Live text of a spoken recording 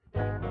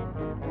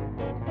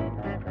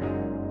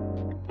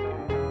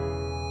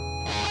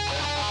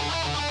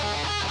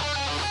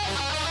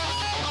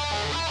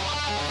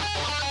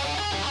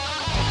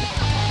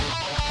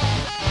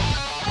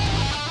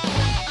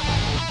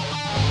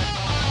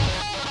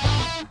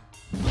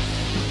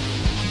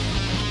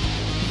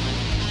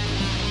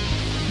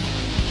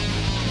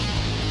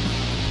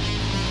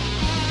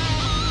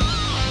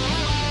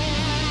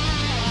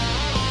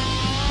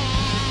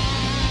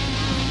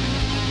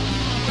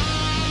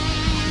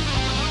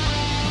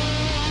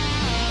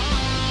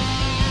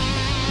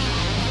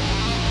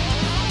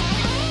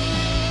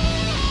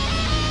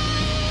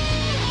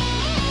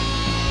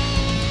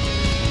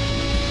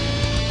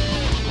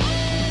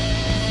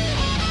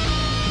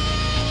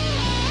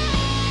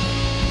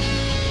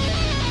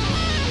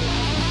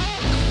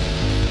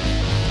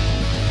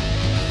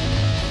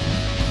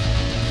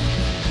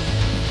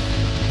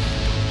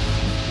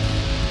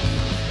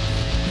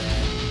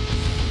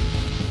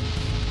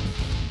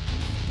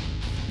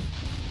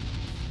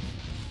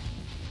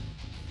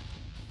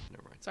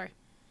Sorry.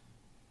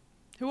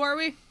 Who are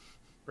we?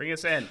 Bring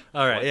us in.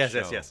 All right. What Yes, show?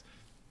 yes, yes.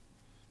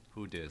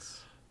 Who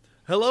dis?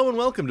 Hello and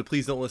welcome to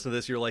Please Don't Listen to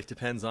This, Your Life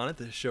Depends on It,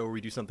 the show where we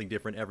do something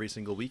different every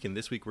single week. And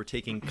this week we're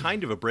taking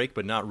kind of a break,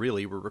 but not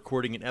really. We're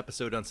recording an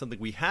episode on something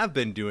we have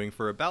been doing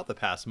for about the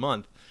past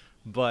month,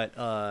 but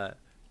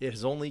it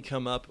has only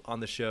come up on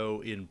the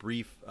show in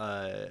brief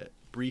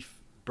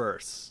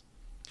bursts.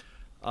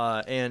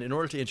 And in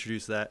order to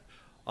introduce that,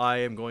 I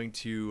am going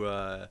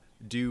to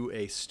do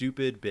a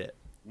stupid bit.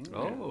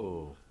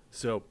 Oh.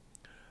 So,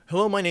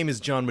 hello, my name is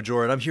John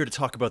Majora, and I'm here to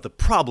talk about the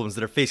problems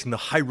that are facing the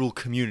Hyrule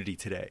community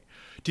today.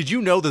 Did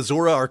you know the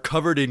Zora are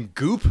covered in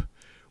goop?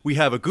 We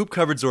have a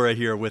goop-covered Zora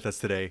here with us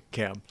today,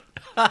 Cam.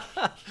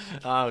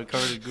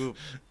 Covered in goop.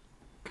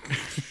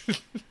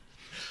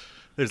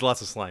 There's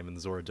lots of slime in the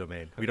Zora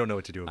domain. We don't know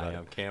what to do about I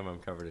am Cam, I'm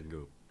covered in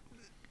goop.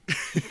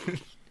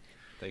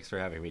 Thanks for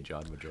having me,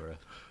 John Majora.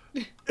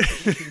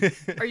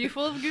 Are you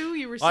full of goo?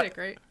 You were I- sick,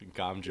 right?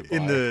 Gam Jabbar.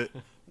 In the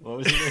What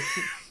was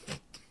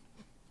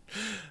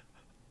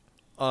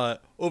it?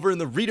 over in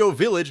the Rito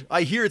village,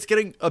 I hear it's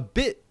getting a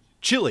bit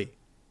chilly.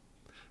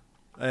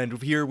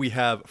 And here we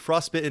have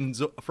Frostbitten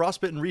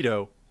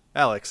Rito,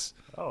 Alex.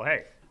 Oh,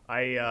 hey.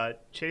 I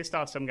chased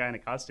off some guy in a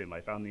costume.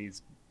 I found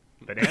these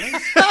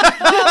bananas.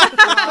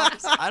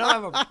 I don't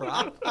have a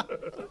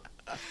prop.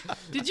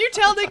 Did you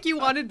tell Nick you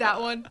wanted that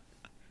one?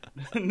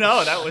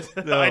 No, that was...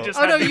 No. I just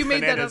Oh, had no, these you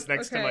made that bananas up.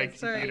 next to Okay, my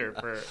sorry. computer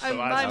for the I'm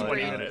last mind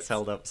 20 brain. minutes.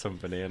 Held up some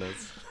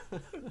bananas.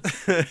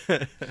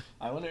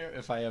 I wonder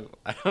if I have...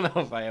 I don't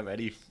know if I have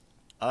any...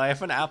 I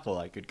have an apple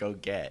I could go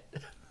get.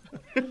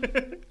 I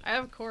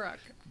have Korok.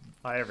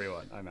 Hi,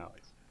 everyone. I'm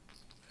Alex.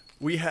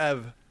 We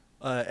have,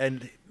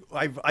 and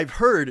I've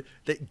heard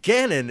that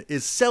Ganon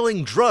is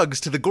selling drugs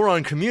to the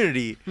Goron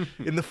community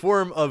in the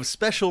form of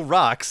special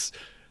rocks.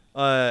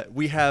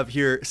 We have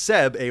here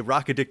Seb, a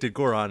rock-addicted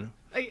Goron.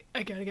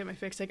 I gotta get my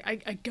fix. Like,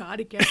 I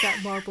gotta get that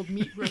marbled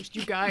meat roast,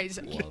 you guys.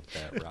 Love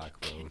that rock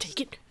roast.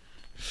 Take it.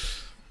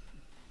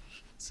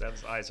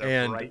 Seb's eyes are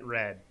And- bright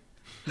red.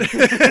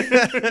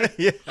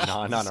 Yeah.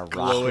 Not on a rock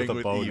glowing with a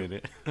with bone evil.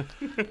 in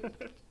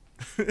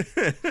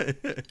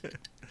it.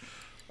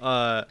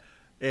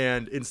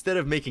 And instead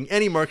of making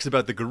any marks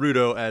about the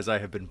Gerudo, as I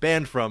have been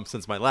banned from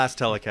since my last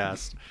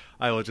telecast,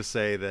 I will just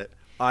say that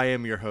I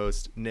am your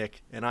host,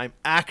 Nick, and I'm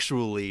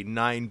actually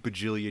 9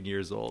 bajillion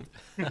years old,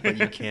 but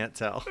you can't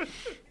tell.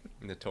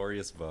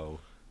 Notorious Vo.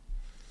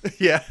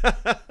 Yeah,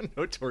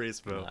 notorious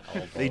Vo. Not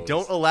all They Vos.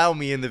 don't allow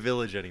me in the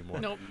village anymore.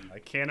 Nope. I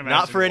can't imagine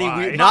Not for any why.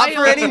 weird, not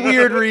for any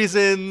weird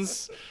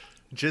reasons.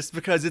 Just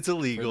because it's For the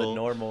illegal.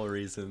 normal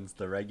reasons,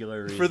 the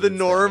regular reasons. For the that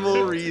normal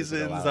everyone reasons,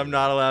 isn't allowed I'm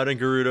not allowed in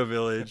Gerudo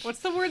Village. What's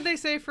the word they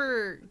say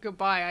for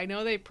goodbye? I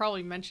know they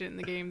probably mention it in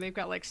the game. They've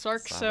got like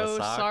Sark, So,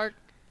 Savasak? Sark,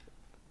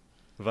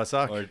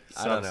 Vasak. Or,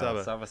 I don't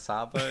know. Saba.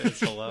 Savasaba is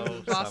hello.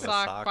 Vasak,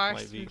 Savasak Bars.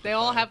 might be They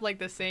all goodbye. have like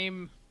the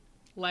same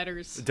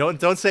letters. Don't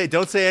say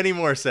any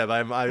more, Seb.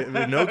 I'm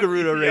no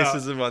Gerudo Yeah.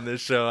 racism on this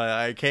show.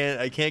 I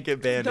can't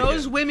get banned.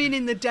 Those again. women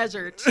in the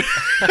desert.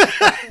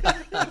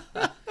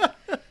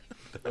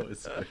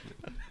 Those women.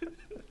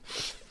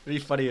 It'd be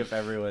funny if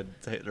everyone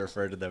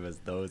referred to them as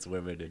those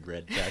women in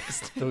red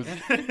text. Those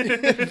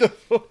Those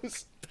people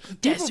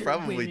Desert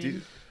probably women.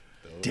 do.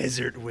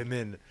 Desert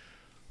women.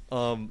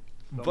 But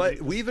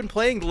Somebody- we've been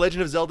playing The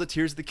Legend of Zelda: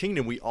 Tears of the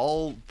Kingdom. We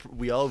all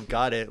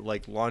got it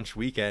like launch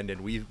weekend,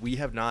 and we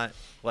have not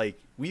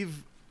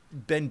we've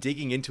been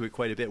digging into it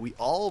quite a bit. We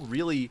all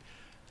really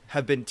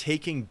have been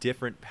taking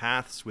different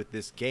paths with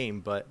this game,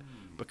 but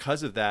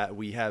because of that,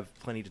 we have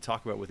plenty to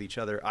talk about with each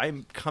other.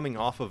 I'm coming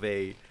off of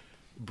a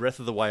Breath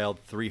of the Wild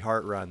 3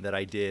 heart run that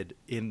I did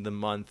in the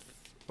month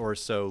or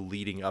so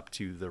leading up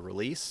to the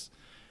release.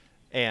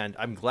 And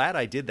I'm glad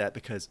I did that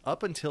because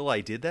up until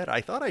I did that, I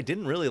thought I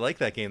didn't really like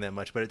that game that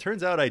much, but it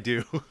turns out I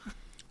do.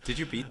 Did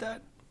you beat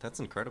that? That's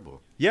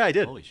incredible. Yeah, I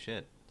did. Holy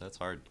shit, that's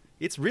hard.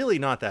 It's really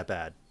not that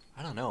bad.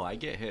 I don't know. I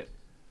get hit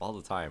all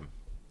the time.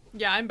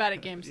 Yeah, I'm bad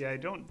at games. Yeah, I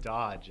don't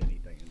dodge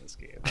anything in this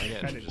game. I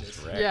Yeah, kind of just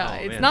just... wreck. Yeah, Oh,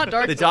 it's man. not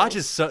Dark The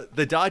Souls.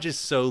 dodge is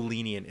so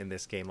lenient in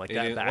this game. Like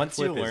that Once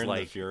you backflip is learn like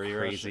the Fury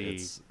crazy.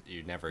 Rush,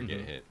 you never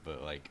get hit.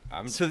 But like,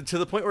 I'm to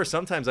the point where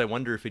sometimes I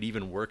wonder if it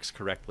even works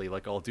correctly.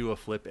 Like I'll do a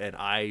flip and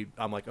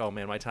I'm like, oh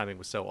man, my timing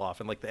was so off,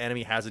 and like the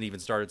enemy hasn't even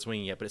started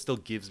swinging yet, but it still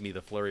gives me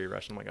the flurry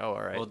rush. I'm like, oh,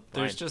 all right. well.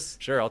 There's fine.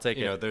 just sure, I'll take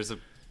you it. know,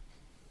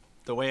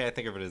 the way I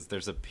think of it is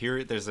there's a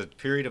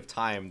period of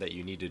time that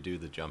you need to do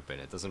the jump in.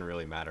 It doesn't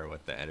really matter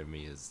what the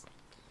enemy is.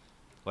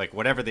 Like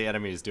whatever the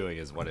enemy is doing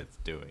is what it's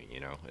doing. You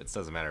know, it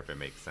doesn't matter if it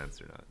makes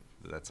sense or not.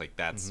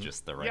 That's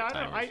just the right Yeah,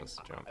 time I you're don't,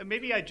 supposed to jump.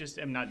 maybe I just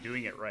am not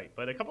doing it right.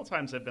 But a couple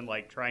times I've been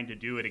like trying to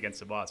do it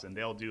against a boss, and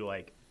they'll do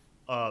like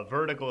a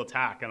vertical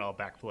attack, and I'll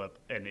backflip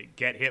and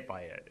get hit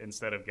by it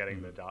instead of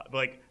getting the dodge. But,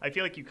 like I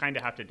feel like you kind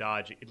of have to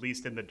dodge at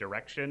least in the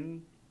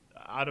direction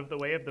out of the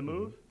way of the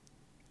move.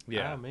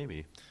 yeah.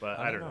 Maybe. But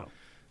I don't know.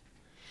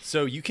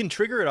 So you can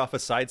trigger it off a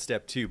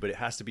sidestep too, but it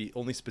has to be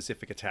only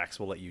specific attacks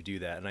will let you do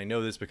that. And I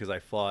know this because I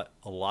fought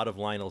a lot of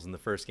Lynels in the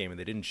first game, and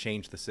they didn't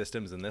change the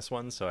systems in this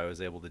one, so I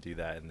was able to do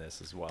that in this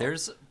as well.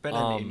 There's been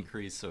an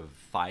increase of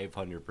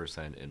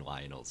 500% in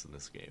Lionels in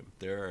this game.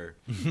 There are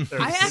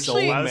I so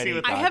actually,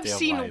 many I have goddamn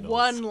seen Lionels.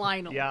 one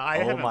Lionel. Yeah, I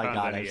Oh haven't my found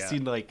god, any I've yet.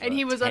 seen like and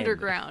he was 10.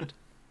 underground.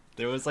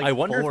 There was like I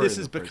wonder if 4 this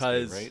in is the first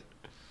because- game, right?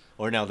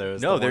 Or no, there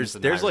was No, the ones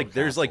in there's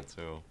Hyrule like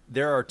Castle, too.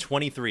 there are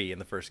 23 in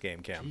the first game,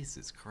 Cam.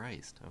 Jesus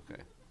Christ.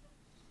 Okay.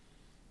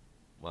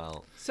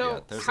 Well, So yeah,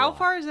 there's a how lot.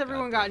 far has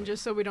everyone God damn gotten, it.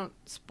 just so we don't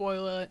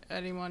spoil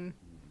anyone?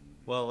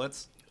 Well,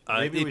 let's. It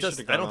Maybe we does-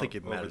 should. I don't think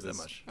it matters that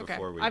much. Okay,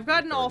 Before we I've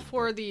gotten all recorded,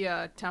 4 but of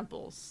the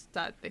temples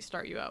that they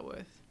start you out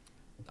with.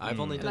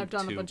 I've only And done I've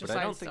done a 2, bunch of but I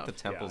side don't think the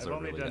stuff. temples I've are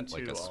only really done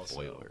like 2 a also.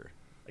 spoiler.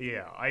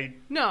 Yeah,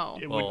 No.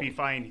 it Well- would be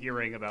fine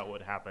hearing about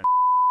what happened.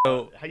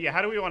 So Yeah,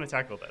 how do we want to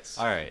tackle this?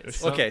 All right.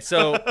 okay,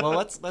 so Well,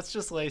 let's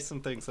just lay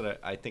some things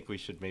that I think we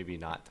should maybe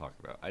not talk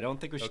about. I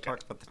don't think we should Okay.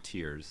 talk about the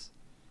tiers,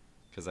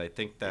 because I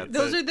think that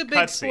Those are the big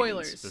cutscenes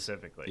spoilers.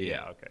 specifically.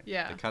 Yeah. Yeah, okay.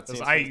 Yeah. the cutscenes.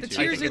 Because I- The I tiers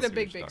think are the it's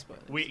big huge stuff.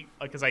 spoilers. We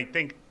because I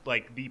think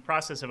like the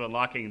process of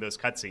unlocking those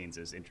cutscenes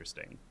is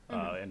interesting,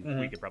 and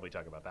we could probably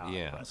talk about that.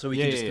 Yeah. but so we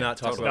can just not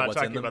talk totally. about not what's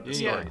talking in them. about the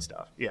Yeah. story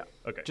stuff. Yeah.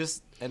 Okay.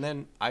 Just and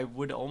then I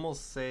would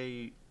almost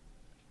say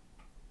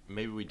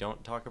maybe we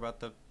don't talk about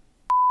the.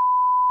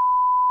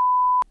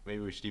 Maybe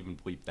we should even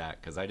bleep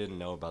that because I didn't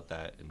know about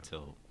that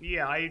until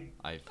yeah, I.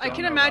 I Don't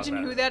can know imagine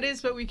about who that. that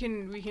is, but we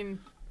can.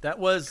 That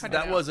was Cut it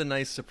that out. was a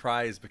nice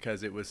surprise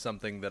because it was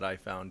something that I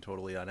found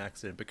totally on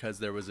accident because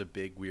there was a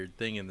big weird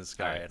thing in the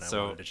sky Alright, and I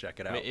so wanted to check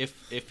it out.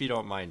 If you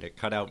don't mind it,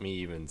 cut out me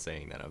even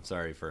saying that. I'm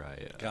sorry for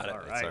Got it.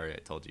 Alright. Sorry I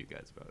told you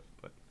guys about it,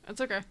 but That's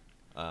okay.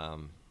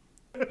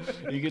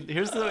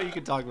 here's what you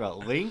could talk about: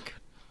 Link,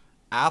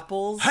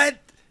 apples,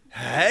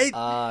 Hey,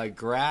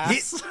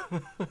 grass.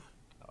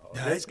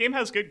 This game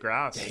has good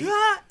grass.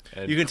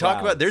 and you can talk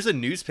about. clouds. There's a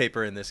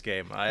newspaper in this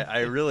game.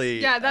 I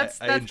really Yeah,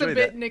 that's I the enjoy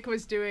bit that. Nick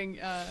was doing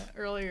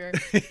earlier.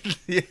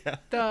 Yeah,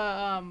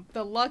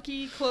 The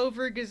Lucky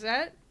Clover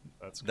Gazette.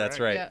 That's that's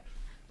correct. right. Yeah.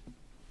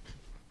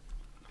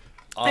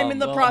 I'm in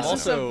the well,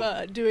 process also-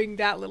 of doing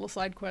that little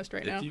side quest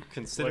right If now. you Well,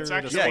 consider it's it a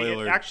actually,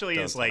 spoiler, it actually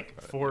don't is talk like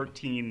about it.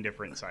 14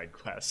 different side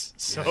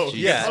quests. So Jesus.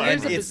 Yeah, So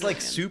and there's a it's like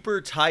bazillion.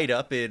 super tied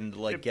up in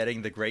like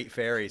getting the great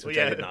fairies, which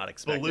I did not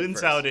expect. at balloons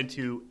first. out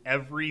into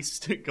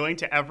going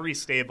to every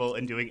stable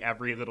and doing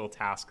every little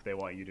task they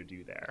want you to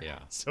do there. Yeah.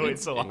 So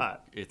it's a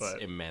lot. It's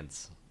but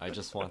immense. I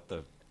just want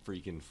the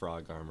freaking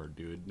frog armor,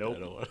 dude. Nope.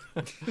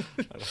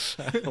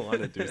 I don't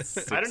want to do.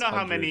 I don't know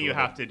how 600 many you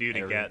little have to do to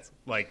get errands.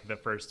 like the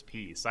first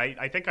piece.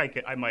 I think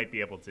I might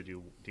be able to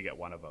get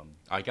one of them.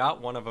 I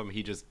got one of them.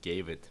 He just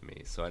gave it to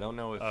me, so I don't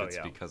know if Oh, it's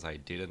yeah. because I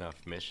did enough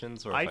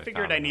missions or. I if I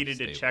figured found I enough needed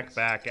to check stables.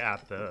 back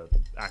at the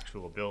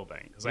actual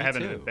building because I Me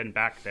haven't too. been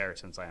back there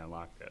since I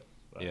unlocked it.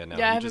 But- Yeah, no,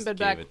 Yeah, I he haven't just been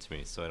gave back. it to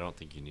me, so I don't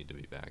think you need to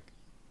be back.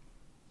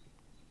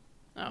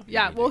 Oh,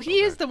 yeah. need Well, to go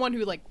he is back. the one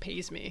who like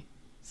pays me,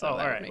 so Oh,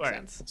 that all would right, make all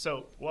right. sense.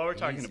 So while we're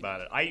talking Easy.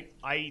 about it, I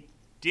You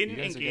didn't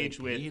guys are engage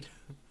getting with.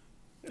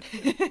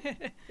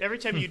 paid? Every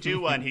time you do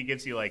one, he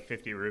gives you like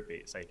 50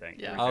 rupees, I think.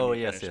 Yeah. every time Oh,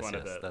 you yes, finish yes, one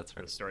of yes, the, that's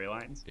right. the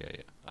storylines. Yeah,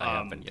 yeah. I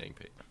have been Um, getting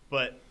paid.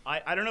 But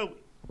I don't know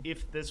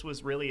if this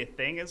was really a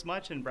thing as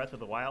much in Breath of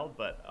the Wild,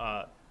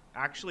 but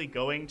actually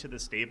going to the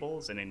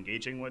stables and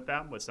engaging with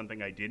them was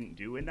something I didn't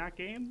do in that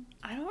game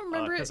I don't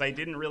remember because it. I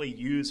didn't really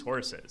use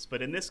horses.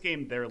 But in this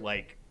game, they're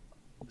like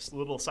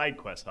little side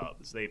quest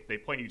hubs. They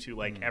point you to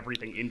like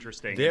everything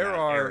interesting. in There that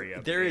area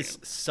of the there is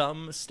game.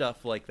 some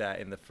stuff like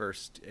that in the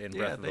first in Yeah,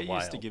 Breath of they the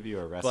Wild. used to give you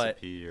a but-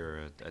 recipe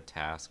or a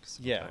task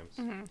Yeah.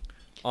 sometimes.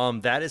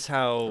 That is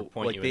how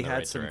point like you they in the had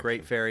right some direction.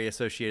 great fairy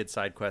associated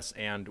side quests,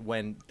 and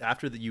when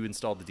after that you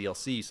installed the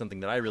DLC,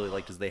 something that I really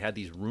liked is they had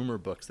these rumor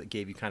books that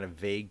gave you kind of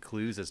vague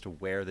clues as to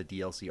where the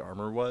DLC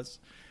armor was,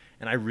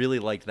 and I really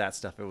liked that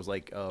stuff. It was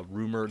like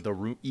rumor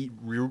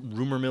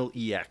mill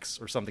EX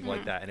or something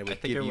like that, and it I would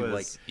think give it you was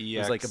like it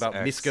was like about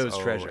Misko's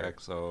treasure.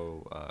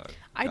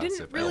 I didn't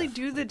Gossip really Elf,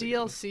 do the I think it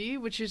was. DLC,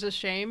 which is a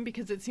shame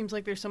because it seems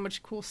like there's so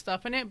much cool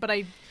stuff in it. But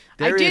I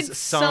There did is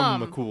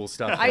some cool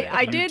stuff. I- in it.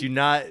 I You did- do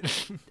not.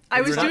 I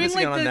you're was not doing missing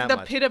like out on that the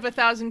much. Pit of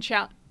 1,000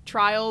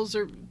 Trials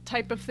or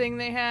type of thing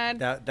they had.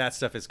 That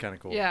stuff is kind of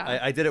cool. Yeah.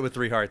 I did it with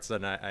 3 hearts,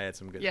 and I had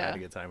some good. I had Yeah. a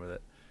good time with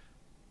it.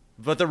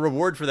 But the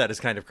reward for that is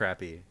kind of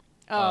crappy.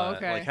 Oh,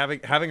 okay.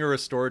 Like having a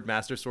restored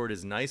Master Sword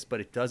is nice, but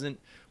it doesn't.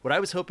 What I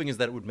was hoping is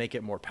that it would make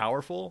it more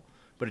powerful,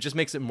 but it just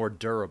makes it more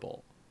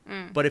durable.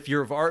 But if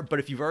you've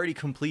already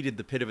completed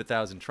the Pit of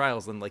 1,000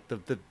 Trials, then like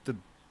the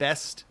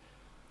best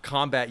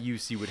combat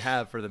use you would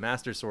have for the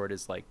Master Sword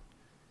is like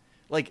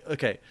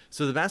okay,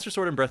 so the Master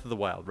Sword in Breath of the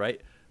Wild, right?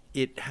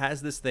 It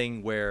has this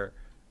thing where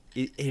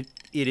it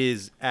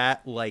is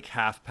at like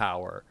half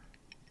power,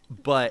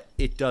 but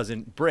it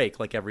doesn't break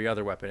like every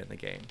other weapon in the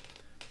game.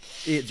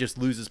 It just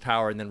loses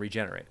power and then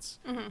regenerates.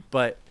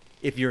 But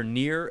if you're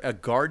near a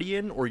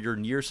guardian or you're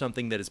near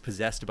something that is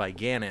possessed by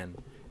Ganon,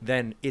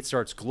 then it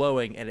starts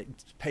glowing and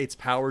its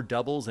power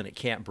doubles and it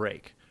can't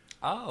break.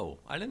 Oh,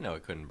 I didn't know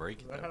it couldn't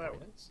break. Is that how that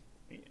works?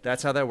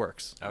 That's how that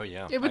works. Oh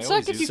yeah. It would I suck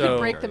always if you use could So-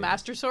 break the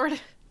Master Sword.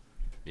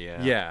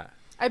 Yeah. Yeah.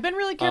 I've been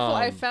really careful.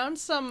 I Um, found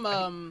some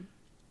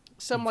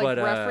like but,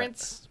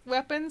 reference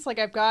weapons. Like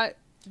I've got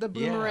the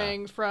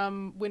boomerang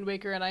from Wind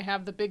Waker, and I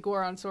have the big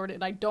Goron sword,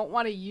 and I don't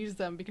want to use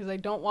them because I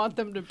don't want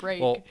them to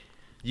break. Well,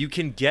 you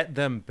can get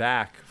them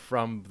back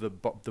from the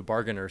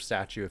bargainer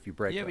statue if you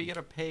break Yeah, them. but you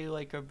gotta pay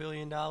like $1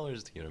 billion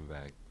to get them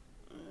back.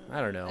 I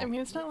don't know. I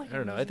mean, it's not like I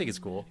don't know. I think it's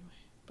cool.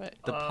 But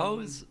The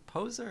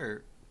pose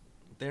are,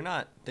 they're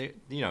not. They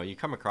you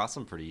come across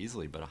them pretty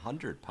easily, but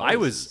 100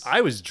 poses.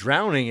 I was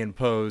drowning in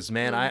pose,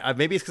 man. I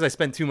maybe it's because I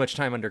spent too much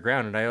time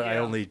underground, and I Yeah,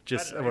 only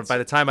just it's- by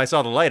the time I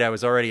saw the light, I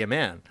was already a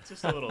man. It's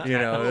just a little, You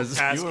know, a little it was-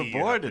 task You were have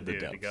bored to in the do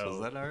to depths, go, is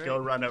that all right? go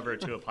run over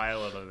to a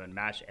pile of them and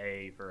mash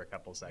A for a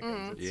couple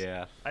seconds. It's,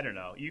 Yeah. I don't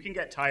know. You can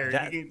get tired.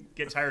 That- You can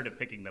get tired of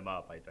picking them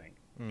up, I think.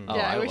 Oh,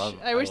 Yeah, I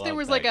wish there love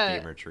was that like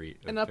gamer treat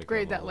of an picking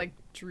upgrade them that up. like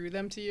drew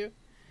them to you.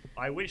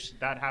 I wish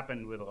that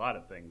happened with a lot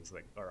of things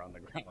that are on the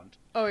ground.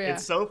 Oh yeah.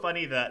 It's so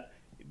funny that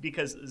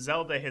because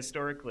Zelda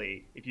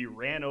historically, if you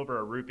ran over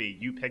a rupee,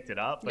 you picked it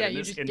up. But Yeah, in, you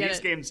this, just in get these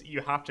it. games,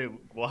 you have to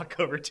walk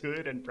over to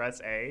it and press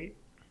A,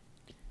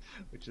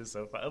 which is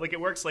so fun. Like it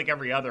works like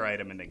every other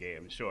item in the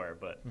game, sure,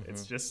 but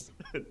it's just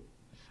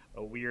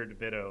a weird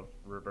bit of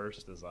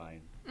reverse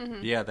design.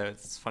 Yeah,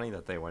 it's funny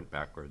that they went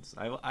backwards.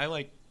 I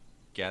like,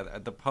 yeah,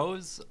 the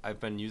pose I've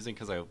been using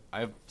because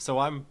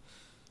I'm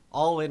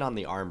all in on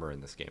the armor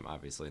in this game,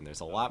 obviously, and there's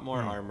a lot more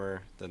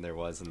armor than there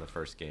was in the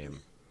first game.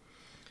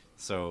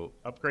 So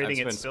Upgrading I've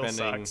it been still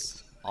spending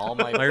sucks. all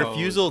my My pose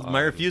my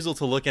on- refusal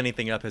to look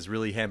anything up has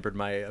really hampered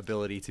my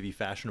ability to be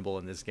fashionable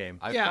in this game.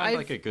 I Yeah, found I've-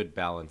 like a good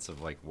balance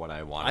of like what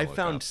I want. I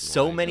found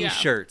so many Yeah.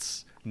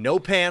 shirts, no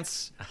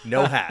pants,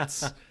 no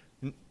hats.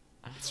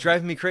 It's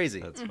driving me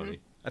crazy. That's funny.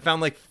 I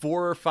found like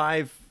 4 or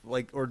 5,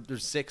 or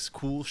there's 6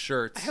 cool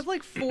shirts. I have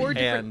like 4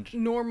 different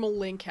And- normal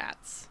Link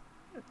hats.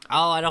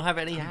 Oh, I don't have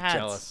any hats.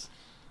 Jealous.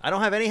 I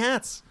don't have any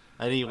hats.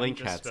 Any Link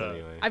just, hats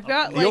anyway. I've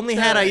got The like only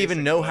hat I basic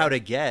even know one. how to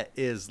get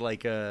is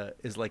like a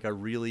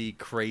really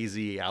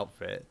crazy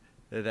outfit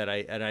that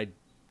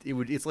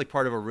it's like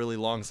part of a really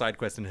long side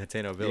quest in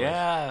Hateno Village.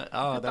 Yeah.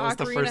 Oh, Got that was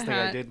the the first ocarina thing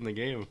I hat. did in the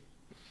game.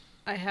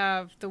 I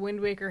have the Wind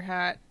Waker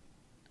hat.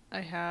 I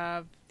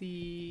have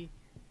the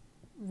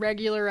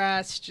regular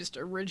ass, just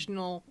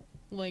original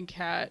Link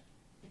hat.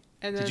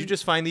 And then, Did you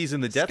just find these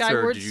in the depths, or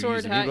Skyward did you Sword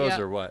use hat, amiibos, yeah.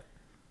 or what?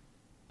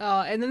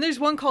 and then there's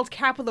one called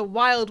Cap of the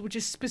Wild, which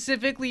is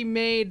specifically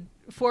made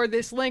for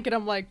this Link, and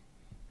I'm like,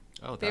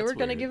 Oh, they that's were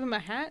gonna weird. give him a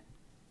hat?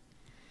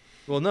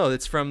 Well, no,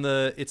 it's from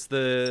it's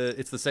the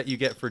set you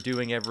get for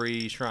doing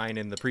every shrine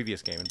in the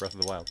previous game in Breath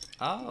of the Wild.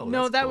 Oh,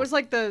 No, that's that cool. was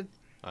like the.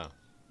 Oh.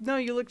 No,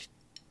 you looked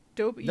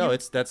dope. No, you...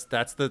 that's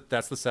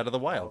the set of the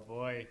Oh Wild.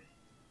 boy.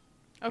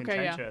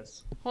 Okay, yeah.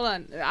 Contentious. Hold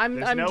on, I'm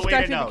There's no way to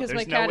distracted know. because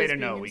There's my no cat way is to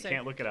being know. We insane.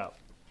 can't look it up.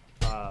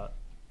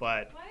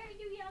 But Why are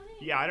you yelling?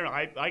 yeah, I don't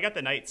know. I got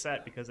the knight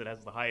set because it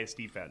has the highest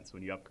defense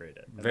when you upgrade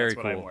it. And Very that's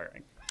what I'm cool.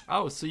 wearing.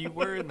 Oh, so you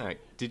were in that?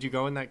 Did you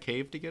go in that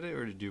cave to get it,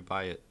 or did you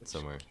buy it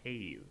somewhere?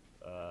 Cave.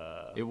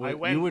 It would- I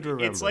went, you would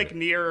remember It's like it.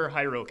 near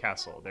Hyrule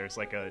Castle. There's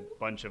like a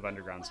bunch of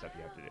underground stuff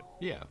you have to do.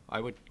 Yeah, I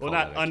would. Well, call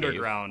not that a cave.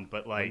 underground,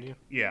 but like you?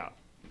 yeah.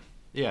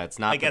 Yeah, it's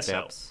not I guess the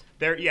so. depths.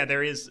 There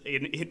there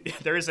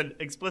is an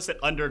explicit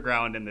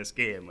underground in this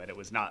game, and it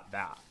was not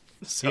that.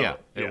 So, yeah,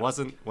 it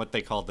wasn't what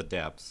they called the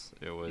depths.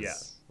 It was Yeah.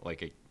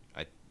 like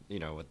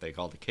what they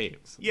called the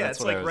caves. Yeah, That's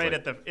it's what I like was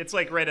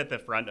right at the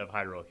front of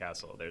Hyrule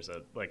Castle. There's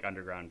a like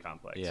underground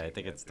complex. Yeah, I you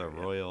think can it's get the to,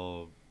 yeah.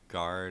 Royal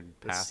Guard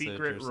The Passage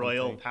secret or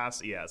royal something.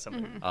 pass. Yeah,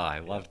 something. Oh, I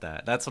love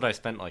that. That's what I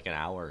spent like an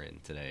hour in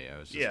today. I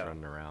was just Yeah.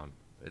 running around.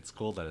 It's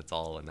cool that it's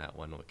all in that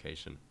one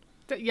location.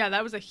 Yeah,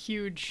 that was a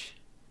huge.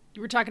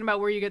 You were talking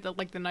about where you get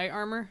the knight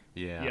armor.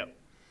 Yeah. Yep.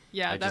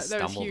 Yeah, I that just was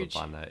stumbled huge.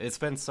 upon that. It's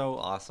been so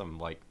awesome.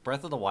 Like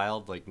Breath of the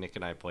Wild, like Nick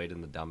and I played in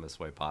the dumbest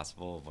way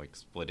possible of like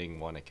splitting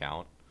one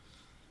account.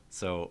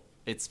 So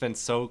it's been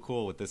so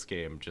cool with this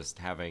game, just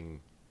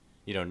having,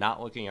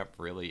 not looking up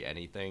really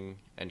anything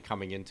and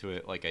coming into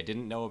it. Like I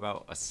didn't know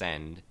about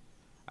Ascend.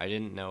 I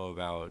didn't know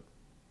about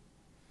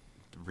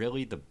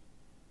really the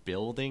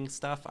building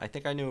stuff. I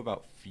think I knew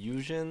about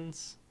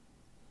fusions.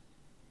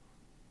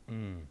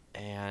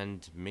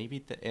 And maybe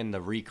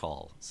the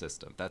recall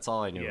system. That's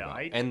all I knew Yeah,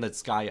 about. And the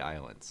Sky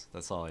Islands.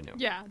 That's all I knew.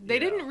 Yeah, they Yeah,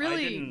 didn't I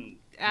really didn't do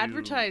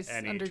advertise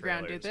any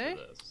Underground, did trailers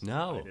they? for this.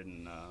 No. I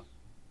didn't.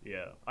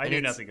 Yeah, I And knew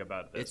it's- nothing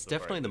about this. It's before I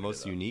definitely the did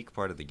most it. unique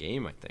part of the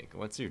game, I think.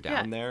 Once you're Yeah.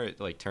 down there, it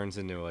like turns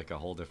into like a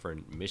whole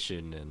different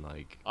mission and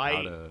like I-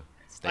 how to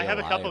stay I have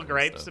a alive couple and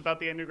gripes stuff. about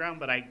the underground,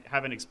 but I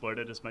haven't explored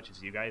it as much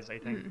as you guys. I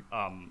think.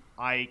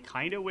 I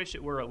kind of wish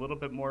it were a little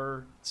bit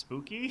more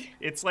spooky.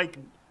 It's like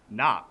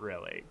not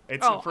really.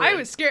 It's Oh, for I a-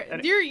 was scared.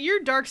 and- You're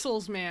Dark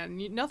Souls man.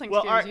 Nothing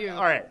Well, scares all you.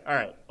 right, all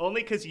right.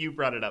 Only because you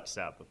brought it up,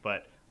 Seb.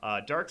 But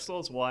Dark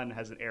Souls 1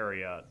 has an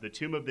area, the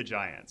Tomb of the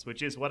Giants,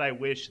 which is what I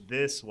wish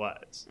this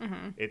was.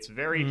 Mm-hmm. It's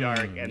very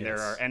dark, and there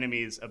yes. are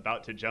enemies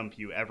about to jump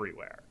you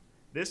everywhere.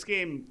 This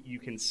game, you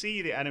can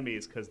see the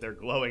enemies because they're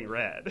glowing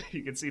red.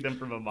 You can see them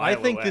from a mile I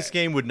think away. this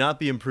game would not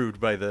be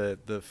improved by the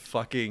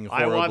fucking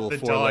I want horrible the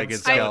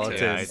four-legged dog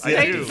skeletons. skeletons.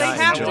 I do. They I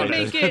have to enjoy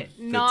make it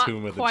The not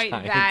Tomb of the quite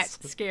that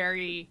Giants.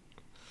 scary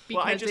Well,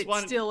 I because just it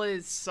want still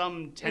is.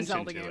 some tension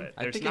Zelda to game. it.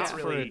 I There's think not it's for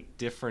a really.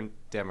 different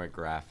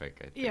demographic.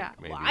 I think. Yeah,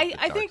 Maybe well, the I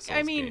Dark think- I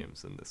Souls mean,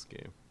 games in this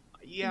game.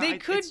 Yeah, They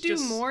could it's do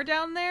just- more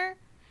down there,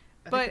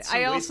 I think but it's some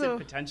I wasted also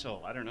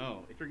potential. I don't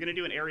know. If you're gonna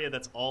do an area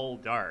that's all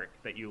dark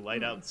that you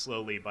light out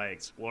slowly by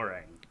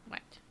exploring, what?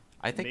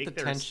 I think make the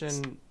there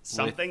tension. with-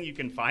 something you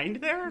can find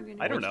there.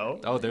 I don't know.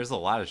 Oh, there's a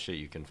lot of shit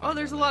you can find. Oh,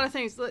 there's a down lot there. of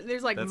things.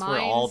 There's like That's mines.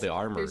 where all the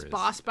armor There's is.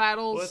 boss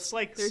battles. Well, it's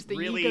like there's the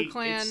really Yiga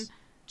clan. it's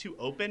too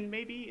open.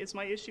 Maybe is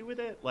my issue with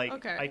it. Like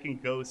Okay. I can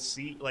go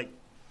see like.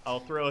 I'll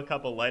throw a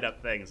couple light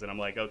up things, and I'm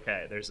like,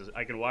 okay,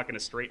 I can walk in a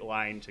straight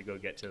line to go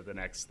get to the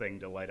next thing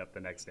to light up the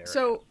next area.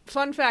 So,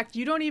 fun fact: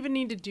 you don't even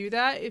need to do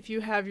that if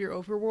you have your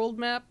overworld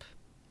map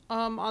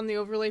on the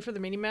overlay for the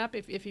mini map.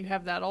 If you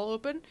have that all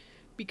open,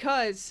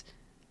 because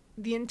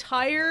the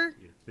entire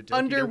The Doki Doki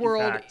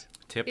underworld Pact.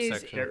 Tip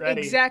is section. Get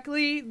ready.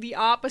 exactly the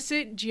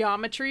opposite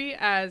geometry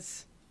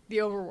as the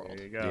overworld.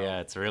 There you go. Yeah,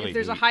 it's really. If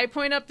there's a neat. high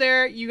point up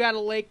there, you got a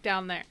lake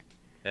down there.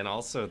 And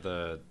also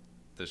the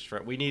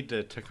we need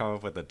to come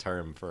up with a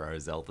term for our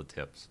Zelda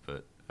tips,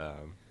 but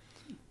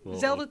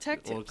Zelda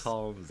Tech We'll Tips.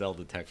 call them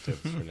Zelda Tech Tips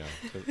for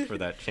now for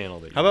that channel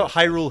that you How about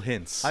mentioned. Hyrule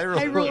Hints?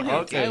 Hyrule Hints,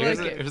 Okay, I here's,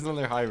 like it. here's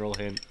another Hyrule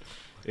hint.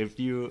 If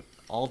you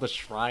all the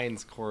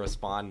shrines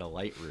correspond to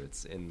light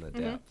roots in the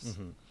depths.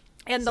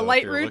 And So the if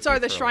light you're roots looking are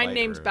the for a shrine light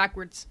names root-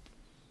 backwards.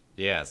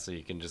 Yeah, so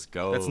you can just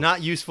go. That's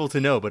not useful to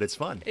know, but it's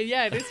fun.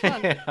 Yeah, it is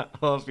fun.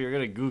 Well, if you're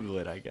gonna Google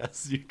it, I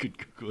guess you could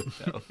Google it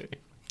that way.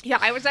 Yeah,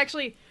 I was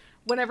actually,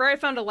 whenever I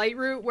found a light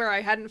route where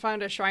I hadn't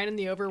found a shrine in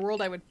the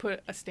overworld, I would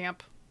put a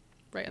stamp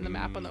right in the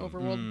map on the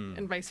overworld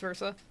and vice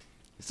versa.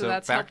 So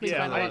that's back helped me to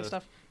find a lot the- of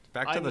stuff.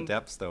 Back to the I'm-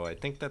 depths, though. I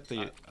think that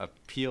the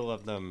appeal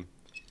of them,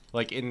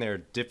 like in their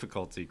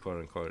difficulty, quote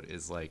unquote,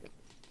 is like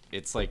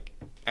it's like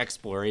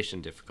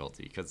exploration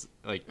difficulty because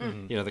like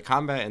you know the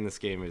combat in this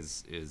game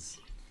is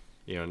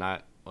you know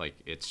not like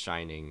its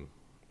shining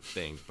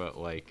thing, but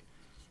like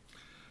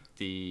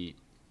the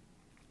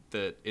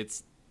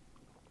it's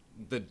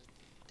the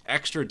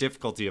extra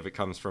difficulty of it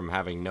comes from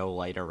having no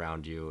light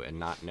around you and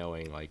not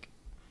knowing like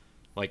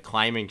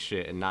climbing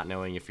shit and not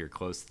knowing if you're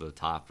close to the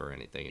top or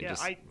anything and Yeah,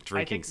 just I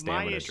drinking think my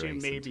stamina issue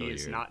drinks maybe until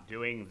is you not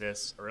doing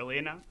this early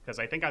enough because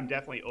I think I'm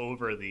definitely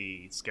over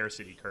the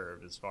scarcity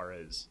curve as far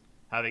as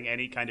having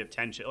any kind of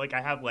tension. Like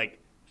I have like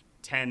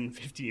 10,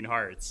 15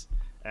 hearts,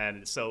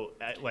 and so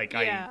like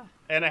Yeah.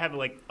 I have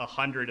like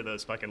 100 of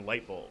those fucking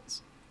light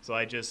bulbs. So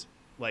I just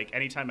like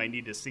anytime I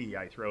need to see,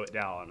 I throw it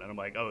down, and I'm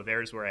like, oh,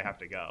 there's where I have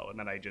to go, and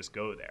then I just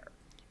go there.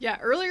 Yeah,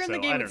 earlier in So, the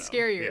I game don't it's know.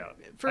 scarier.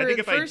 Yeah. For I think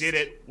the if first... I did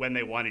it when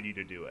they wanted you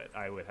to do it,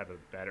 I would have a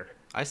better.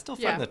 I still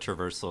Yeah. find the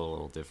traversal a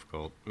little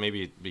difficult.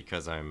 Maybe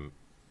because I'm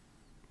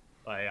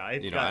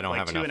I've You know, got I don't like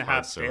have 2.5 enough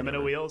hearts or stamina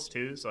whatever. wheels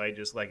too, so I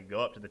just like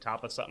go up to the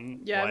top of something,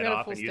 Yeah, I've light got a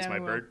off, full and use my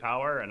stamina bird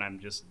power, and I'm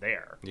just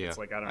there. yeah. It's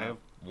like I don't know. have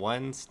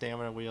one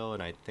stamina wheel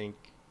and I think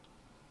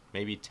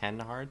maybe 10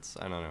 hearts.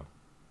 I don't know.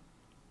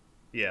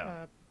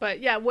 Yeah, But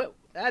yeah, what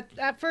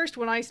at first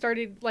when I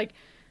started like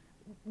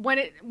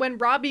when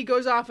Robbie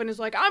goes off and is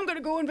like, I'm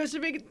gonna go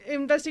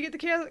investigate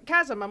the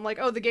chasm, I'm like,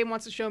 oh, the game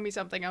wants to show me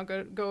something. I'll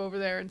go over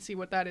there and see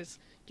what that is.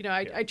 You know,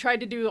 I tried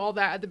to do all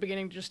that at the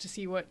beginning just to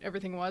see what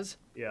everything was.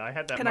 yeah. I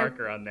had that Can I-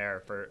 marker on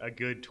there for a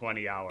good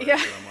 20 hours. Yeah.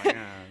 And I'm like,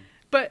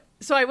 But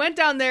so I went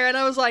down there and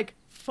I was like,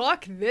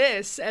 fuck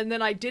this, and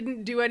then I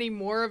didn't do any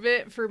more of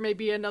it for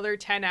maybe another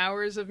 10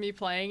 hours of me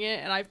playing it,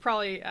 and I've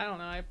probably I don't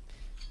know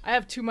I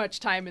have too much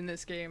time in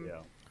this game. yeah.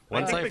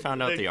 Once think I the-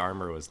 found out the- the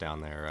armor was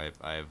down there,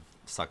 I've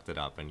sucked it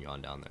up and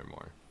gone down there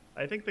more.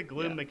 I think the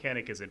gloom Yeah.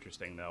 mechanic is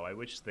interesting, though. I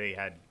wish they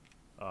had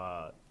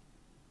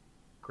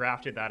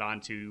grafted that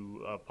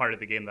onto a part of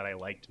the game that I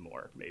liked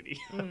more, maybe.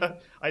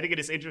 I think it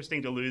is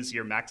interesting to lose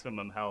your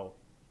maximum health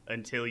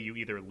until you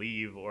either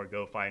leave or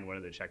go find one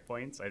of the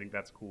checkpoints. I think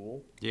that's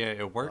cool. Yeah,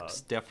 it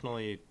works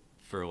definitely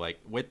for like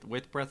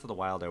with Breath of the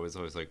Wild. I was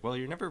always like, well,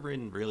 you're never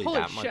in really Holy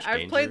that much shit!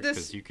 danger I've played this.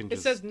 because you can It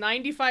just says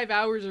 95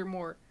 hours or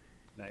more.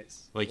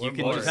 Nice. Like, you Well,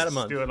 can Morris just- Had a is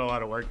month. doing a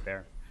lot of work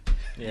there.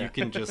 Yeah. you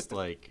can just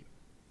like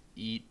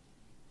eat.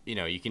 You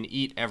know, you can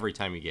eat every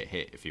time you get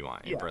hit if you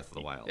want in Yeah. Breath of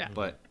the Wild. Yeah.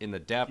 But in the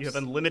depths, You have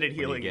unlimited when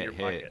healing you in get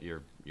your hit,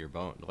 bucket. you're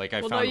boned. Like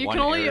I Well, no, found you one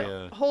can only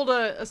area. hold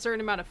a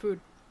certain amount of food.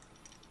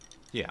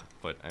 Yeah,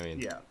 but I mean,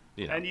 Yeah.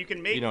 you know, And you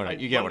can make. you know, I-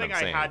 you get one what thing I'm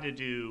saying.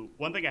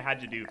 One thing I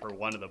had to do for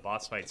one of the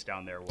boss fights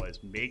down there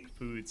was make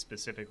food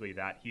specifically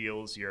that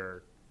heals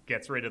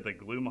gets rid of the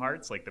gloom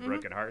hearts, like the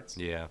broken hearts.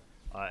 Yeah.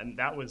 And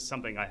that was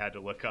something I had to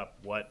look up.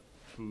 What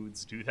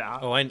foods do that?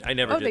 Oh, I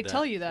never Oh, did they that.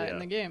 tell you that Yeah. in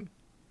the game.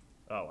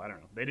 Oh, I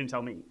don't know. They didn't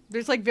tell me.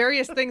 There's like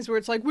various things where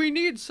it's like we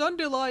need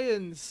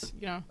Sundelions.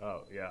 You know.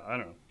 Oh, yeah. I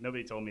don't know.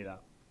 Nobody told me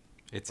that.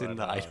 It's But, in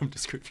the item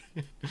description.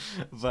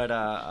 But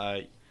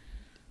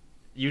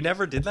You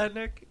never did that,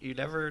 Nick? You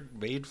never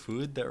made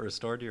food that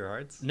restored your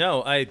hearts?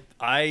 No,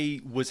 I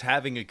was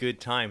having a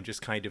good time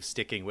just kind of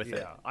sticking with it.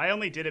 Yeah, I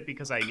only did it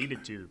because I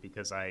needed to,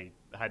 because I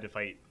had to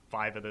fight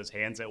 5 of those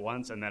hands at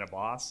once and then a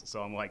boss.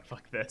 So I'm like,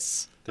 fuck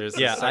this. There's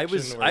a Yeah, I section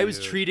was where you-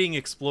 treating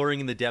exploring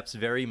in the depths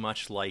very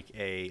much like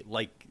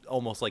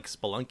almost like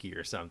Spelunky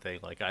or something.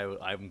 Like I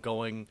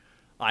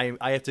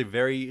have to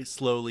very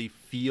slowly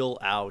feel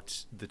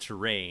out the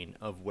terrain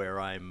of where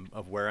I'm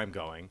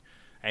going,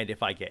 and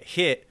if I get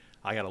hit,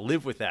 I got to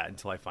live with that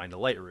until I find a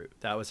light route.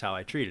 That was how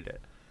I treated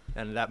it,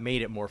 and that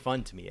made it more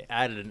fun to me. It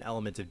added an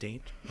element of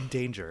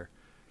danger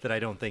that I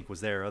don't think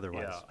was there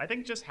otherwise. Yeah, I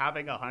think just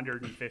having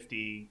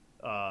 150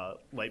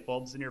 light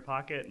bulbs in your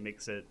pocket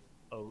makes it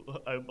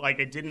like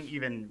I didn't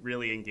even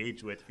really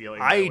engage with feeling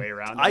my way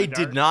around. I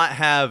did not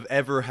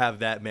ever have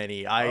that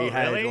many. I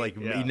had really?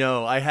 Yeah.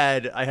 no, I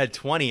had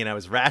 20 and I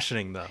was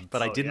rationing them,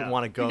 but I Oh, didn't yeah.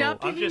 want to go. You're not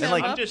I'm picking just, them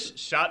like- I'm up? just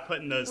shot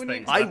putting those When you-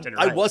 things I left and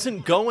right.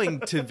 wasn't going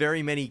to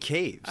very many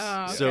caves,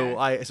 Oh, so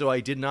okay. I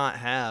did not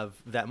have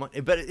that much.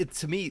 But it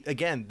to me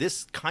again,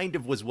 this kind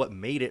of was what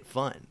made it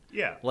fun.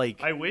 Yeah,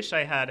 Like- I wish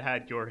I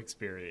had your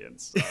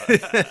experience.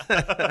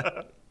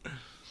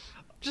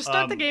 Just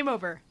start the game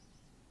over.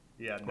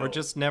 Yeah, no. Or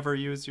just never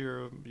use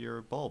your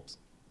bulbs.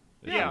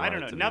 if you Yeah, want I don't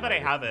it know. to Now be that I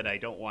harder. have it, I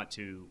don't want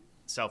to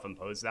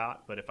self-impose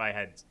that. But if I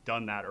had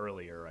done that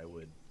earlier, I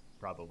would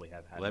probably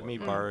have had. Let more me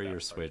fun borrow with that your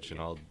part of Switch the and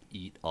game. I'll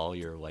eat all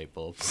your light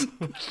bulbs.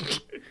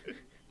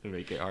 And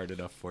make it hard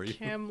enough for you.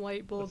 Cam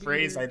light bulb. The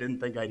phrase eater. I didn't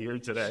think I'd hear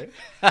today.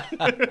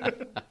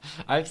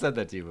 I've said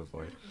that to you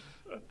before.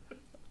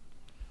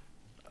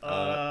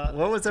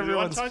 What was do we wanna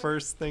everyone's talk-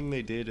 first thing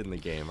they did in the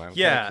game? I'm kinda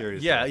Yeah,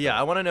 curious yeah, about yeah. that.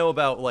 I want to know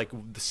about like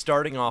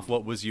starting off.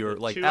 What was your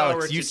like, 2-hour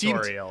Alex? You seemed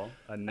tutorial,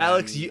 and then,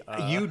 Alex,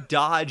 you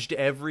dodged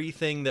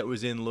everything that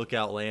was in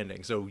Lookout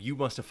Landing, so you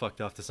must have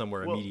fucked off to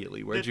somewhere well,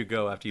 immediately. Where'd the- you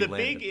go after you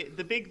landed?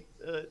 The big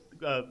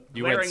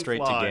You went glaring straight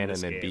to flaw in Ganon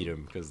this and game. beat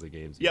him because the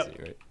game's Yep.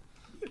 easy, right?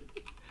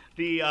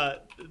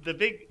 The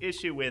big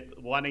issue with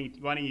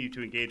wanting you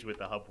to engage with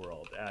the hub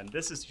world, and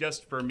this is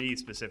just for me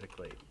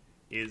specifically,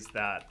 is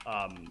that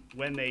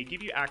when they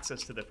give you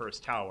access to the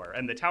first tower,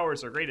 and the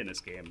towers are great in this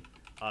game,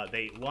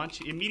 they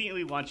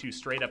immediately launch you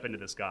straight up into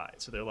the sky.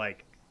 So they're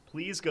like,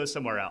 "Please go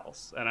somewhere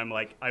else," and I'm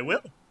like, "I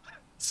will."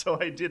 So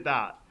I did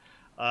that.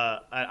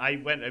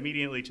 I went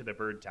immediately to the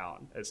bird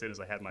town as soon as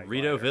I had my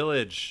Rito glider.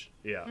 Village.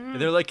 Yeah, And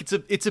they're like,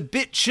 it's a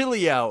bit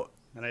chilly out.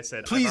 and I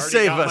said, Please I've already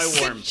save got us.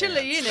 My warm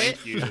Chilly, pants. innit?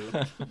 Thank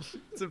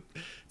you.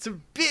 It's a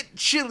bit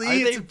chilly. Are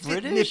they It's a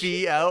bit British?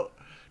 nippy out.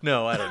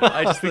 No, I don't know.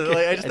 I just,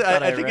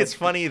 thought I think read it's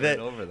funny that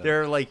over that.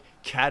 there are like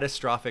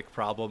catastrophic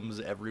problems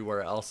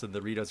everywhere else, and the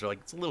Ritos are like,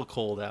 it's a little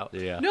cold out.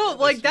 Yeah. No,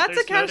 like that's a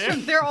there's no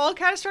catastrophic. there. They're all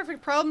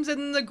catastrophic problems,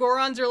 and then the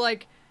Gorons are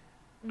like,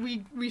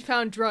 we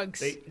found drugs.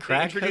 They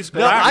Crack introduced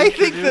has No, Crack I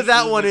think introduced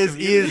that in one the is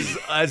community.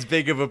 as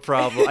big of a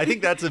problem. I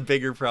think that's a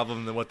bigger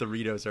problem than what the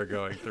Ritos are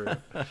going through.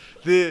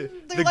 The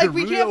They're like,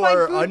 we can't find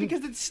food are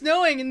because it's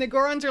snowing, and the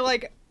Gorons are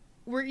like,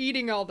 we're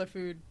eating all the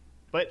food.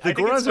 But the I think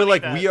it's Gorons are funny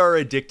like, that- we are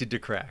addicted to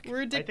crack.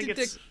 We're addicted to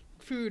it's-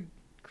 food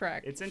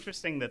crack. It's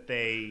interesting that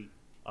they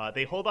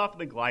hold off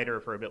the glider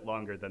for a bit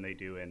longer than they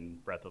do in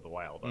Breath of the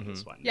Wild on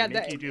this one. Yeah, They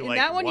make that- you do, in like,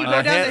 that one you one go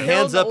after down the the other. hill,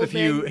 hands the up old if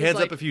you man is hands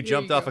up like, if you "Here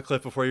jumped you off go." a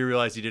cliff before you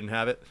realized you didn't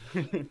have it.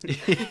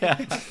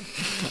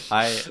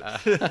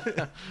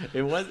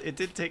 It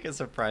did take a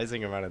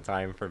surprising amount of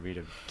time for me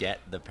to get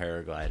the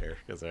paraglider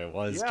because I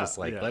was Yeah. just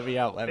like, Yeah. let me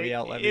out, let me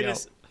out, let me It out.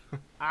 is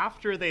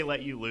after they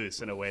let you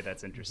loose in a way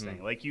that's interesting.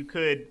 Mm-hmm. Like you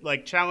could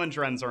challenge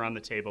runs are on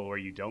the table where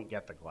you don't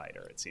get the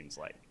glider. It seems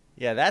like.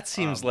 Yeah, that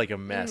seems like a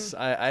mess.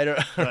 I don't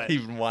but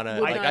even want to.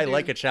 Would Like, not I do.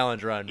 like a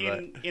challenge run,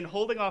 but In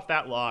holding off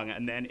that long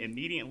and then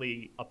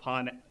immediately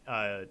upon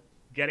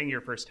getting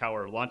your first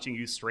tower, launching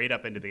you straight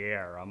up into the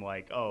air, I'm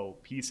like, oh,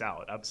 peace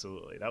out.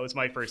 Absolutely. That was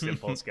my first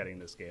impulse getting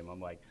this game.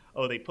 I'm like,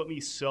 oh, they put me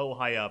so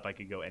high up I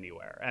could go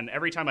anywhere. And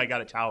every time I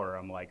got a tower,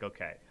 I'm like,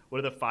 okay, what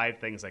are the 5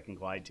 things I can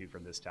glide to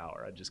from this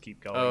tower? I just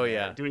keep going. Oh, there,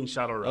 yeah. doing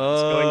shuttle runs,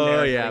 Oh, going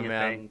there, yeah, doing a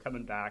man. thing,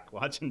 coming back,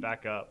 launching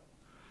back up.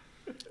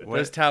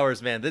 those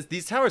towers, man.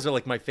 These towers are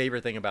like my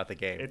favorite thing about the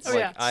game. It's Oh,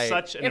 yeah.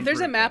 such an If there's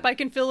a map improvement. I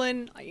can fill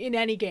in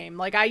any game,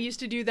 like I used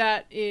to do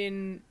that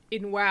in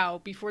WoW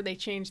before they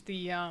changed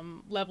the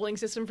leveling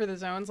system for the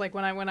zones. Like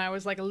when I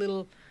was like a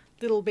little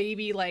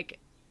baby, like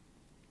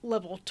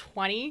level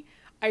 20,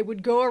 I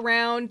would go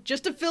around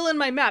just to fill in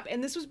my map.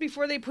 And this was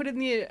before they put in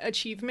the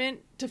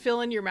achievement to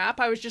fill in your map.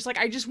 I was just like,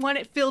 I just want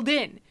it filled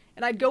in,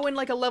 and I'd go in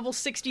like a level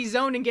 60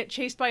 zone and get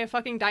chased by a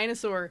fucking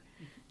dinosaur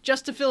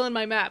just to fill in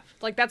my map.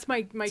 Like that's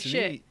my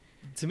shit.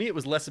 To me, it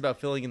was less about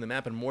filling in the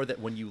map and more that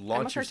when you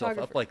launch yourself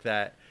up cartographer. like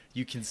that,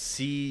 you can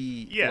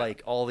see Yeah.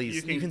 like all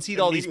these. You can see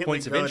all these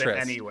points of immediately go to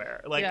interest.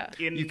 anywhere. Like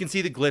Yeah. You can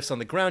see the glyphs on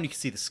the ground. You can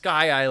see the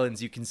sky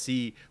islands. You can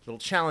see little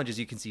challenges.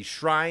 You can see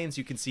shrines.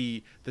 You can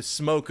see the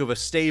smoke of a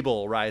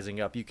stable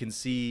rising up. You can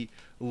see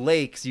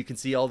lakes. You can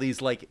see all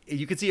these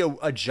you can see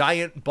a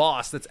giant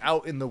boss that's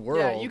out in the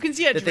world. you can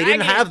see a that they didn't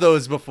dragon. have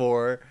those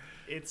before.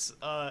 It's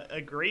a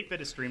great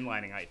bit of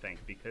streamlining, I think,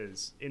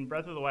 because in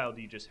Breath of the Wild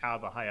you just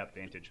have a high up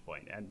vantage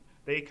point, and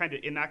they kind of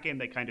in that game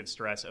they kind of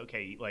stress,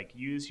 okay, like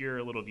use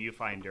your little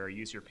viewfinder,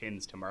 use your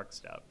pins to mark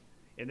stuff.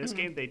 In this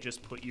game, they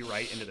just put you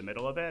right into the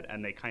middle of it,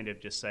 and they kind of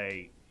just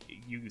say,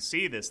 you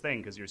see this thing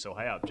because you're so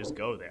high up, just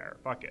go there.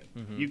 Fuck it.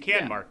 You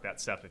can mark that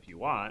stuff if you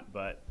want,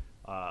 but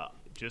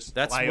just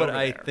That's fly what over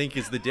I there. think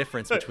is the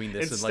difference between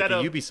this and like Instead a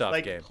of, Ubisoft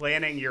like, game.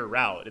 planning your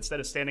route, instead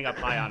of standing up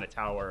high on a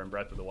tower in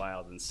Breath of the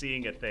Wild and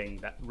seeing a thing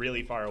that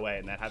really far away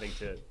and then having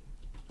to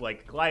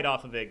like glide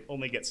off of it,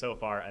 only get so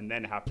far, and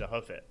then have to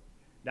hoof it.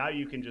 Now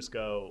you can just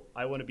go,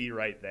 I want to be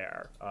right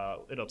there.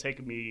 It'll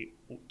take me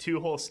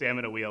 2 whole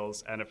stamina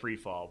wheels and a free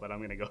fall, but I'm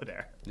going to go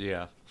there.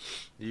 Yeah,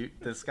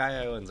 the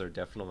Sky Islands are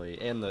definitely,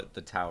 and the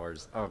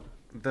towers.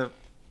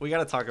 We got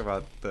to talk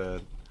about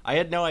the. I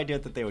had no idea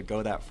that they would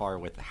go that far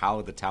with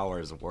how the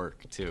towers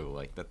work too.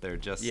 Like that they're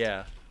just.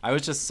 Yeah. I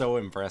was just so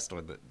impressed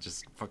with it.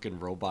 Just fucking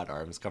robot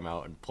arms come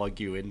out and plug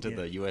you into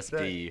the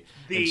USB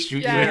and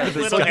shoot you into the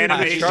little sky.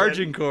 animation.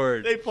 Charging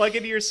cord. They plug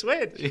into your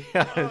Switch.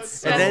 Yeah, it's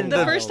so And then the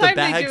the, first the time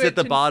they bags do at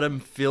the it to- bottom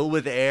fill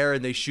with air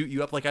and they shoot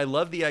you up. Like, I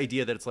love the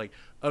idea that it's like,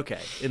 okay,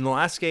 in the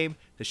last game,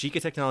 the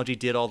Sheikah technology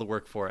did all the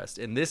work for us.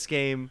 In this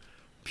game,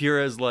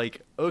 Pyrrha's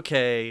like,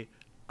 okay,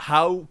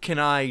 how can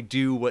I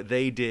do what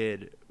they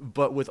did,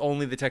 but with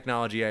only the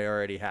technology I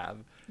already have?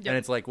 Yep. And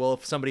it's like, well,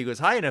 if somebody goes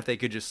high enough, they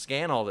could just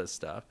scan all this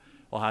stuff.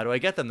 Well, how do I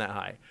get them that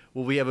high?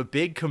 Well, we have a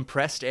big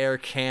compressed air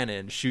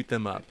cannon, shoot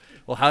them up.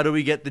 Well, how do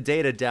we get the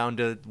data down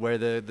to where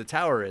the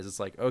tower is? It's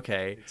like,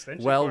 okay,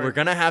 Extension well, cord. we're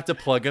going to have to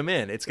plug them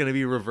in. It's going to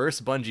be reverse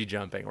bungee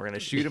jumping. We're going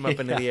to shoot them up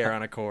into the air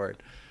on a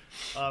cord.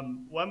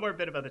 One more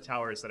bit about the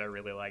towers that I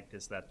really liked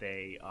is that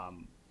they,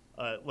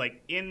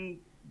 like in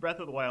Breath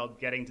of the Wild,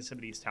 getting to some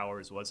of these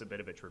towers was a bit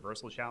of a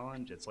traversal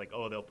challenge. It's like,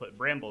 oh, they'll put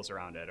brambles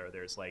around it, or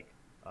there's like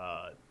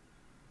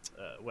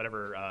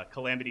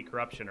calamity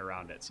corruption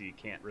around it, so you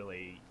can't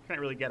really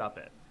get up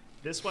it.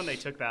 This one, they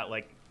took that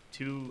like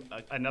to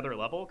another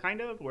level,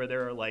 kind of, where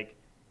there are like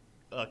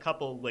a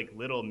couple like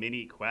little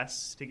mini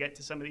quests to get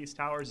to some of these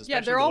towers,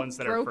 especially they're the all ones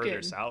that broken. are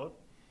further south.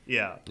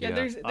 Yeah. Yeah,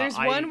 there's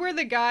I- one where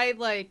the guy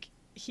like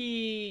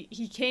he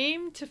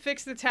came to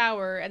fix the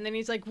tower and then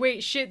he's like,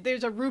 wait, shit,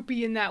 there's a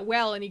rupee in that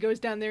well, and he goes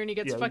down there and he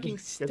gets Yeah, he fucking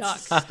just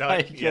gets stuck.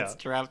 stuck. he gets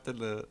trapped in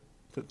the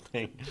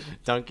thing.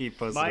 Donkey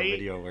posted a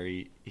video where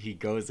he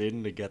goes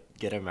in to get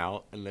him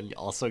out and then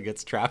also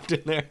gets trapped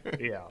in there.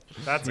 Yeah,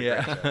 that's a great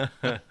Yeah.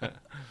 show.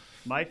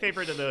 My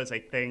favorite of those, I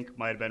think,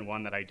 might have been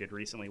one that I did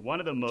recently. One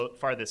of the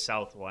farthest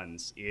south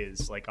ones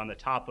is like on the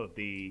top of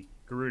the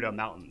Garuda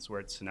Mountains where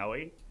it's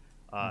snowy.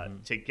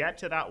 To get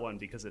to that one,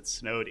 because it's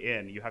snowed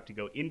in, you have to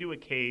go into a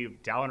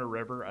cave, down a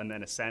river, and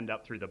then ascend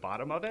up through the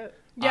bottom of it.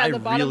 Yeah, I the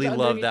bottom's really love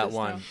underneath that the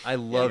one. snow. I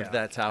loved Yeah.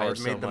 that tower I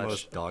so made the much.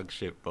 most dog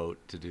shit boat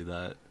to do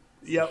that.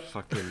 Yep.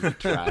 Fucking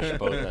trash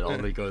boat that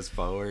only goes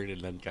forward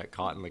and then got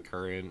caught in the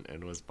current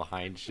and was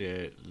behind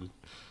shit and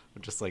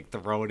just like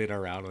throwing it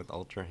around with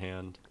Ultra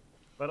Hand.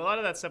 But a lot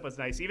of that stuff was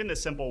nice. Even the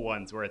simple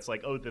ones where it's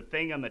like, oh, the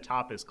thing on the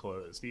top is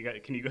closed.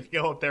 Can you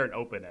go up there and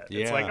open it?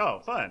 It's Yeah. like,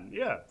 oh, fun.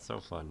 Yeah. So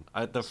fun.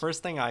 The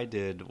first thing I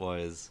did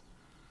was,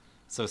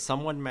 so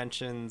someone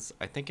mentions,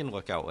 I think in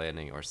Lookout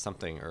Landing or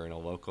something, or in a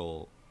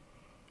local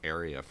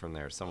area from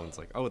there, someone's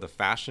like, oh, the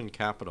fashion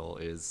capital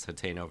is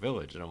Hateno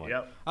Village. And I'm like,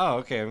 Yep. oh,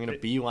 okay, I'm going to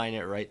beeline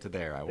it right to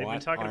there. They've been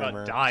want talking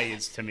armor. about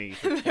dyes to me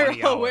for They're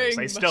 20 all hours. wearing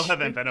I still mushy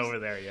haven't been over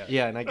there yet.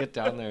 Yeah, and I get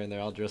down there and they're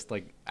all dressed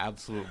like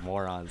absolute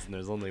morons, and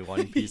there's only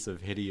one piece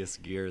of hideous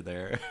gear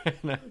there.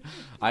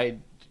 I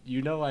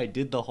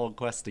did the whole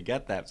quest to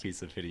get that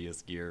piece of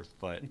hideous gear,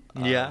 but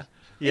Yeah.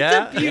 It's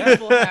Yeah. a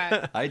beautiful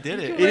hat. I did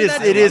it. You It wear is.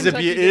 that It is a.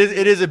 Kentucky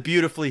It is a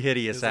beautifully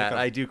hideous There's, like, hat.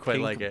 a I do quite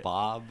pink like it.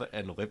 bob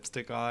and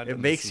lipstick on. It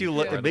and makes this you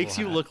look. It incredible makes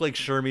you hat. look like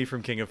Shermie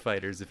from King of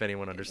Fighters, if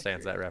anyone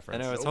understands that reference.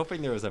 And I was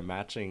hoping there was a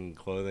matching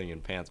clothing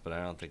and pants, but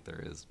I don't think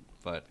there is.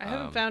 But I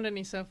haven't found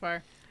any so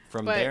far.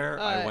 from but, there,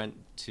 I uh, went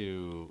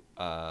to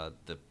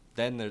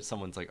Then there's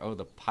someone's like, oh,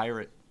 the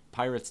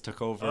pirates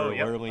took over Oh,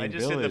 yep. Lurleen I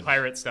just Village, did the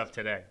pirate stuff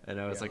today.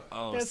 and I was Yeah. like,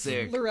 oh, That's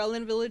sick.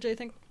 Lorellan Village, I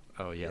think.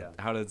 Oh yeah. Yeah.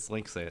 How does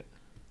Link say it?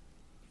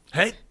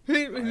 Hey.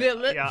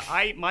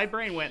 Yeah, my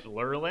brain went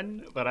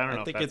Lurlin, but I don't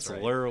know I think if it's that's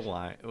right. lure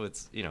line.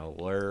 It's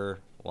lure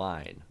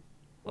line,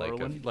 like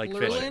Lurlin? Like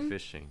Lurlin? fishing.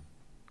 fishing.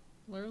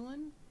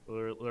 Lurlin?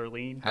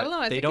 Lurleen. I don't know,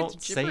 I they think don't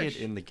it's say gibberish.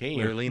 it in the game.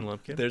 Lurleen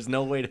Lumpkin. There's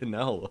no way to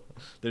know.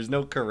 There's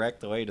no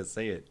correct way to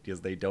say it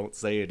because they don't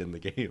say it in the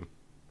game.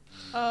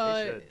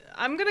 should.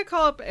 I'm gonna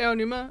call up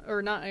Aonuma,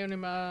 or not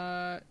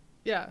Aonuma.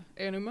 Yeah,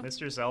 Aonuma.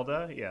 Mr.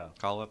 Zelda, yeah.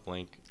 Call up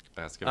Link.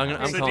 Ask him. I'm how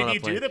gonna- it So calling did you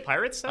up do Link. the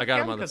pirate stuff? I got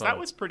him on the because phone. that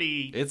was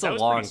pretty. It's that a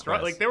was long pretty strong.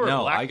 quest. Like there were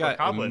no, black I got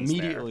goblins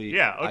immediately. There.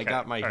 Yeah, okay. I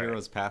got my all right.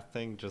 hero's path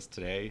thing just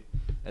today,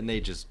 and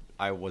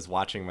I was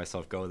watching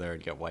myself go there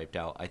and get wiped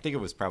out. I think it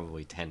was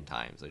probably 10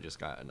 times. I just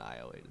got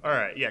annihilated. All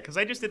right, yeah, because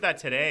I just did that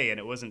today and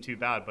it wasn't too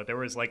bad. But there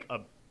was like a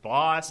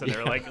boss, and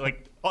they're like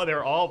oh,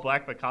 they're all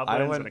black goblins I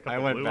and a went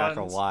couple blue back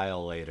ones. a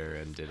while later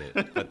and did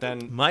it, but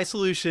then My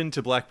solution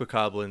to black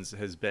bokoblins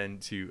has been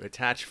to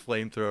attach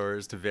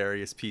flamethrowers to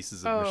various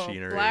pieces of Oh,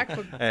 machinery. black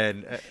bo-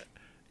 and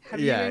Have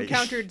yeah. you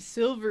encountered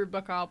silver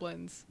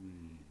bokoblins?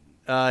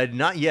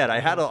 Not yet. I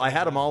had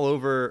them all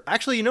over.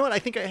 Actually, you know what? I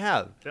think I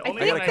have. The I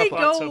only think one I they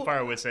fought so go-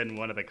 far was in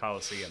one of the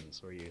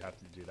Colosseums where you have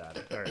to do that.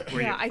 Or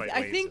where Yeah, you fight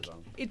I waves think of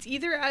them. it's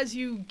either as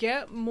you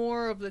get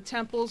more of the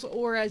temples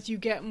or as you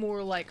get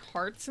more like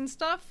hearts and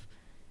stuff.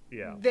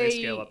 Yeah, they they-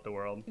 scale up the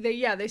world.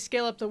 They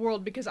scale up the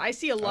world because I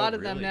see a lot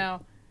of them really?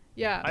 now.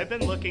 Yeah. I've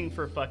been looking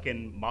for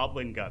fucking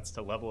Moblin guts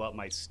to level up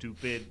my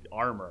stupid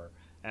armor,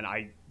 and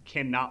I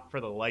cannot for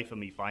the life of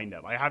me find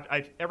them.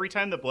 Every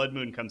time the Blood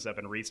Moon comes up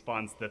and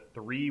respawns the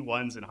 3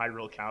 ones in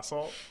Hyrule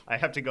Castle, I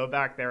have to go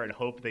back there and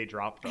hope they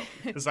drop them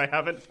because I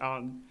haven't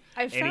found.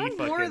 I any found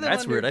more fucking- of them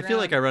That's weird. I feel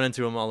like I underground. run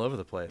into them all over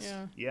the place.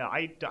 Yeah.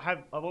 Yeah,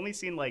 I've only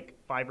seen like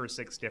 5 or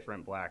 6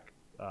 different black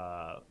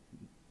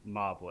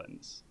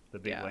Moblins, the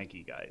big Yeah.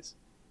 lanky guys.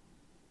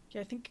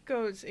 Yeah, I think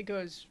it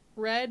goes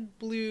red,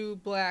 blue,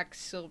 black,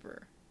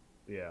 silver.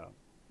 Yeah.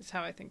 Is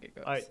how I think it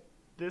goes.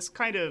 This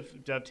kind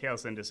of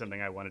dovetails into something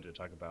I wanted to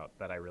talk about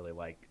that I really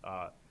like.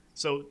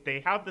 So they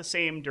have the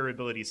same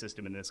durability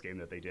system in this game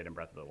that they did in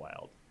Breath of the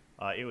Wild.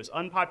 It was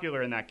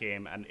unpopular in that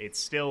game, and it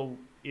still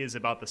is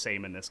about the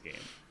same in this game.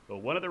 But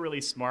one of the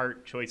really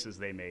smart choices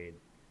they made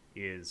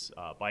is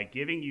by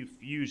giving you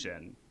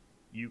fusion,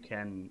 you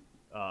can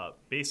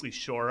basically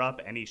shore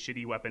up any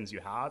shitty weapons you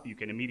have. You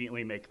can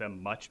immediately make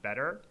them much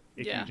better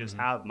if Yeah. you just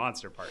have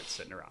monster parts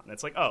sitting around. And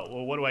it's like, oh,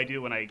 well, what do I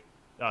do when I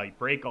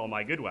break all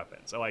my good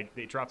weapons? Oh,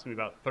 it drops me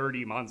about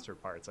 30 monster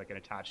parts I can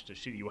attach to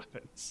shitty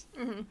weapons.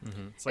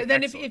 It's like, and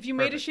then excellent. if you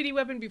made a Perfect. shitty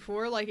weapon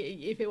before, like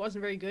if it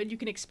wasn't very good, you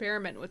can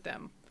experiment with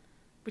them,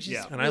 which is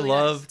Yeah. And really I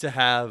love nice. to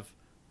have.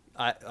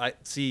 I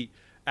see.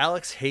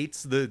 Alex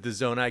hates the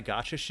Zonai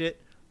gotcha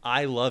shit.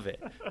 I love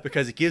it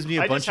because it gives me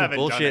a I bunch just of haven't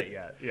done bullshit. it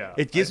yet. Yeah,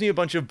 It gives me a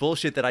bunch of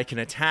bullshit that I can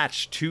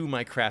attach to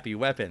my crappy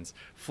weapons: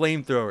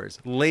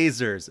 flamethrowers,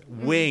 lasers,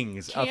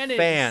 wings, a Cannons.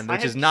 fan, I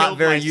which have is not killed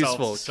very myself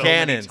useful. so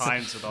Cannons. many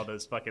times with all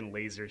those fucking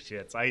laser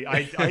shits.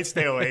 I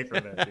stay away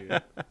from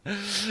it,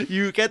 dude.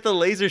 You get the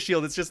laser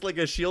shield. It's just like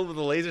a shield with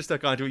a laser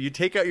stuck onto it. You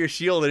take out your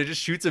shield and it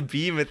just shoots a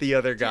beam at the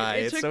other guy.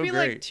 It It's took so me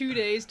great. like 2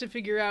 days to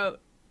figure out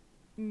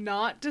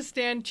not to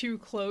stand too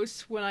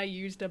close when I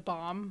used a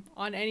bomb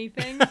on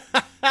anything.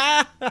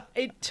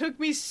 It took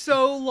me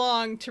so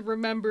long to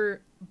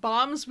remember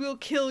bombs will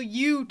kill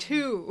you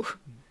too.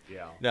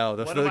 Yeah. No,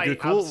 one of my the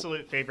cool.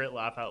 absolute favorite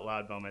laugh out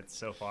loud moments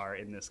so far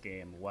in this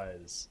game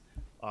was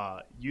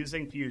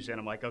using fusion.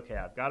 I'm like, okay,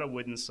 I've got a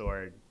wooden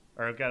sword,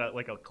 or I've got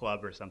a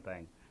club or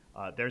something.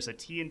 There's a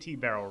TNT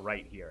barrel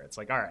right here. It's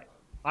like, all right,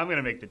 I'm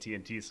gonna make the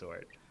TNT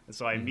sword. And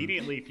so I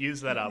immediately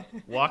fuse that up,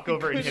 walk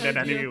over and hit an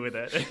enemy with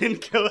it,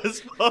 and kill us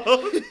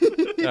both.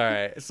 All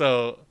right,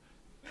 so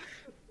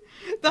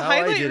The How I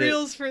highlight did it-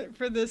 reels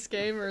for this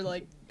game are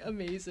like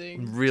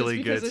amazing.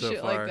 Really just because good of so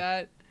shit far. like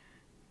that.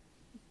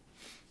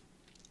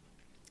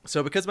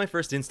 because my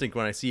first instinct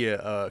when I see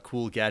a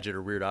cool gadget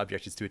or weird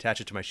object is to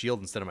attach it to my shield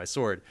instead of my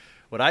sword.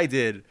 What I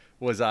did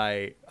was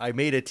I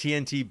made a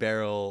TNT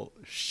barrel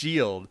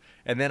shield,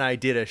 and then I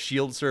did a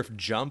shield surf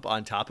jump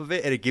on top of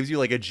it, and it gives you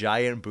like a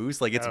giant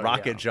boost, like it's Oh,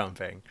 rocket yeah.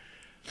 jumping.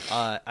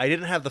 I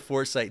didn't have the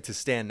foresight to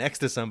stand next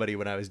to somebody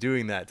when I was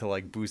doing that to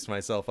like boost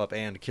myself up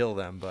and kill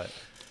them, but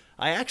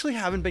I actually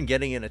haven't been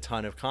getting in a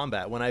ton of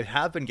combat. When I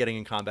have been getting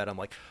in combat, I'm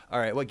like, all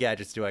right, what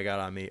gadgets do I got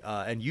on me?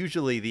 And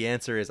usually the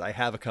answer is I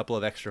have a couple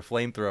of extra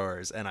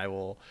flamethrowers, and I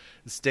will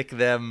stick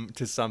them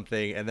to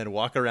something and then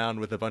walk around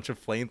with a bunch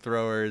of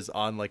flamethrowers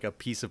on like a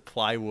piece of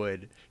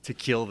plywood to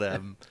kill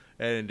them.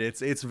 And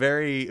it's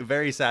very,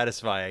 very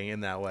satisfying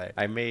in that way.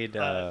 I made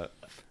a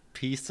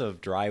piece of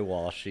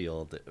drywall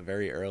shield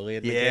very early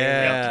in the game.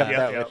 Yeah. I kept Yep,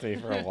 that yep. with me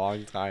for a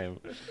long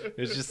time. It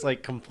was just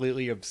like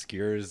completely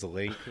obscures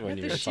Link when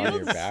The you're on your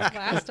shields back.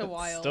 last a It's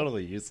while.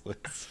 totally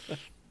useless.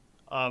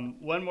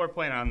 One more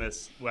point on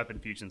this weapon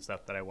fusion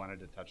stuff that I wanted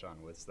to touch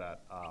on was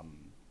that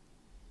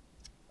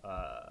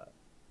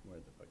where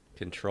the fuck?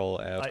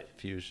 Control F I-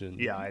 fusion.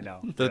 Yeah, I know.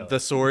 The really. the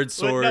sword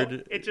Well, no,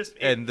 sword it just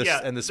and the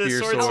yeah, and the spear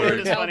sword sword.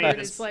 is funny. Halberd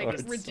It's- is like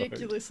sword.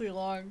 ridiculously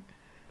long.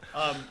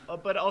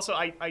 But also,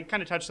 I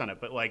kind of touched on it,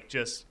 but like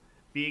just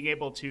being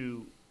able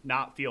to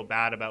not feel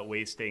bad about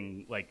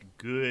wasting like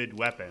good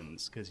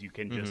weapons because you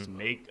can just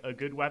make a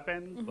good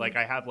weapon. Like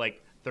I have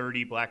like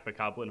 30 black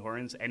bokoblin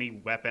horns. Any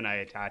weapon I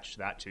attach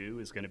that to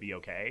is going to be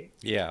okay.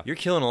 Yeah. You're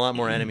killing a lot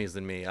more enemies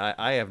than me.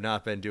 I have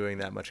not been doing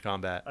that much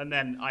combat. And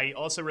then I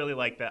also really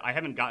like that. I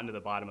haven't gotten to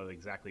the bottom of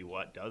exactly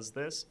what does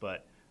this,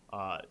 but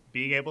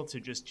being able to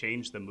just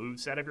change the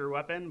moveset of your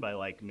weapon by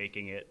like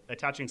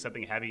attaching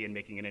something heavy and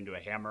making it into a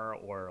hammer,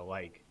 or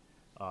like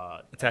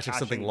Attaching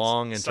something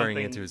long and turning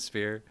it something- into a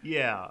sphere.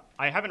 Yeah,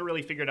 I haven't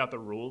really figured out the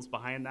rules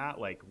behind that.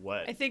 Like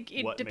what I think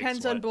it what makes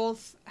depends on what.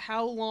 both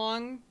how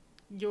long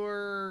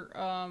your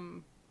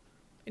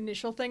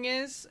initial thing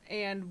is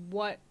and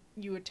what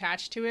you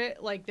attach to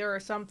it. Like there are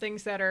some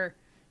things that are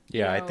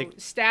Yeah, I know, think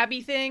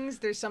stabby things.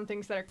 There's some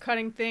things that are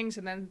cutting things,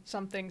 and then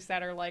some things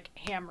that are like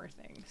hammer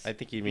things.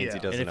 he means Yeah. he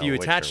doesn't And if know you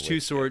which attach or two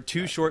which sword, yet.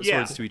 two short Yeah.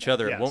 swords to each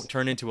other, Yes. it won't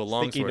turn into a I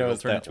long think he sword. It'll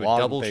knows turn that into a long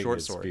double thing short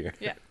is sword. spear.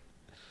 Yeah.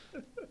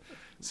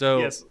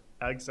 Yes,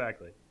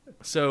 exactly.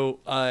 So,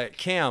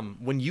 Cam,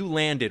 when you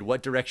landed,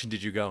 what direction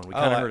did you go in? We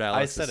kind of heard I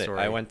Alex's said it. story.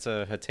 I went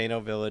to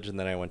Hateno Village and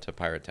then I went to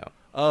Pirate Town.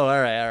 Oh,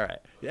 all right.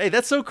 Hey,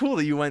 that's so cool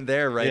that you went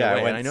there right Yeah, I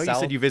away. went And I know you south-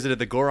 said you visited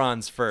the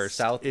Gorons first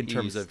in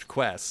terms southeast. of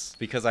quests.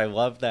 Because I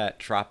love that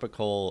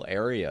tropical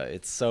area.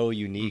 It's so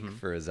unique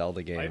for a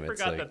Zelda game. I It's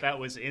forgot like, that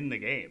was in the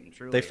game.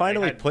 Truly, they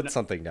finally had put no-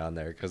 something down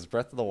there because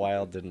Breath of the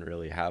Wild didn't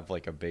really have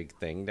like a big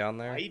thing down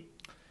there.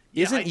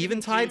 Isn't I didn't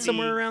Eventide do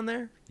somewhere the- around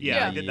there? Yeah, I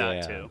Yeah. did Yeah.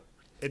 that too.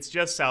 It's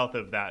just south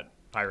of that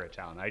pirate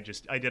town. I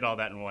did all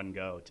that in one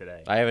go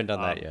today. I haven't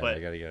done that yet. but I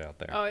gotta get out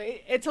there. Oh,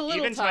 it's a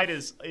little Eventide tough.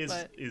 is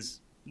but- is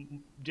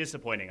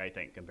disappointing, I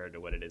think, compared to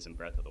what it is in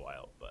Breath of the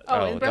Wild. But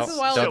Oh, Oh, in Breath of don't-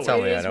 the Wild, don't tell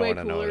it me, I is don't way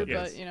wanna know what cooler, it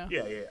but is. you know.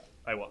 yeah,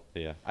 I won't.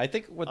 Yeah, I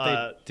think what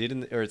they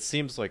did or it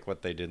seems like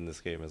what they did in this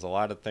game is a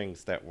lot of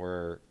things that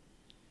were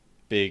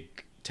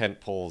big tent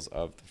poles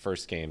of the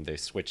first game they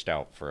switched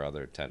out for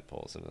other tent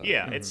poles.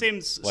 Yeah, it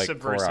seems like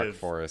Korok subversive.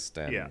 Forest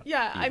and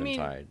Yeah, I mean,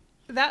 Eventide.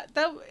 that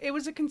it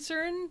was a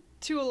concern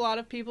to a lot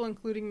of people,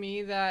 including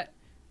me, that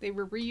they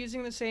were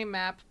reusing the same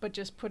map but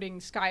just putting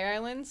Sky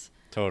Islands.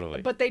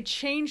 Totally. But they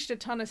changed a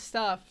ton of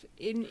stuff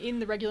in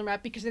the regular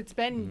map because it's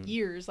been Mm-hmm.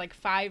 years, like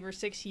 5 or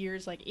 6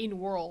 years, like in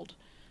world.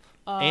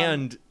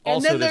 And and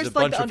also, then there's a there's,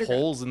 like, bunch the of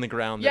underground. holes in the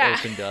ground Yeah. that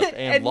opened up and,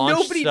 And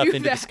launched nobody stuff knew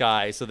into the that.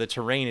 sky, so the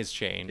terrain has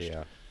changed.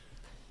 yeah.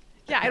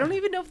 Yeah, I don't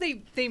even know if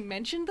they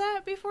mentioned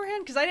that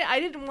beforehand because I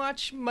didn't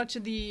watch much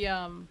of the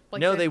like.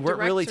 No, the they weren't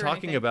really directs or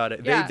talking anything. about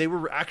it. Yeah. They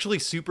were actually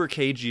super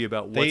cagey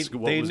about They-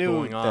 what they was knew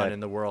going on that- in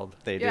the world.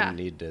 They Yeah. didn't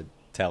need to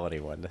tell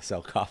anyone to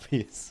sell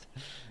copies.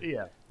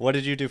 Yeah. What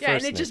did you do Yeah,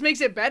 first? and it just Nick?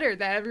 makes it better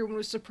that everyone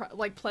was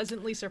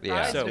pleasantly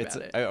surprised So- about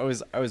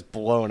it. I was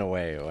blown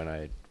away when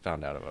I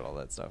found out about all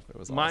that stuff. It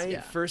was My awesome.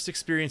 Yeah. first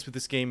experience with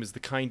this game is the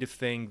kind of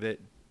thing that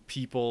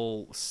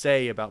people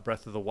say about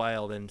Breath of the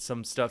Wild and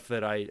some stuff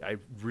that I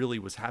really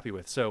was happy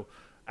with. So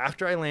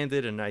after I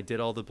landed and I did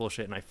all the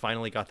bullshit and I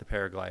finally got the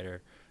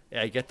paraglider,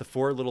 I get the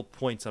 4 little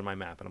points on my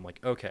map and I'm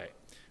like, okay,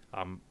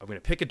 I'm going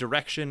to pick a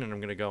direction and I'm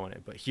going to go in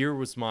it. But here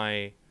was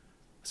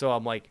so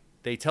I'm like,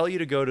 they tell you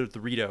to go to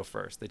Dorito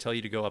first. They tell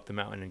you to go up the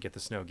mountain and get the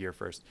snow gear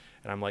first.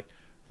 And I'm like,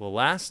 well,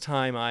 last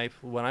time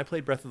when I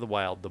played Breath of the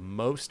Wild, the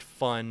most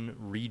fun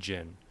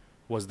region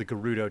was the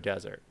Gerudo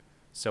Desert.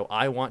 So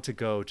I want to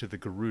go to the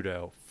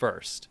Gerudo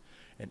first.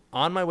 And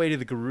on my way to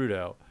the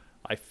Gerudo,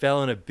 I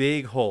fell in a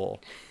big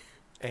hole.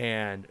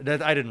 And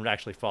I didn't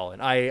actually fall in.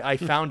 I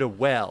found a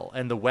well,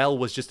 and the well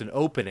was just an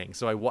opening.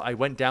 So I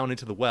went down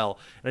into the well,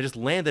 and I just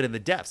landed in the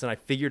depths, and I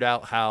figured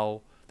out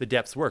how the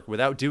depths work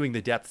without doing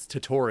the depths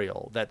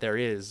tutorial that there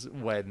is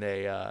when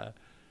they,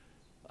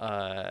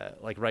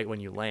 like right when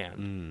you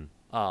land.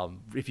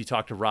 If you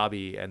talk to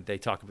Robbie and they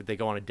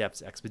go on a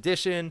depths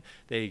expedition,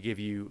 they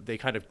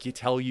kind of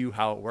tell you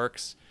how it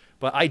works.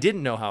 But I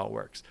didn't know how it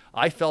works.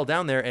 I fell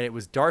down there and it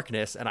was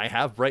darkness, and I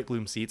have Bright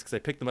Bloom seeds because I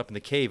picked them up in the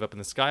cave up in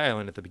the Sky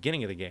Island at the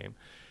beginning of the game.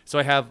 So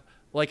I have,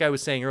 like I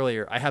was saying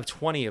earlier, I have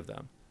 20 of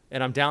them,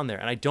 and I'm down there,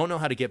 and I don't know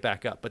how to get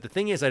back up. But the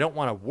thing is, I don't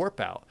want to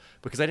warp out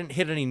because I didn't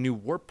hit any new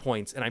warp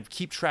points, and I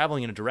keep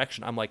traveling in a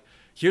direction. I'm like,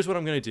 here's what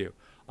I'm going to do.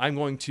 I'm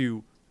going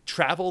to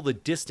travel the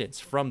distance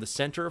from the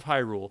center of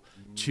Hyrule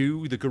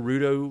to the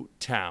Gerudo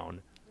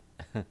town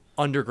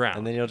underground.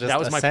 And then you'll just that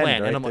was my ascend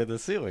plan. right and I'm through like, the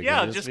ceiling.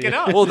 Yeah, You'll just be- get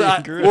up.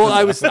 well,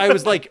 I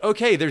was like,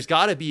 okay, there's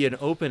got to be an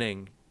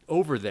opening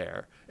over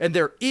there, and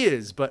there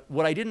is. But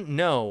what I didn't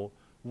know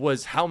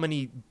was how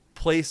many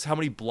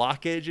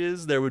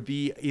blockages there would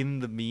be in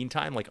the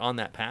meantime, like on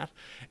that path.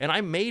 And I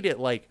made it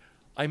like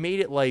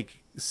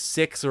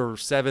 6 or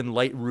 7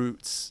 light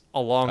routes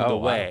along Oh, the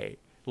wow. way.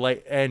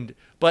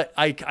 But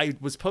I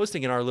was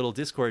posting in our little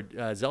Discord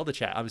Zelda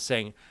chat. I was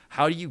saying,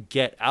 how do you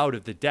get out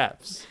of the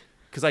depths?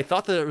 Because I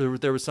thought that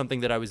there was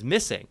something that I was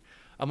missing.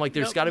 I'm like,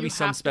 there's Nope, got to you be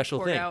some have to special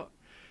pour it thing. out.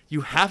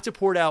 You have to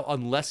pour it out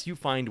unless you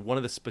find one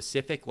of the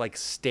specific like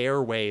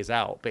stairways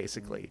out.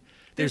 Basically,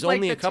 there's like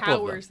only the a couple of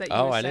towers them. that you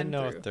Oh, I ascend didn't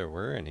know through. if there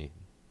were any.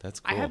 That's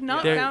cool. I have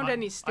not There- found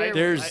any stairways.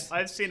 There's-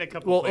 I've seen a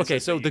couple. Well, places okay,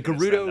 so that the you can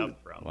ascend Gerudo-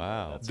 up from.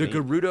 Wow. That's The neat.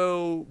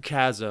 Gerudo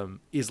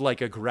Chasm is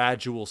like a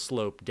gradual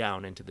slope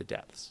down into the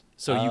depths,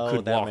 so you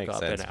could that walk makes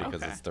up sense and out.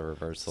 because Okay. it's the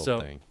reversal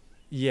So- thing.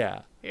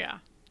 Yeah. Yeah.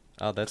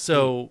 Oh, that's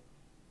So,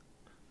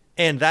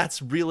 and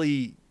that's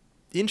really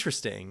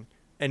interesting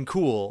and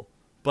cool.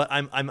 But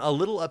I'm a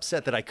little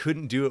upset that I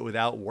couldn't do it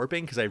without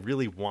warping because I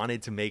really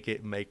wanted to make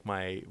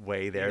my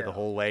way there the Yeah.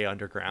 whole way neat.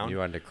 underground. You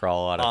wanted to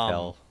crawl out of Um,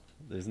 hell.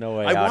 There's no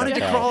way I out wanted of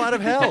to hell. crawl out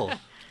of hell.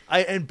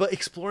 But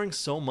exploring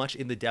so much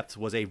in the depths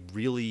was a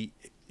really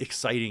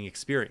exciting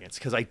experience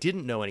because I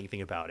didn't know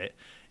anything about it,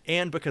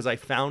 and because I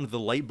found the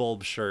light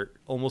bulb shirt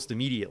almost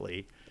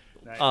immediately.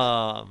 Nice.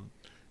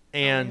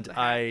 And It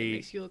I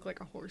makes you look like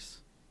a horse.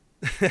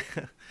 Thought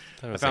it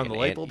I was found like the an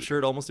light bulb ant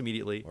shirt almost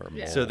immediately. or a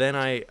Yeah. mole. So then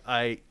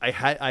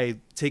I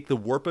take the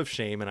warp of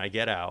shame and I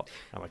get out.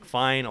 I'm like,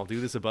 fine, I'll do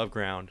this above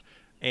ground.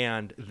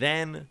 And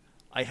then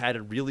I had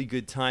a really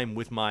good time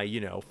with my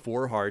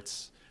 4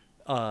 hearts,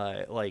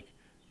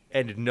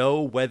 and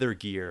no weather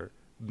gear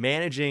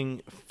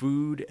managing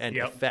food and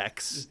Yep.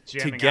 effects Just to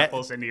jamming get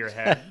apples into your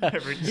head.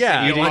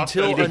 Yeah, Eating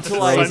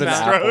until I I frozen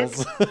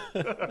apples.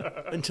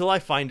 until I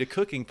find a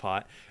cooking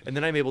pot, and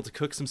then I'm able to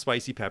cook some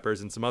spicy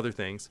peppers and some other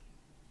things,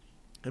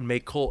 and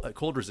make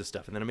cold resist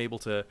stuff, and then I'm able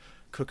to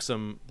cook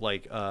some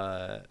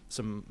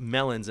some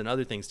melons and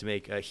other things to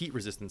make heat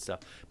resistant stuff.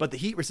 But the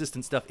heat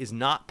resistant stuff is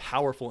not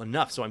powerful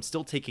enough, so I'm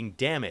still taking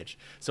damage.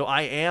 So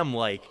I am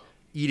like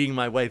eating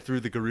my way through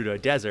the Gerudo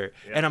Desert,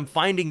 and I'm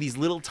finding these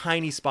little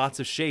tiny spots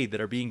of shade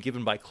that are being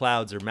given by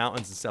clouds or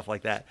mountains and stuff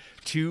like that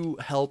to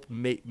help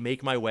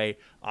make my way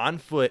on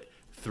foot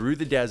through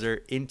the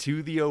desert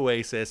into the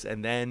oasis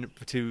and then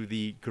to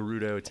the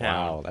Gerudo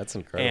town. Wow, that's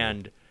incredible.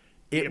 And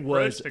The it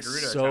approach was to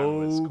Gerudo so Town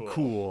was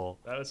cool.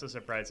 That was so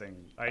surprising.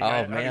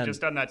 man. I've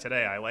just done that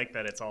today. I like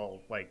that it's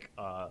all like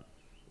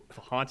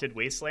haunted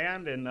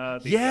wasteland and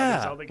the Yeah.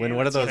 other Zelda When games.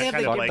 one of those They have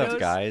kind the of fucked like Gerudos. up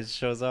guys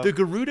shows up. The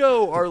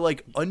Gerudo are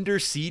like under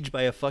siege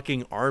by a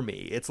fucking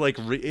army. It's like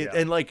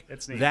and like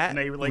it's neat. that and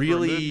they like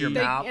really remove your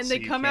map, and so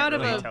they you come can't out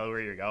of really a- tell where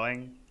you're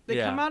going. They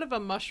Yeah. come out of a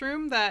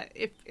mushroom that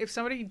if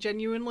somebody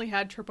genuinely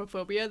had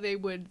trypophobia, they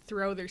would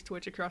throw their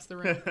Switch across the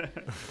room.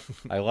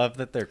 I love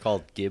that they're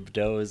called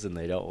Gibdos and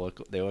they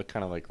look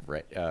kind of like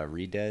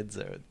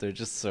Redeads. They're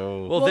just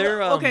so Well, Well,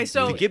 they're okay,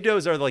 so- the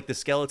Gibdos are like the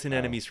skeleton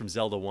enemies from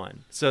Zelda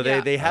 1. So Yeah.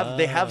 they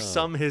have Oh.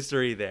 some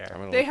history there.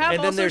 I'm gonna They look have at And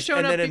then also there's shown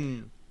and up then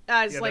in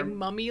as Yeah, like they're-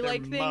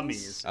 mummy-like they're things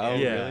mummies. Oh,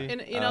 Yeah. really?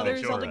 in Oh. other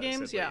Majora's Zelda at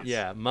games. least.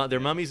 Yeah. they're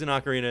mummies in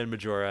Ocarina and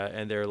Majora,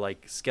 and they're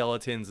like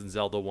skeletons in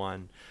Zelda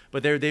 1.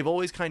 But they've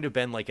always kind of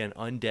been like an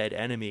undead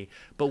enemy.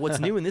 But what's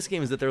new in this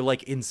game is that they're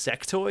like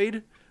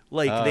insectoid.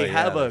 Like Oh, they yeah,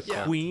 have a that's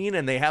fun. queen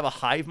and they have a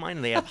hive mind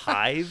and they have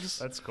hives.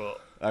 That's cool.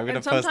 I'm gonna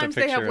And post a sometimes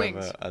they have picture of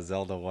wings. a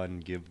Zelda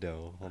 1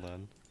 Gibdo. Hold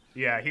on.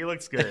 Yeah, he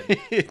looks good.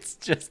 It's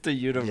just a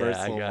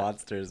Universal got-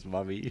 Monsters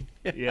mummy.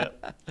 Yeah.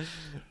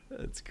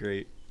 That's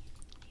great.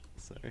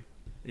 Sorry.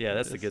 Yeah,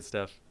 that's the good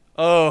stuff.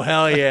 Oh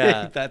hell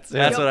yeah! That's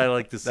that's it. what I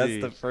like to see.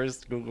 That's the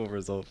first Google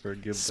result for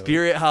Gibdo.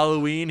 Spirit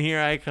Halloween,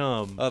 here I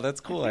come. Oh, that's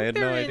cool. I think had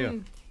no they're idea.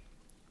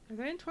 Are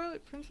they in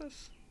Twilight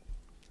Princess?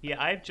 Yeah,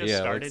 I've just Yeah,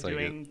 it started looks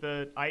like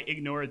doing I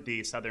ignored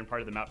the southern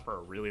part of the map for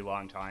a really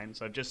long time,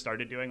 so I've just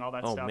started doing all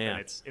that Oh, stuff, man. and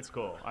it's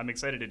cool. I'm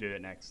excited to do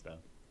it next, though.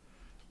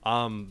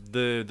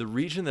 The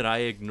region that I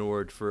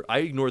ignored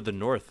the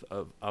north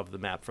of the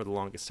map for the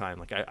longest time.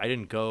 Like I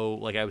didn't go,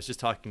 like I was just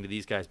talking to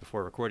these guys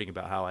before recording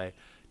about how I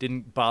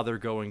didn't bother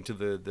going to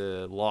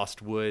the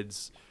Lost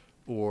Woods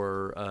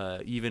or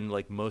even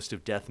like most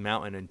of Death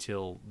Mountain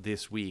until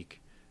this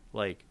week.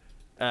 Like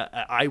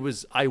I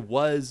was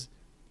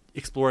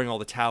exploring all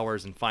the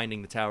towers and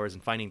finding the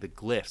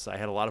glyphs. I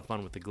had a lot of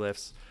fun with the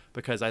glyphs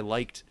because I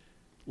liked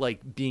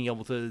like being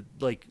able to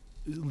like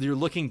you're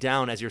looking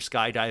down as you're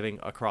skydiving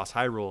across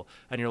Hyrule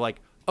and you're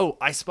like, oh,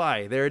 I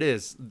spy, there it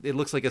is, it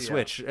looks like a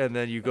Switch, and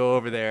then you go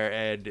over there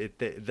and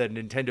the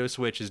Nintendo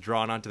Switch is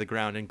drawn onto the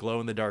ground in glow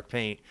in the dark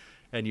paint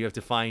and you have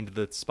to find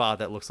the spot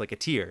that looks like a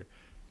tear,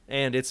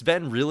 and it's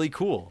been really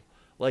cool.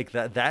 Like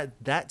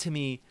that to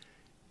me,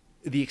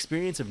 the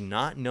experience of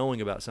not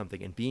knowing about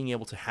something and being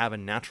able to have a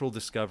natural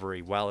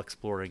discovery while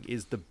exploring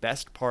is the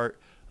best part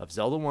of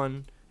Zelda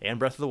 1 and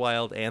Breath of the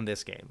Wild and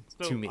this game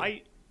So to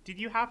me. did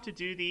you have to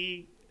do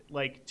the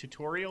like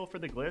tutorial for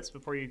the glyphs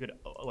before you could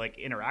like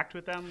interact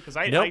with them? Because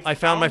I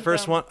found my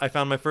first them- one. I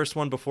found my first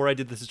one before I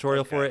did the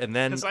tutorial for Okay. it, and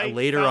then 'Cause I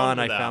later on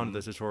found I them. found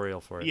the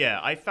tutorial for it. Yeah,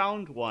 I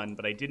found one,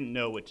 but I didn't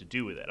know what to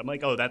do with it. I'm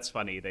like, oh, that's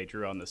funny. They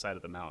drew on the side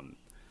of the mountain.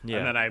 Yeah.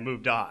 And then I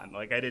moved on.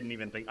 Like I didn't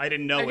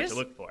know I what guess- to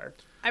look for.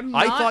 I'm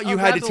I not thought you a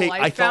had to rebel. take- I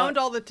I found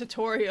thought- all the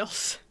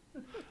tutorials.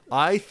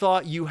 I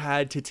thought you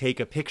had to take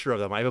a picture of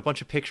them. I have a bunch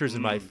of pictures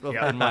in my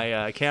yeah. in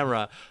my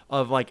camera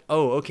of like,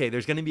 oh, okay,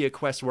 there's going to be a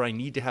quest where I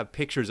need to have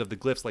pictures of the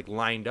glyphs like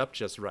lined up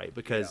just right,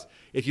 because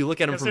if you look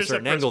at them 'Cause from a there's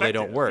certain angle, they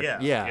don't perspective.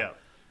 work.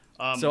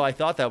 Yeah. So I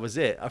thought that was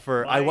it. I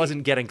my-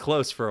 wasn't getting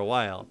close for a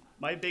while.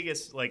 My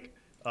biggest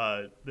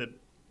the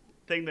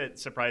thing that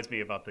surprised me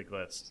about the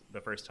glyphs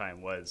the first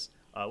time was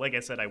like I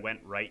said, I went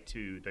right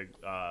to the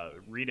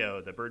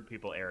Rito, the bird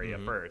people area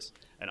first,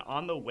 and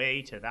on the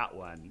way to that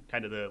one,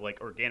 kind of the like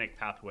organic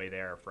pathway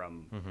there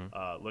from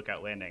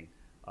Lookout Landing,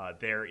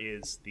 there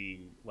is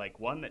the like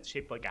one that's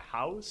shaped like a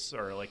house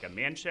or like a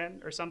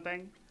mansion or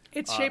something.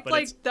 It's shaped but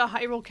like it's- the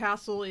Hyrule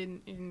Castle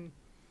in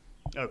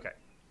Okay.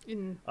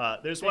 in.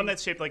 There's one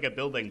that's shaped like a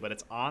building, but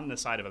it's on the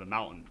side of the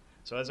mountain.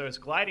 So as I was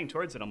gliding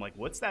towards it, I'm like,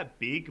 what's that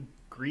big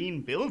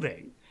green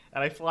building?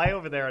 And I fly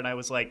over there and I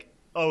was like,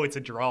 oh, it's a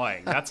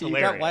drawing. That's You got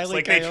hilarious. Wile E.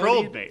 Like they Coyote?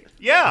 trolled me.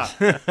 Yeah.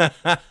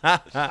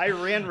 I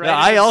ran right. Yeah,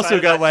 I inside also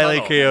of got that Wile E.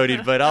 tunnel. Coyote,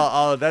 but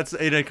I'll that's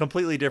in a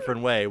completely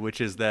different way, which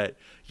is that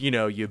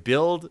you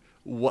build.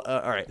 All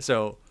right,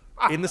 so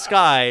in the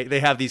sky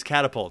they have these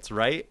catapults,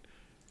 right?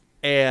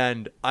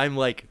 And I'm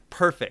like,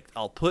 perfect.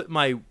 I'll put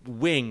my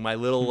wing, my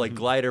little like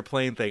glider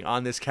plane thing,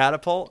 on this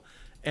catapult,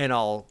 and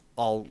I'll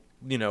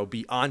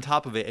be on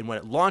top of it. And when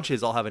it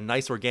launches, I'll have a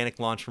nice organic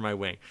launch for my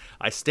wing.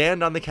 I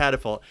stand on the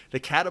catapult. The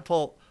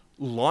catapult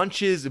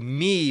launches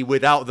me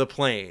without the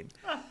plane.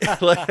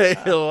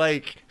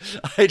 like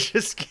I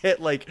just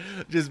get like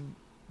just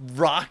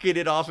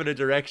rocketed off in a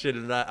direction,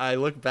 and I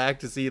look back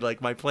to see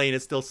like my plane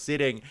is still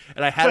sitting,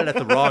 and I had it at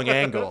the wrong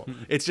angle.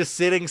 It's just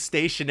sitting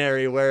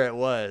stationary where it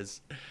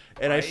was.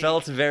 And I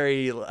felt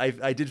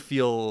I did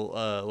feel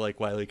like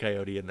Wile E.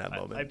 Coyote in that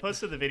moment. I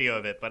posted the video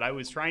of it, but I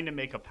was trying to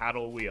make a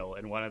paddle wheel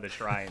in one of the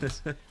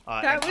shrines.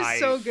 That was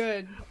so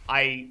good.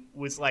 I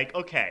was like,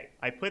 okay,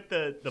 I put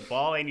the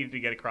ball I needed to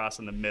get across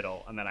in the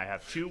middle, and then I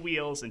have 2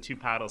 wheels and 2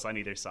 paddles on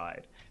either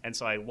side. And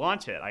so I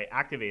launch it, I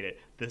activate it.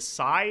 The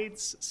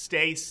sides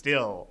stay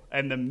still,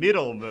 and the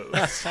middle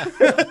moves.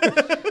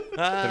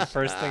 The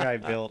first thing I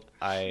built,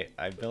 I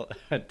built.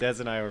 Des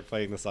and I were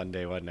playing this on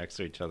day one next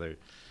to each other,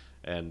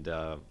 and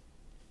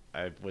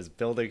I was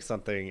building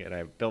something, and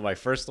I built my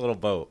first little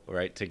boat,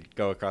 right, to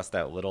go across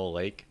that little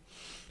lake.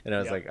 And I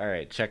was like, all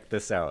right, check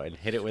this out, and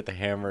hit it with a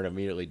hammer and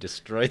immediately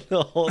destroyed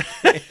the whole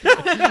thing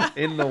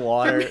in the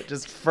water.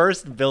 Just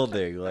first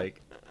building,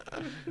 like.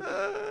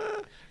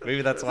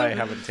 Maybe that's why I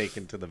haven't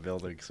taken to the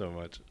building so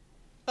much.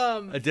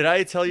 Did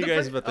I tell you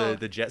guys about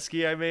the jet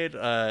ski I made?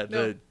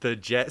 No. The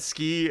jet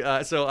ski.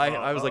 So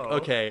I was like,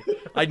 okay,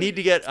 I need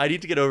to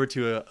get over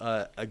to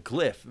a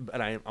glyph,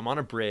 and I'm on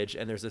a bridge,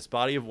 and there's this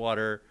body of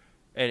water,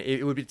 and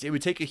it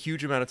would take a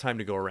huge amount of time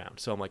to go around.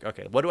 So I'm like,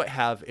 okay, what do I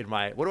have in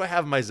my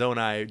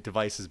Zonai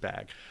devices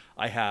bag?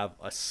 I have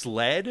a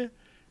sled,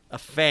 a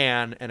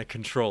fan, and a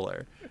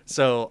controller.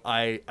 So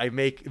I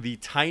make the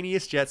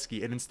tiniest jet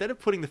ski, and instead of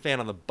putting the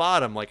fan on the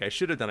bottom like I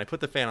should have done, I put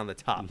the fan on the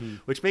top,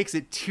 which makes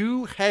it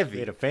too heavy.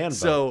 You made a fan boat.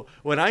 So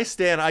when I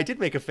stand, I did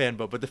make a fan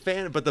boat, but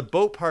the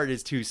boat part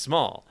is too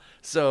small.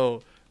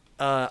 So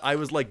I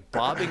was like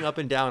bobbing up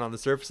and down on the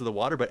surface of the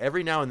water, but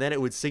every now and then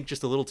it would sink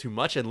just a little too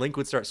much, and Link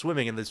would start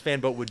swimming, and this fan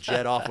boat would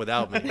jet off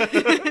without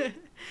me.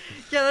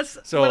 Yeah, that's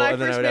So when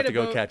and then I first would made have to a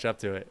go boat. catch up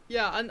to it.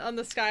 Yeah, on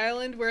the Sky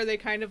Island where they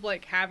kind of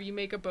like have you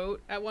make a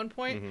boat at one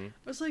point.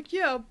 I was like,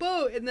 yeah, a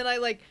boat. And then I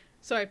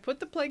put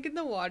the plank in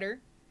the water,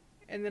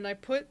 and then I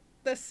put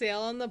the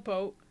sail on the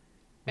boat,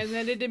 and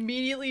then it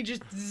immediately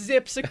just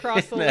zips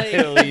across the lake.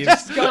 It leaves.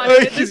 Just gone. And at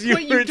Because this you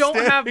point, you were don't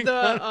have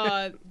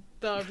standing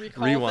the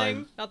recall Rewind.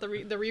 thing, not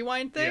the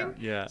rewind thing.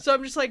 Yeah. So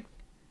I'm just like,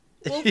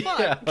 well, fuck.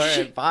 Yeah, all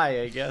right,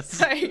 bye, I guess.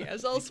 I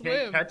guess I'll You swim.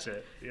 can't catch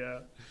it. Yeah.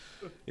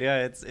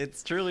 Yeah,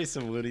 it's truly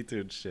some Looney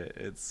Tunes shit.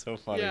 It's so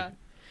funny. Yeah,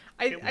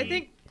 I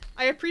think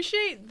I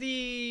appreciate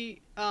the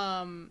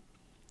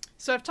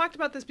so I've talked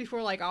about this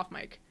before, like off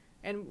mic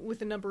and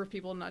with a number of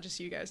people, not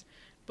just you guys,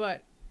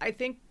 but I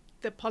think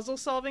the puzzle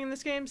solving in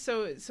this game,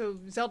 so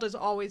Zelda's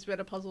always been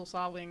a puzzle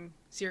solving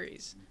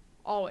series,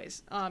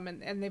 always,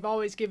 and they've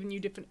always given you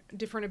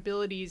different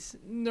abilities,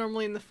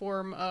 normally in the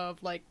form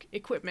of like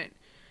equipment,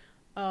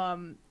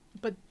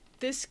 but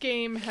this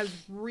game has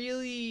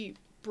really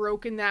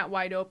broken that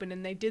wide open,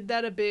 and they did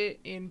that a bit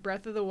in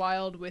Breath of the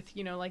Wild with,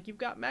 you know, like you've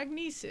got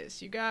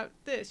magnesis, you got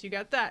this, you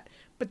got that,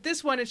 but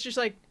this one it's just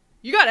like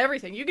you got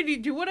everything. You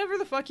can do whatever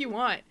the fuck you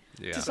want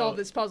to solve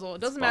this puzzle.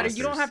 It doesn't matter.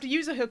 You don't have to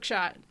use a hook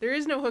shot. There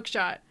is no hook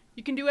shot.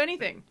 You can do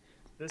anything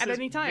at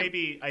any time.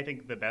 Maybe I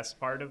think the best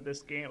part of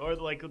this game, or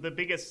like my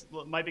biggest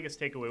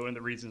takeaway, one of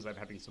the reasons I'm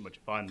having so much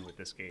fun with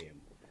this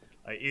game,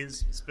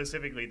 is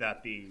specifically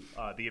that the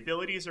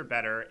abilities are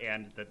better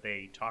and that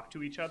they talk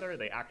to each other.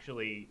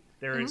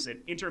 There is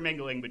an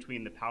intermingling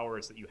between the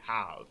powers that you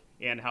have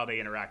and how they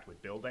interact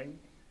with building.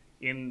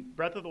 In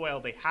Breath of the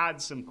Wild, they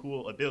had some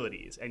cool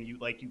abilities, and you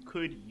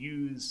could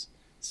use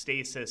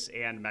stasis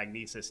and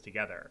magnesis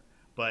together,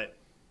 but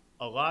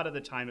a lot of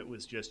the time it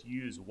was just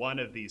use one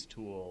of these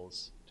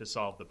tools to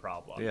solve the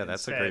problem. Yeah,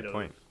 that's a great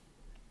point.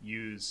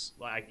 You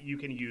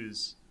can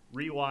use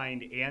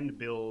rewind and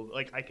build.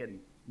 Like I can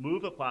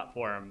move a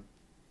platform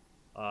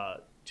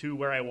to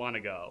where I want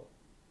to go,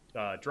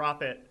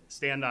 drop it,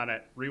 stand on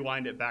it,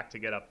 rewind it back to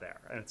get up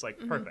there, and it's like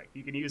perfect.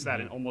 You can use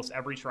that in almost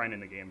every shrine in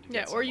the game to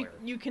get or somewhere.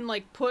 you can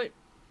like put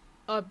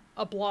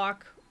a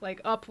block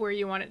like up where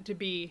you want it to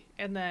be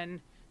and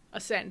then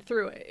ascend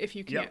through it if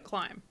you can't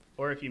climb.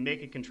 Or if you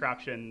make a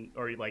contraption,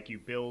 or like you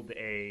build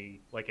an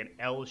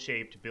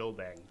L-shaped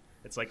building,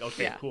 it's like,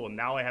 okay, cool,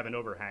 now I have an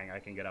overhang, I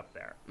can get up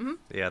there.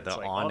 Yeah, the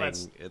like, awning,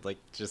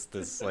 just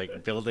this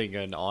like building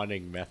an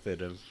awning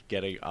method of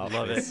getting up.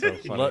 Love is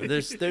it. so funny.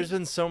 There's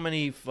been so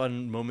many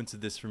fun moments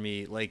of this for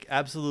me, like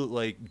absolute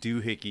like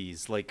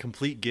doohickeys, like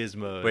complete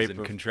gizmos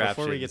and contraptions.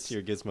 Before we get to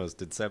your gizmos,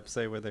 did Seb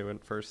say where they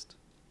went first?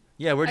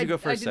 Yeah, where'd you go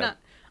first, I did Seb? not.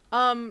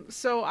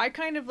 So I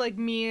kind of like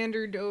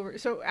meandered over.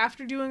 So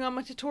after doing all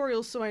my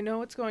tutorials, so I know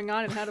what's going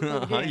on and how to play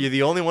the game. You're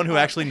the only one who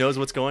actually knows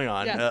what's going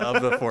on Yeah.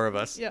 of the four of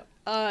us. Yep.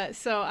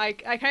 So I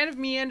kind of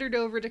meandered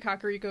over to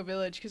Kakariko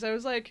Village because I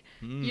was like,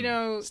 you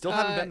know, Still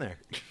haven't been there.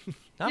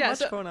 Not yeah, much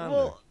so, going on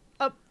well,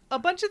 a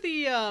bunch of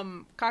the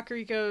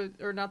Kakariko,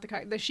 or not the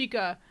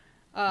Sheikah,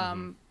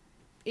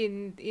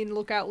 in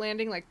Lookout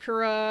Landing, like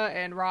Kura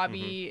and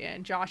Robbie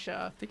and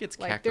Joshua. I think it's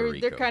like Kakariko.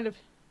 they're kind of,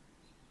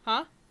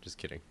 huh? Just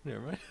kidding.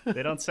 Never mind.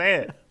 They don't say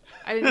it.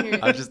 I didn't hear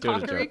it. I was just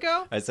doing a joke.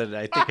 Kakariko? I said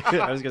I think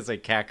I was gonna say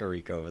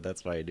Kakariko, but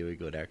that's why I New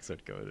England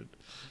accent coded.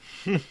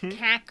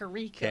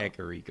 Kakariko.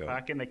 Kakariko.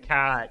 Back in the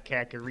cat,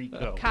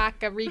 Kakariko.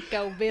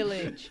 Kakariko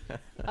Village.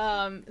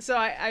 So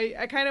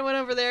I kind of went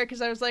over there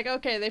because I was like,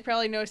 okay, they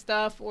probably know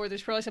stuff, or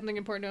there's probably something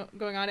important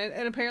going on.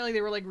 And apparently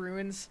they were like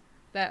ruins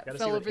that Gotta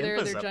see fell what over there.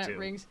 Impa's They're up giant to.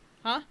 rings.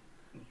 Huh?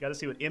 You got to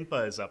see what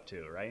Impa is up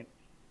to, right?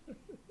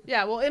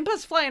 Yeah, well,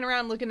 Impa's flying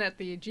around looking at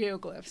the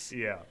geoglyphs.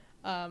 Yeah.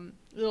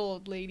 Little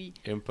old lady.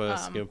 Impa,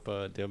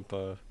 Skimpa,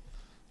 Dimpa,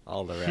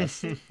 all the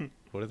rest.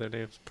 What are their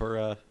names?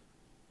 Pura.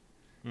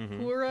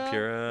 Pura,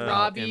 Pura,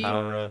 Robbie,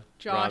 Impara,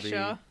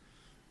 Joshua.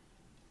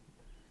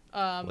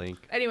 Link.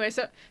 Anyway,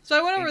 so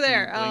I went over Pinky,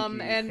 there,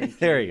 Blinky, and Pinky.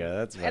 There you go.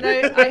 That's and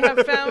better. I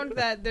have found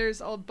that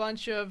there's a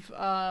bunch of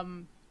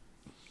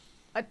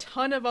a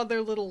ton of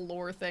other little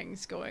lore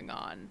things going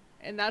on,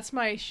 and that's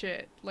my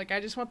shit. Like, I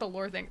just want the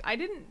lore things. I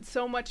didn't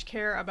so much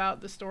care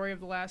about the story of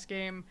the last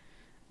game,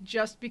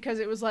 just because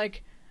it was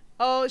like,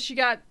 oh, she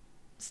got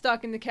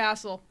stuck in the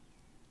castle.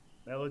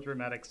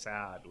 Melodramatic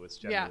sad was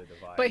Yeah, generally the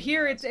vibe. but in the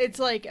here last it's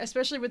game. like,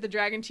 especially with the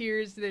Dragon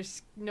Tears,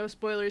 there's no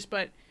spoilers,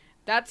 but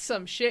that's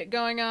some shit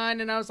going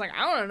on, and I was like,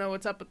 I don't know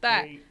what's up with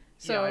that.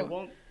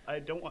 So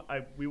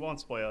we won't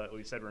spoil it.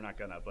 We said we're not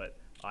gonna, but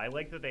I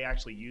like that they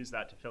actually use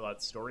that to fill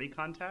out story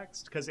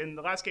context, because in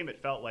the last game it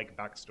felt like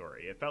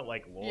backstory. It felt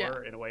like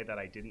lore in a way that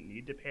I didn't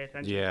need to pay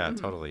attention Yeah, to.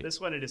 totally.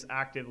 This one, it is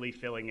actively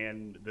filling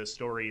in the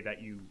story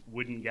that you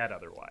wouldn't get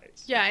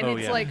otherwise. yeah, and Oh,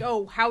 it's yeah. like,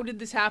 oh, how did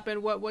this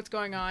happen? What's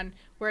going on?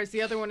 Whereas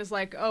the other one is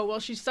like, oh, well,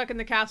 she's stuck in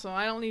the castle.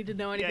 I don't need to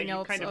know Yeah, anything you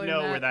else. kind of other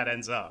know than where that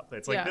ends up.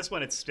 It's like Yeah. this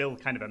one, it's still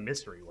kind of a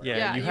mystery. Yeah,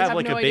 Yeah, you you have have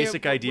like no a idea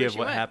basic where idea of she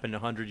what went. happened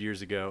 100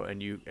 years ago,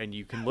 and you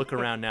can look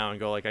around now and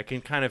go like, I can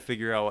kind of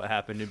figure out what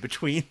happened in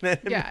between then.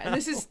 Yeah, and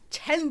this is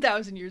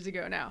 10,000 years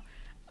ago now.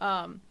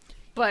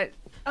 But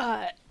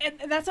and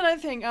that's another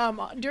thing.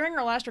 During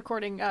our last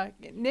recording,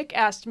 Nick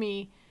asked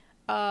me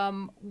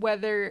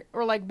whether,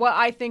 or like, what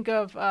I think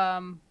of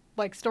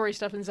like story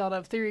stuff in Zelda,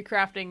 of theory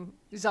crafting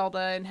Zelda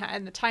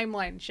and the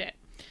timeline and shit.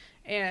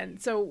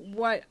 And so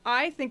what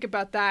I think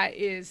about that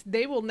is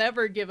they will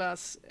never give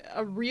us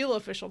a real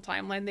official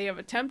timeline. They have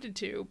attempted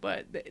to,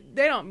 but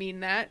they don't mean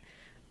that.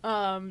 They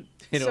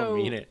so- don't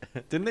mean it.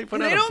 Didn't they put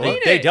They out don't a mean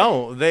book? it. They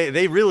don't.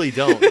 They really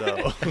don't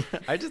though.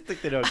 I just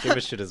think they don't give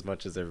a shit as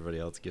much as everybody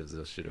else gives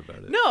a shit about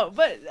it. No,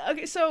 but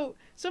okay, so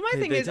my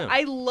thing they is, don't.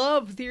 I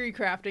love theory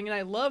crafting, and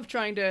I love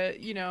trying to,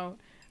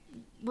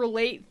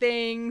 relate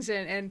things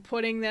and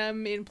putting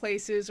them in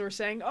places, or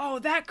saying, oh,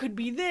 that could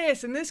be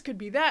this and this could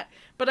be that.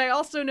 But I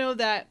also know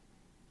that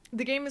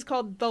the game is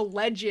called The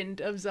Legend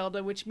of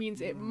Zelda, which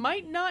means it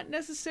might not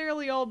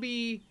necessarily all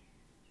be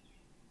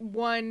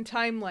one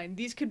timeline.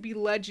 These could be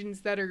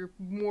legends that are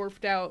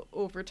morphed out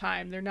over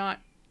time. They're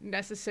not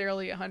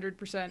necessarily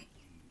 100%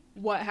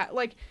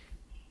 like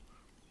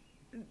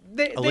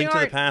they A Link to the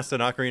aren't Past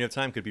and Ocarina of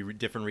Time could be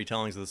different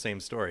retellings of the same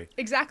story.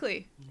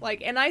 exactly,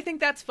 like, and I think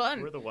that's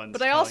fun. We're the ones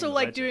but I telling also the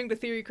like legend. doing the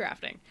theory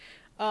crafting.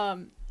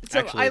 So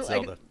Actually, it's I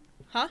like, Zelda.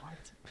 huh?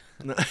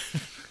 No,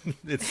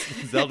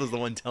 it's Zelda's the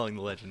one telling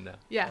the legend now.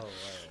 Yeah,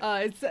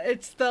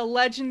 it's the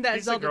legend that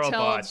She's a Zelda girl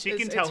tells. boss. She is-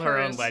 can it's tell her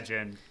own hers.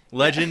 legend.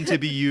 Legend to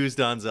be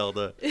used on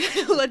Zelda.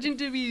 Legend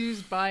to be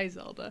used by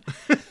Zelda.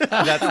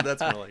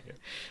 That's more like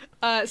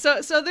it.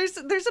 So there's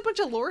a bunch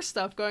of lore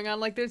stuff going on.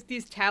 Like, there's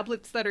these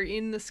tablets that are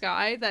in the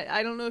sky that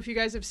I don't know if you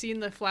guys have seen,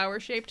 the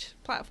flower-shaped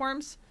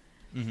platforms.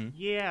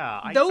 Yeah,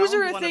 I Those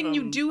found are a one thing of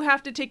you them. do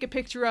have to take a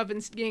picture of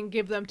and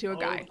give them to a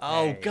guy.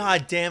 Oh Okay.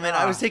 god damn it!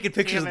 I was Ah, taking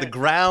pictures damn of the it.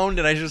 ground,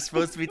 and I was just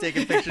supposed to be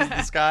taking pictures of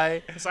the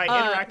sky. Because I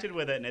interacted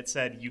with it and it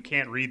said you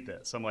can't read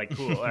this. I'm like,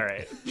 cool, all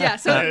right. Yeah,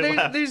 so I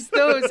left. there's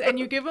those, and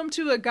you give them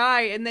to a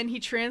guy, and then he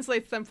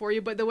translates them for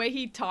you. But the way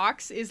he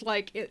talks is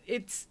like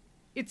it's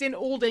in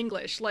Old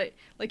English, like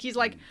he's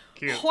like,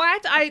 Cute.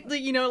 what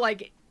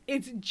like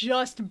it's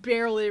just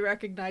barely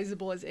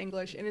recognizable as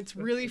English, and it's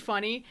really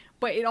funny.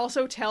 But it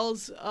also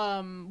tells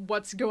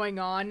what's going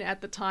on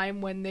at the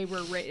time when they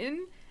were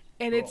written,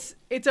 and Cool.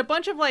 it's a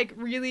bunch of like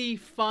really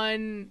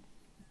fun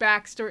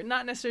backstory,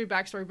 not necessarily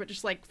backstory, but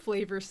just like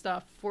flavor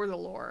stuff for the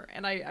lore,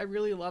 and I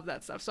really love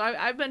that stuff. So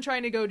I've been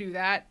trying to go do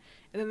that,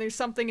 and then there's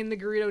something in the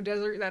Gerudo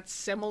Desert that's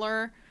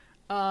similar,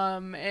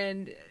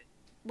 and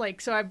like,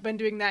 so I've been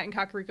doing that in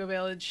Kakariko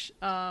Village.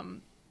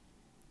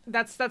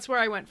 That's where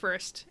I went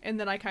first, and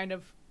then I kind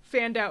of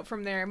fanned out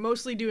from there,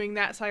 mostly doing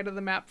that side of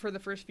the map for the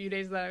first few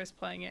days that I was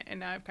playing it, and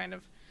now I've kind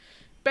of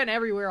been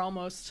everywhere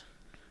almost.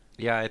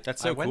 Yeah,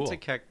 That's so I went cool.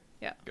 to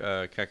Yeah.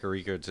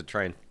 Kakariko to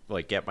try and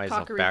like get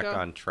myself back Kakariko.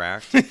 on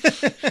track,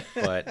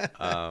 but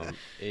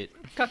it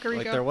Kakariko.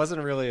 like there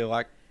wasn't really a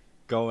lot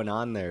going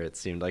on there. It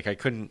seemed like I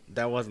couldn't.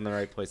 That wasn't the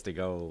right place to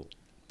go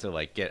to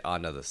like get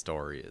onto the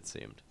story. It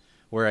seemed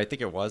where I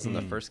think it was in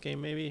the first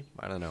game. Maybe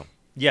I don't know.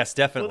 Yes,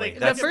 definitely. Well, The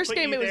That's- first put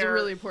game, you it was a there-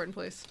 really important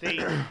place.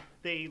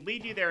 they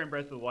lead you there in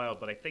Breath of the Wild,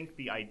 but I think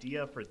the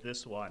idea for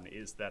this one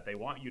is that they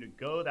want you to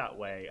go that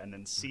way and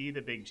then see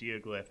the big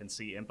geoglyph and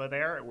see Impa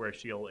there, where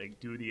she'll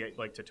do the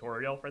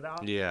tutorial for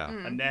that. Yeah.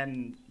 And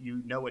then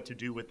you know what to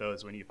do with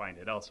those when you find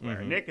it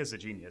elsewhere. Nick is a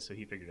genius, so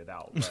he figured it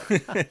out.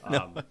 But,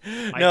 No.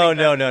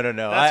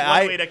 That's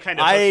one way to kind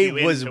of hook you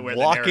I was into where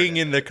the walking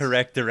in narrative the is.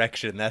 correct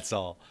direction. That's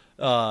all.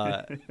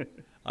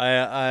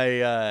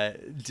 I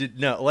did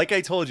no, like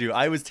I told you,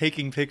 I was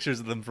taking pictures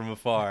of them from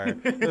afar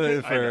that's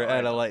You're what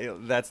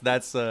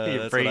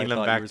bringing I them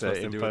thought back you were to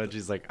supposed to do with Impa.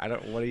 She's like, I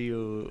don't. What do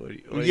you?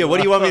 what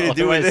do you want me to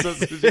do what with am I this?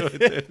 supposed to do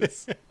with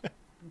this?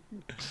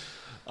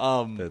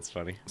 them. That's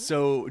funny.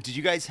 So, did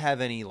you guys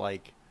have any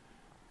like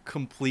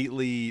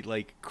completely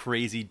like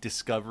crazy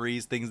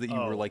discoveries, things that you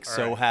were like all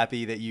so right.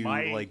 happy that you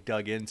My- like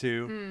dug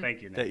into?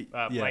 Thank you, Nick.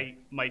 That- yeah.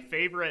 My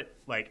favorite,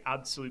 like,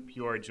 absolute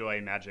pure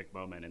joy magic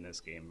moment in this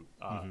game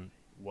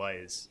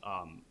was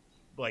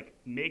like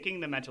making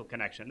the mental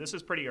connection. This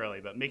is pretty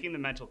early, but making the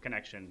mental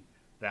connection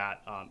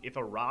that if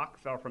a rock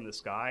fell from the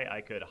sky,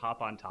 I could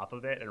hop on top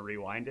of it and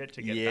rewind it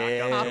to get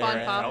back up Hop to on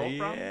where it top. fell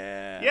from.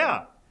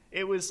 Yeah,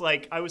 it was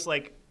like I was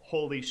like,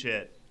 holy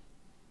shit,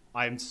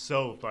 I'm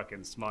so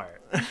fucking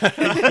smart.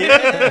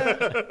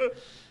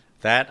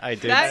 That I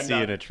did That- see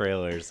in a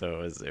trailer,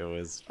 so it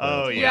was.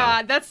 Oh, fun.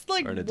 Yeah, that's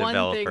like Or in a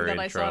one thing developer that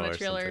I saw in intro a or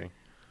trailer. something.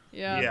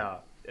 Yeah.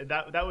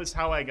 That was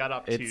how I got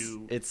up It's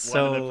to it's one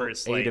so of the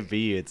first A like to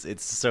B.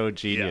 It's so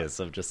genius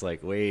of just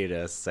like, wait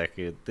a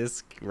second,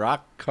 this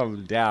rock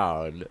come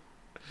down,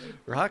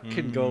 rock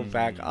can go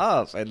back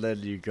up, and then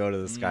you go to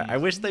the sky. I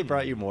wish they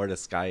brought you more to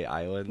Sky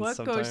Island. What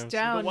sometimes. goes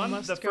down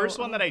must the go first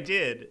one up. that I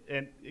did,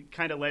 and it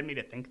kind of led me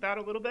to think that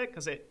a little bit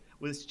because it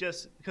was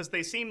just because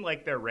they seem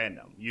like they're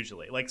random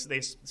usually. Like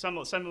some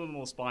of them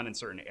will spawn in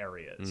certain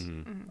areas,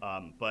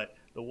 but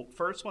the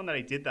first one that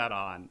I did that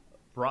on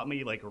brought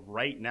me like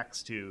right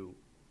next to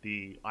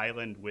the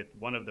island with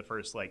one of the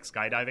first like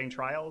skydiving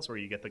trials where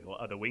you get the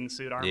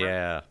wingsuit armor.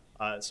 Yeah.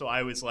 So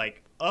I was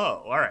like,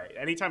 oh, all right.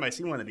 Anytime I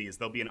see one of these,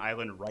 there'll be an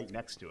island right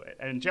next to it.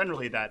 And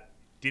generally that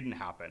didn't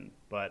happen.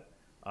 But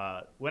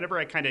whenever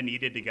I kind of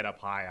needed to get up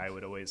high, I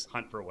would always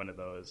hunt for one of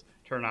those,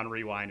 turn on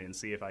rewind, and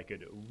see if I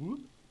could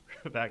whoop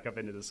back up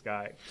into the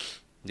sky.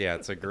 Yeah,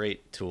 it's a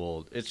great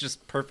tool. It's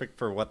just perfect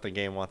for what the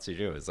game wants you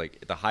to do. It's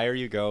like the higher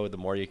you go, the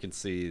more you can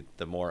see,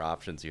 the more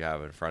options you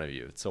have in front of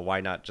you. So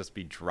why not just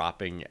be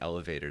dropping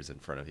elevators in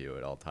front of you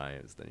at all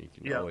times? Then you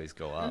can always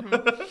go up.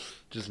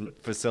 Just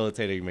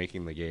facilitating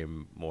making the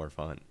game more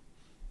fun.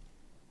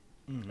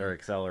 Or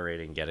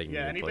accelerating getting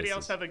Yeah, new anybody places.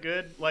 else have a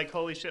good, like,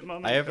 holy shit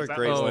moment? I have a 'Cause that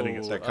great was Oh, one letting it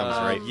that start. comes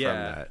right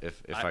yeah. from that,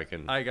 if I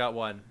can... I got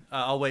one.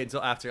 I'll wait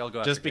until after. I'll go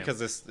after just Cam. because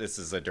this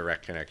is a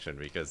direct connection,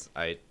 because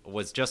I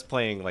was just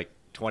playing like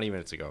 20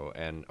 minutes ago,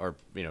 or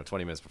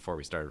 20 minutes before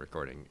we started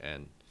recording,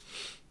 and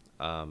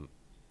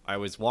I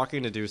was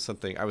walking to do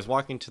something. I was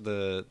walking to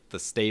the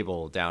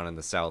stable down in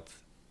the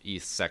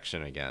southeast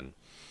section again,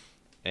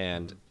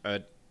 and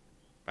I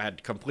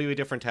had completely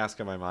different task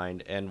in my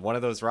mind, and one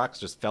of those rocks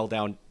just fell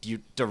down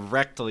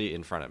directly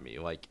in front of me,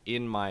 like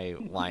in my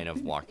line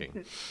of walking.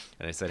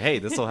 And I said, hey,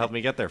 this will help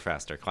me get there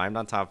faster. Climbed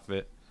on top of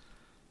it,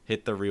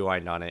 hit the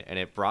rewind on it, and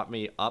it brought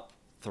me up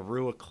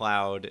through a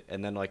cloud,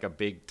 and then like a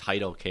big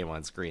title came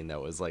on screen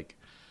that was like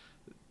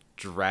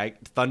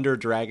Thunder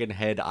Dragon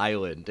Head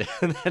Island.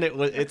 And then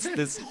it's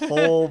this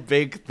whole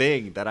big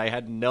thing that I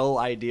had no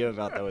idea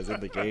about that was in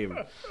the game,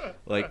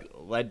 like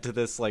led to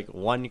this like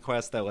one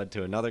quest that led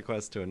to another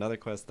quest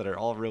that are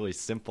all really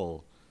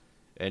simple,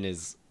 and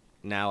is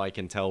now I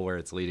can tell where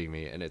it's leading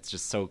me, and it's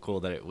just so cool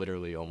that it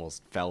literally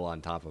almost fell on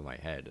top of my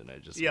head, and I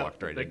just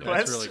walked right the into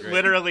quest it. really great.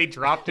 literally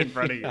dropped in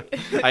front of you.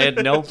 I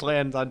had no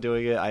plans on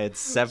doing it. I had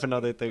 7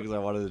 other things I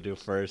wanted to do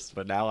first,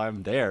 but now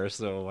I'm there,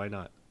 so why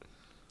not?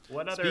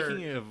 One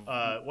Speaking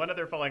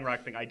other Falling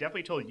Rock thing. I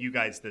definitely told you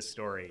guys this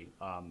story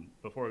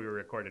before we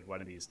recorded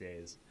one of these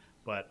days,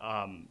 but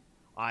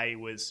I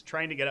was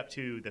trying to get up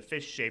to the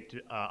fish-shaped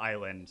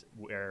island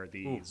where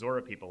the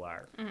Zora people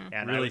are,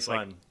 and Really I was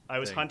fun I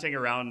was thing. hunting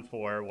around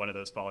for one of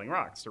those falling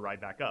rocks to ride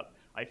back up.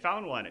 I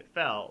found one. It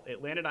fell.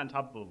 It landed on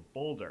top of a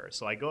boulder,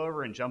 so I go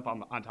over and jump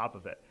on top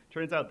of it.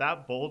 Turns out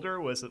that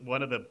boulder was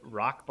one of the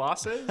rock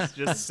bosses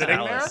just sitting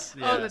there. Talus,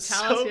 Oh, the yes.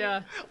 Talus, So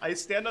yeah. I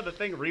stand on the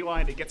thing,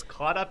 rewind, it gets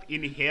caught up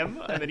in him,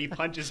 and then he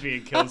punches me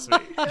and kills me.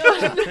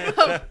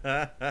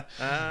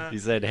 He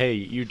said, hey,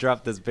 you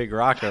dropped this big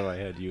rock on my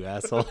head, you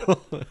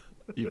asshole.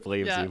 He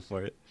blames Yeah. you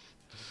for it.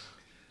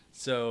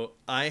 So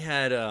I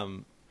had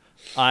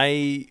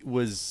I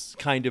was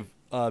kind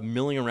of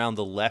milling around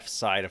the left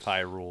side of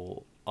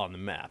Hyrule on the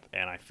map,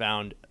 and I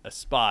found a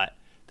spot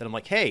that I'm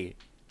like, hey,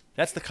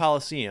 that's the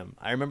Colosseum.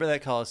 I remember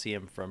that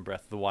Colosseum from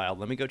Breath of the Wild.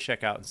 Let me go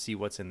check out and see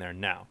what's in there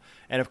now.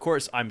 And of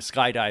course, I'm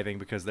skydiving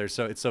because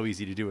it's so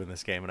easy to do in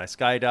this game. And I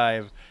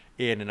skydive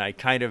in,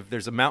 and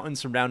there's a mountain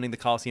surrounding the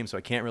Colosseum, so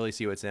I can't really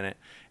see what's in it.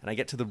 And I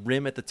get to the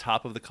rim at the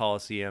top of the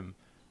Colosseum,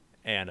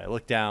 and I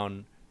look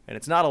down, and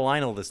it's not a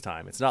Lionel this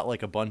time. It's not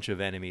like a bunch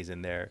of enemies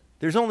in there.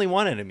 There's only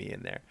one enemy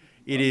in there.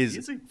 It Oh, is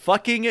easy.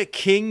 fucking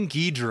King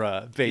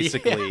Ghidorah,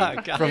 basically, Yeah,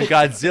 God. from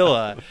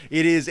Godzilla.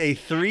 It is a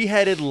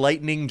 3-headed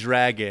lightning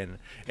dragon,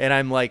 and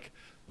I'm like,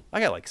 I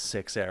got like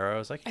 6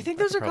 arrows. I think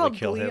those are probably called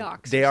kill him.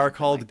 Gleeoks or They are something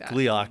called like that.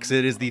 Gleeoks.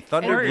 It is the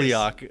Thunder Nice.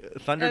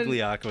 Gleeok. Thunder And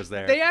Gleeok was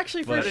there. They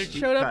actually But- first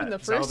showed up in the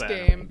first Zelda.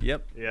 game.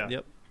 Yep. Yeah.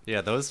 Yep.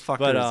 Yeah, those fuckers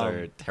But,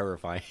 are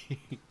terrifying.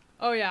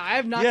 Oh yeah, I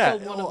have not Yeah,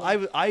 killed one well,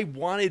 of them. I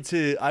wanted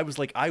to. I was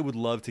like, I would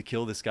love to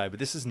kill this guy, but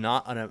this is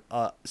not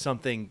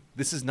something.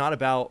 This is not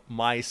about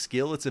my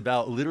skill. It's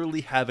about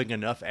literally having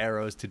enough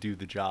arrows to do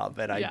the job,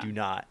 and I Yeah. do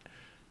not.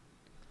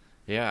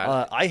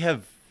 Yeah.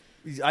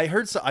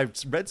 I've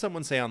read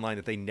someone say online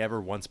that they never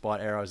once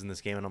bought arrows in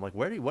this game, and I'm like,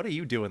 what are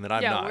you doing that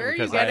I'm Yeah, not? where are you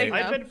Because getting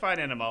I've them? been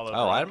finding them all over.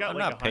 Oh, I've I'm got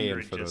not like paying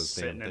 100 for just those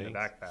sitting damn in the things.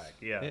 backpack.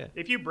 Yeah. Yeah.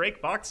 If you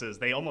break boxes,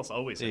 they almost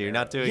always. So hit you're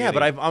not arrows. doing yeah,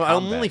 but any I'm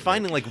only combat,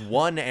 finding Nick. like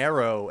one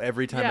arrow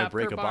every time I Yeah,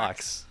 break per a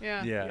box. box.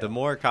 Yeah. Yeah. The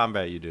more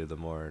combat you do, the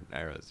more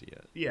arrows you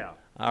get. Yeah.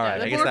 All right.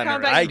 the I guess more that.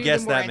 combat I you do,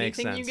 guess the more that makes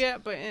anything sense. you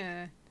get, but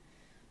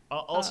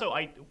Also,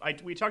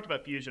 we talked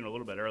about fusion a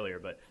little bit earlier,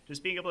 but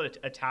just being able to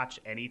attach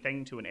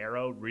anything to an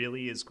arrow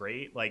really is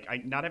great. Like,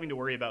 not having to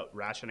worry about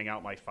rationing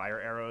out my fire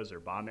arrows or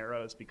bomb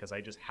arrows because I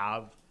just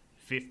have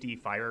 50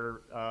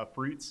 fire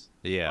fruits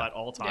Yeah. at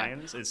all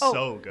times is Oh.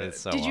 so good.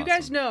 It's so did you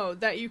guys awesome. know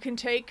that you can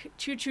take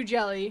Choo Choo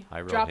Jelly, I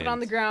roll drop it on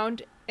the hints.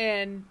 ground,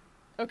 and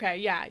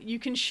you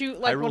can shoot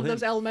like roll one of those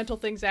hints. elemental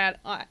things at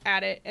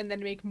it, and then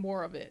make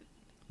more of it.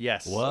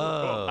 Yes.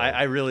 Whoa.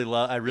 I really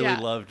Yeah.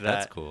 loved that.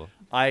 That's cool.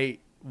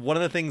 One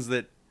of the things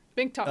that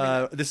Big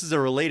topic. this is a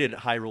related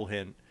Hyrule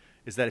hint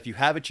is that if you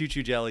have a Choo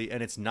Choo Jelly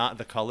and it's not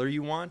the color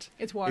you want,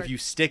 It's water. if you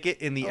stick it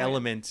in the Oh, yeah.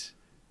 element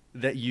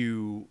that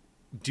you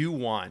do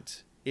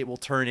want, it will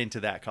turn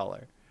into that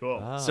color. Cool.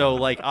 Ah. So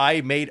like I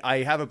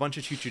have a bunch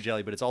of Choo Choo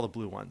Jelly, but it's all the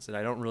blue ones, and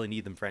I don't really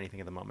need them for anything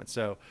at the moment.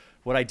 So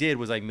what I did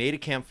was I made a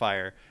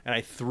campfire and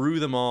I threw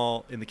them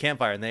all in the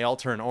campfire, and they all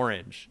turn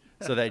orange.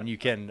 So then you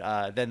can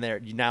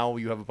now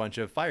you have a bunch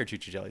of fire Choo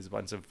Choo Jellies, a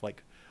bunch of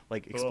like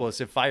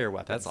explosive fire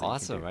weapons. That's that you can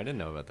awesome. do. I didn't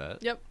know about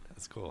that. Yep.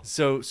 That's cool.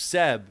 So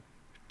Seb,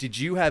 did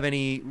you have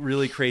any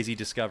really crazy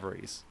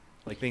discoveries,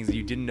 like things that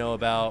you didn't know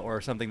about,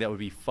 or something that would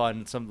be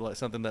fun,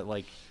 something that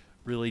like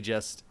really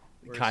just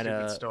Or a kind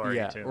stupid of story,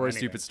 too, or a anything.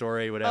 stupid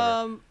story, whatever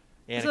So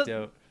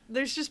anecdote.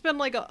 there's just been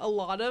like a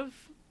lot of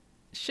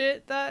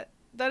shit that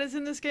is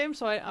in this game,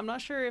 so I'm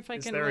not sure if I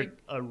Is can there like.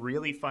 a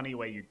really funny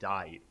way you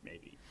died,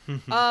 maybe?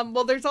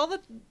 Well, there's all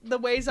the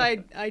ways I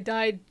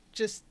died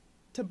just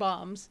to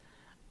bombs.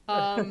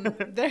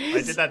 There's,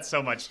 I did that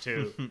so much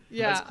too.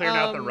 Yeah, I was clearing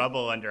out the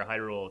rubble under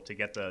Hyrule to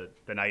get the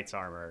knight's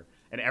armor,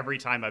 and every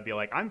time I'd be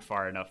like, "I'm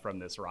far enough from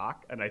this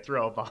rock," and I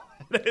throw a bomb.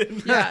 At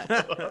it.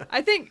 Yeah,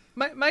 I think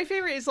my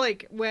favorite is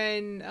like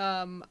when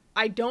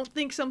I don't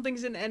think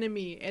something's an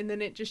enemy, and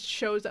then it just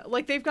shows up.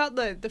 Like they've got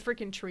the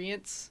freaking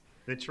treants.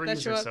 The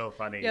trees show are up. so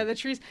funny. Yeah, the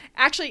trees.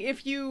 Actually,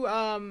 if you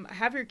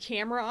have your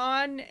camera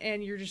on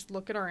and you're just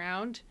looking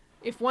around,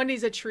 if one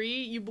is a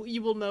tree,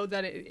 you will know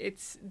that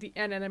it's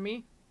an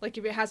enemy. Like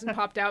if it hasn't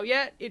popped out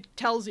yet, it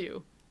tells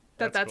you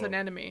that that's an cool.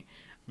 enemy.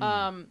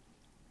 Hmm.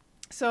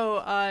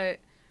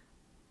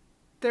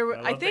 There were, I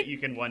I love that think you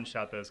can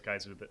one-shot those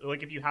guys with it.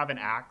 Like if you have an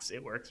axe,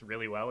 it works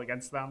really well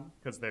against them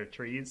because they're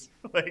trees.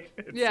 Like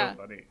it's Yeah.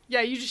 so funny.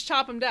 yeah, you just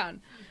chop them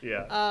down.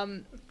 Yeah.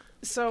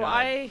 So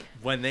God.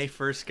 When they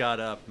first got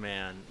up,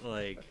 man,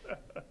 like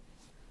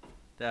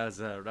that was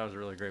a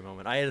really great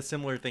moment. I had a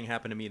similar thing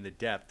happen to me in the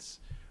depths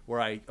where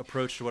I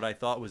approached what I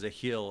thought was a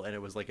hill, and it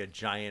was like a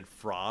giant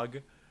frog.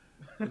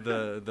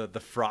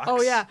 The frogs.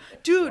 Oh yeah,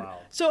 dude. Wow.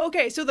 So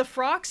the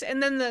frogs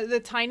and then the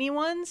tiny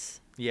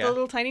ones, Yeah. the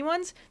little tiny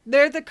ones,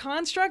 they're the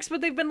constructs,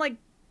 but they've been like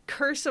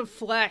curse of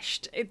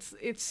fleshed.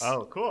 It's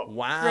Oh, cool.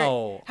 Wow.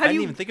 Right. I Have didn't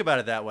you- even think about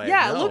it that way.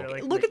 yeah. No. Look They're,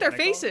 like, look at their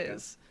mechanical?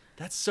 faces.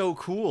 That's so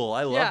cool.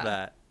 I love Yeah.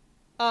 that.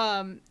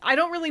 I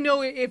don't really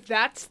know if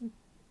that's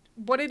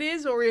what it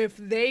is or if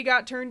they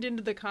got turned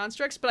into the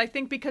constructs, but I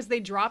think because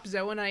they drop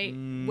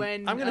Zoanite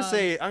when I'm gonna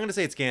say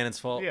it's Ganon's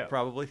fault, Yeah.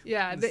 probably.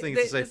 yeah, I they, think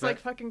they, it's a safe it's like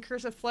bet. fucking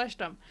curse of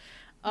fleshdom.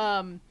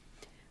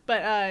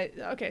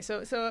 Okay,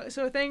 so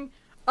a thing.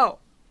 Oh,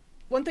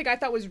 one thing I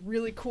thought was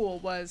really cool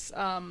was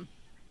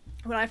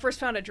when I first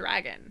found a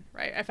dragon.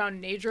 Right, I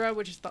found Nadra,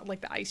 which is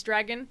like the ice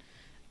dragon,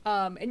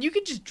 and you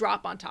could just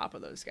drop on top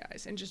of those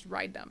guys and just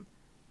ride them.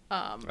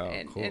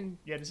 Cool. And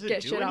Yeah, does it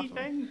get do shit off 'em.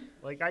 anything?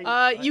 Like you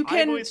I've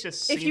can- always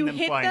just if seen you them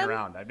hit flying them-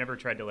 around. I've never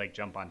tried to like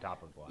jump on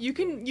top of one. You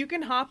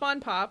can hop on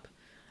pop,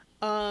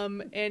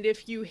 and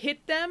if you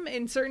hit them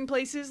in certain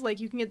places, like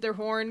you can get their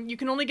horn. You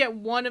can only get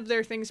one of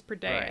their things per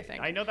day, Right. I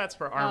think. I know that's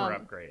for armor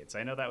upgrades.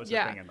 I know that was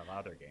yeah. a thing in the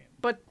other game.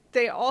 But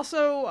they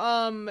also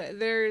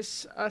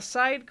there's a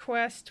side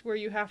quest where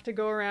you have to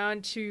go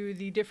around to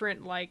the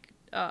different like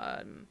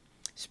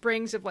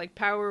springs of like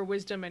power,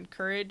 wisdom, and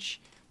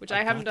courage, which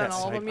I haven't got done that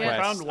all of side them yet.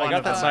 I found quest. one I got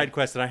of that them. side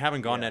quest, and I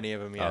haven't gone to Yeah. any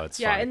of them yet. Oh, it's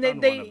Yeah, fun. and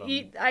Found they one of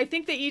them. I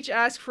think they each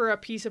ask for a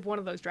piece of one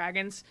of those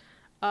dragons.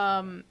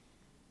 But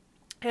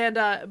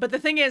the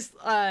thing is,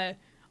 I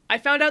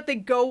found out they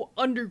go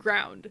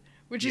underground,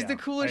 which is Yeah, the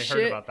coolest I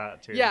heard shit. about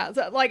that too. Yeah,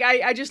 so, like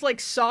I just like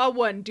saw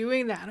one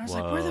doing that, and I was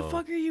like, "Where the Whoa.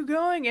 fuck are you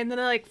going?" And then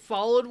I like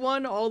followed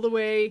one all the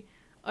way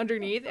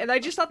underneath, and I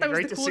just thought that was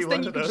Great the to see coolest thing.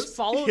 one You of could those. just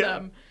follow Yeah.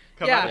 them.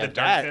 Come Yeah. out of the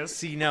That, darkness.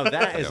 see, now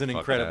that is Yeah, an fuck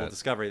incredible that.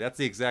 discovery. That's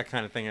the exact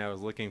kind of thing I was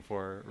looking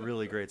for.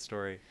 Really great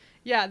story.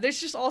 Yeah, there's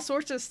just all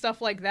sorts of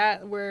stuff like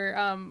that where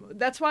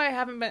that's why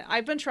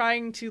I've been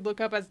trying to look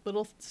up as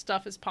little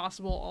stuff as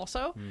possible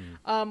also.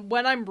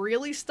 When I'm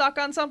really stuck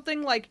on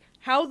something, like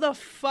how the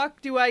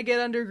fuck do I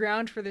get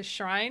underground for this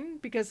shrine?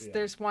 Because Yeah.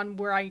 there's one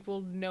where I will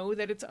know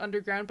that it's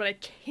underground, but I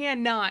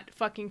cannot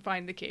fucking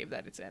find the cave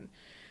that it's in.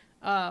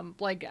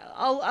 Like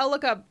I'll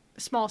look up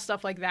small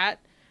stuff like that.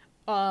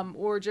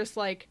 Or just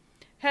like,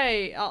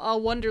 hey,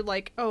 I'll wonder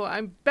like, oh,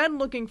 I've been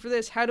looking for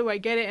this. How do I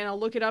get it? And I'll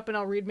look it up and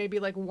I'll read maybe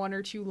like 1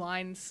 or 2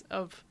 lines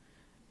of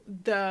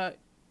the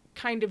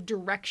kind of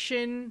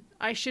direction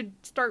I should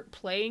start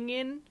playing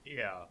in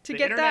Yeah. to The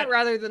get that internet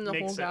rather than the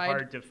makes whole it guide.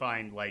 hard to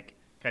find like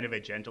kind of a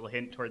gentle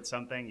hint towards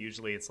something.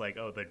 Usually it's like,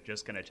 oh, they're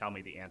just going to tell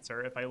me the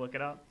answer if I look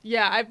it up.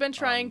 Yeah, I've been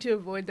trying to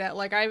avoid that.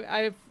 Like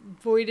I've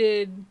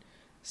avoided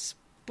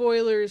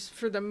spoilers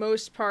for the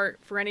most part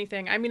for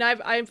anything. I mean,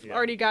 I've Yeah.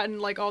 already gotten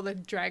like all the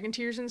dragon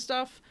tears and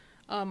stuff.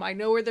 I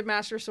know where the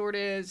master sword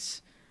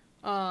is.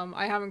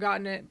 I haven't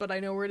gotten it, but I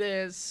know where it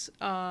is.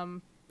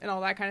 And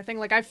all that kind of thing.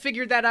 Like I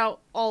figured that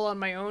out all on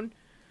my own.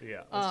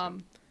 Yeah. that's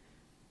good.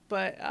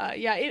 But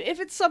yeah, if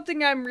it's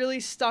something I'm really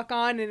stuck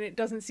on and it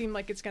doesn't seem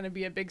like it's going to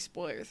be a big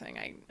spoiler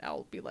thing,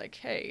 I'll be like,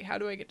 hey, how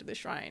do I get to the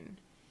shrine?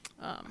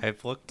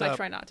 I've looked I up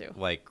try not to.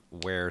 like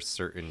where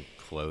certain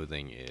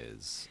clothing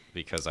is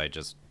because I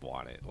just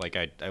want it. Like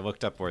I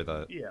looked up where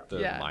the Yeah.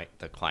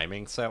 the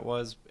climbing set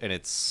was, and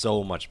it's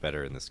so much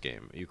better in this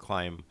game. You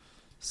climb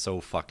so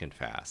fucking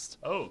fast.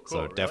 Oh, cool.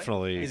 So really?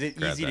 definitely Is it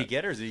grab easy to that.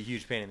 get, or is it a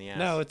huge pain in the ass?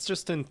 No, it's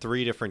just in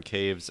 3 different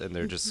caves, and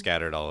they're just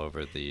scattered all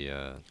over the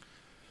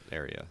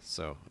area.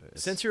 So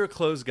Since you're a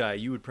clothes guy,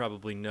 you would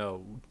probably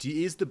know.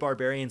 Is the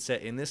barbarian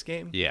set in this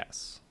game?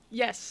 yes.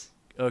 Yes.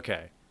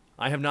 Okay.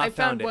 I have not I found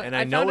found it, one- and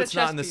I I know found a it's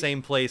not in the chest piece.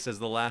 same place as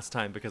the last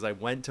time because I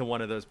went to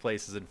one of those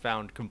places and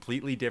found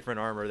completely different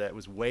armor that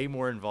was way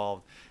more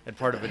involved and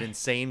part of an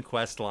insane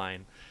quest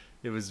line.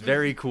 It was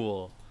very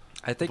cool.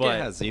 I think But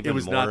it has it even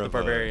was more not the of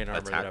barbarian a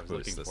armor that attack I was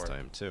boost looking this for.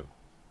 time too.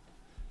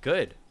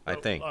 Good. I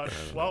think. I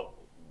don't know.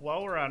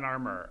 While we're on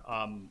armor,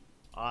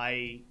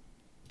 I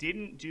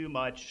didn't do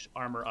much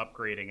armor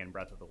upgrading in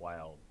Breath of the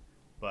Wild,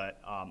 but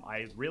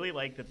I really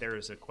like that there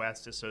is a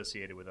quest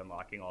associated with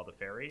unlocking all the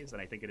fairies,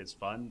 and I think it is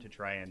fun to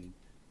try and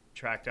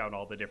track down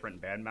all the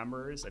different band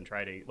members and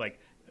try to like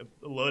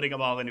loading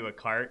them all into a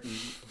cart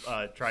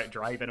and try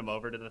driving them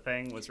over to the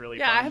thing was really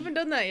Yeah, fun. I haven't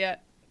done that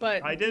yet,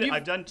 but I did. you've-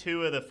 I've done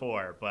 2 of the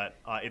 4, but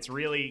it's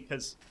really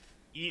because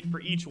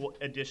for each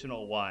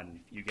additional one,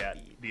 you get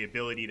the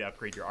ability to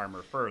upgrade your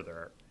armor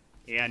further,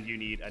 and you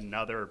need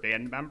another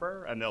band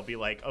member, and they'll be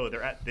like, "Oh,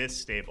 they're at this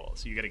stable,"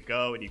 so you got to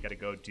go and you got to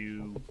go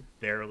do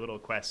their little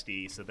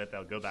questy so that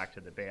they'll go back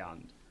to the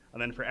band.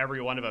 And then for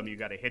every one of them, you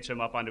got to hitch them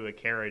up onto a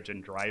carriage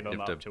and drive You them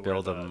have up to to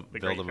build where them, the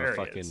build Great them a Fairy is.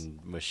 fucking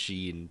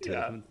machine to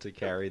Yeah. to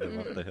carry them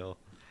up the hill.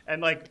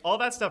 And like all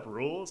that stuff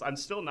rules. I'm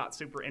still not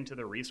super into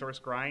the resource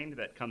grind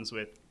that comes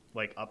with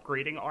like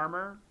upgrading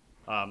armor.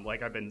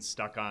 Like I've been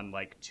stuck on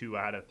like 2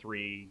 out of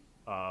 3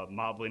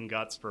 Moblin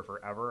guts for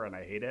forever, and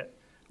I hate it.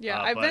 yeah,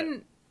 I've but-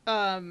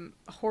 been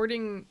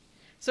hoarding.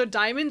 So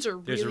diamonds are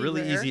really There's a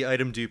really rare. easy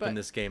item dupe but- in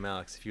this game,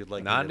 Alex. If you'd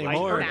like. Not me to I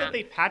anymore. link heard it. that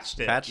they patched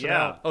it. Patched it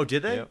yeah. out. Oh,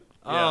 did they? Yep.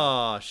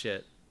 Oh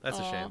shit, that's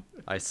a Aw. shame.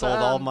 I sold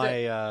all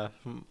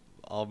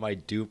the- my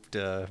duped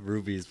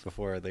rubies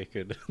before they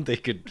could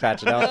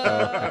patch it out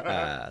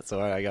though. So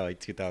I got like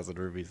 2,000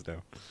 rubies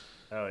now.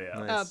 Oh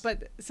yeah. Nice.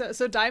 But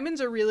so diamonds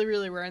are really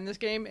really rare in this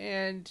game,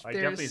 and I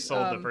there's, definitely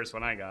sold the first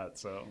one I got.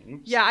 So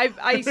oops. Yeah,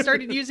 I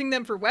started using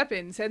them for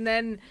weapons, and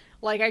then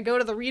like I go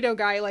to the Rito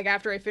guy like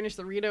after I finish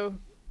the Rito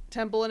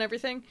temple and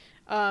everything.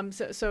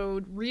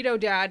 So Rito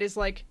Dad is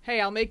like, hey,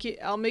 I'll make you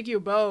a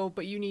bow,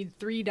 but you need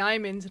 3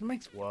 diamonds, and I'm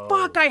like, Whoa.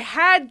 fuck, I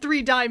had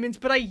 3 diamonds,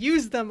 but I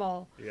used them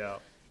all. Yeah.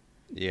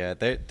 Yeah,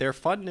 they're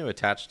fun to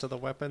attach to the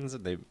weapons,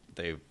 and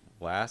they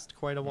last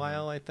quite a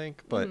while, I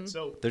think. But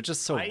So they're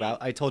just so. I-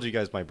 I told you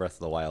guys my Breath of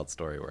the Wild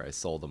story where I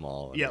sold them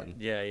all. And Yep. then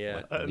Yeah, yeah.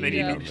 went then needed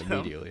you them needed them.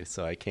 immediately,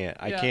 so I can't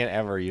Yeah.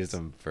 ever use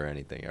them for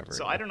anything ever.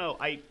 So again. I don't know.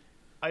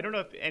 I don't know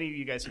if any of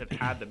you guys have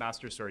had the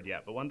Master Sword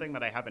yet, but one thing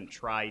that I haven't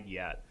tried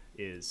yet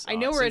is I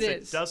know where it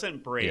since is. It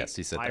doesn't break. Yes,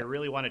 you said I that.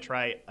 really want to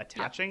try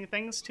attaching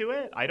things to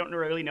it. I don't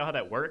really know how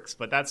that works,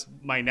 but that's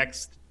my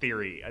next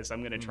theory. As I'm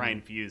going to try Mm-hmm.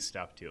 and fuse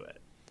stuff to it.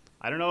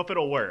 I don't know if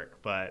it'll work,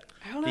 but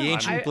I don't know. The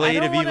ancient I blade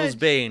don't of wanna- evil's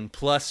bane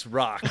plus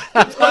rock.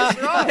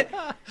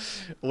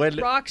 when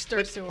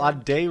Rockstar sword.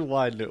 on day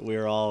 1 we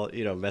were all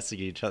messaging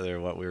each other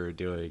what we were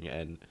doing,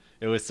 and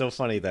it was so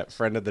funny that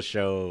friend of the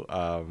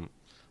show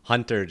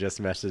Hunter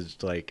just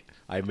messaged like,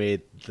 I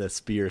made the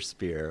spear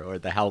or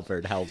the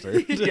halberd.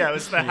 yeah, it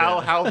was the Hal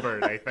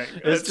Halberd, I think.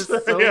 It's just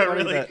so yeah, funny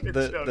really that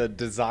good show. the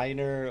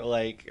designer,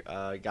 like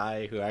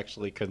guy who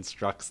actually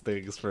constructs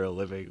things for a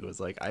living, was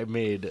like, I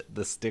made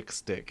the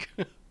stick.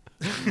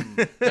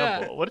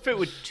 Yeah. What if it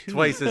would two?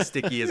 Twice as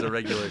sticky as a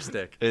regular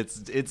stick. It's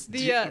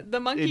The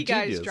monkey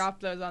guys ingenious. drop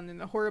those on in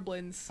the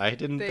Horriblins. I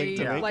didn't They think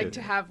to make like it.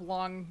 to have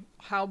long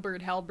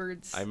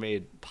halberds. I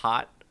made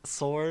pot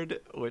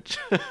sword, which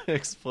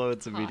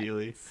explodes Hot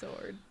immediately,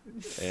 sword.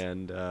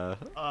 and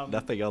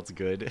nothing else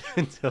good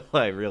until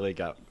I really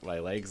got my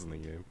legs in the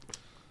game.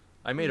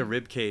 I made a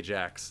rib cage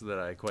axe that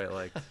I quite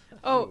liked.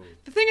 Oh,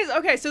 the thing is,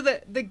 okay, so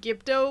the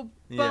Gibdo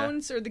Yeah.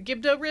 bones or the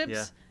Gibdo ribs,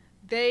 Yeah.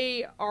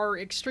 they are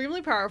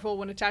extremely powerful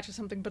when attached to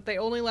something, but they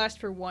only last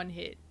for one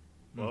hit.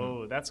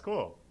 Whoa, that's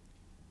cool.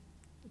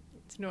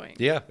 It's annoying.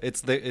 Yeah,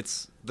 it's It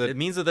the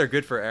means that they're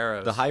good for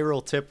arrows. the high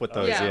roll tip with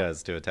those Yeah.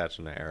 is to attach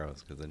them to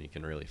arrows because then you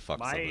can really fuck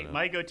something up.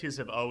 My go-tos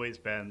have always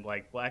been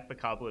like black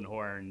bokoblin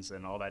horns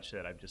and all that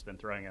shit. I've just been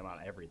throwing them on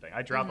everything.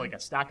 I drop like a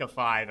stack of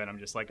 5, and I'm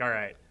just like, all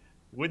right,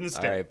 wooden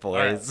stick. All right,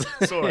 boys. All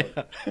right, sword.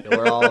 Yeah,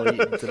 we're all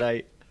eating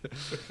tonight.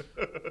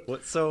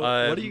 What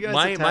what do you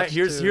guys attach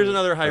here's to?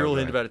 another high Oh, rule go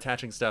hint ahead. about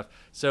attaching stuff.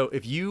 So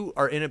if you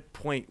are in a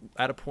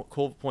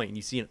cold point and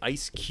you see an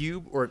ice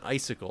cube or an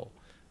icicle,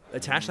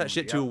 attach that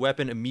shit to a Yep.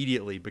 weapon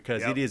immediately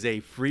because Yep. it is a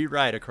free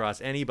ride across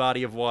any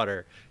body of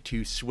water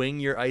to swing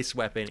your ice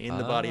weapon in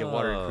the body of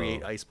water and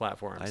create Oh. ice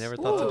platforms. I never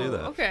thought to do Ooh,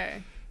 that.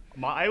 Okay.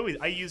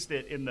 I used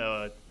it in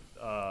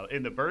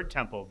the bird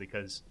temple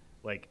because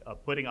like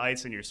putting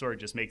ice in your sword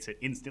just makes it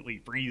instantly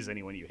freeze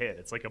anyone you hit.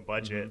 It's like a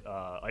budget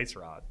ice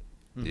rod.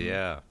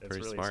 Yeah, It's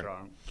pretty really smart.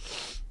 strong.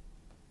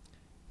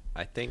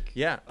 I think.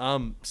 Yeah.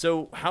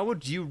 So how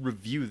would you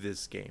review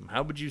this game?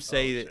 How would you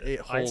say that it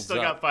I holds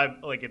still up?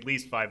 got at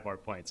least 5 more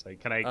points. Like,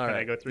 can I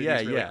right. go through Yeah,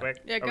 these really yeah.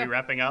 quick? Yeah, Are go. we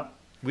wrapping up?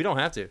 We don't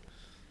have to.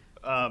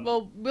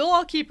 Well, we'll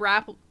all keep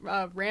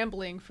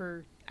rambling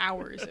for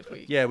hours if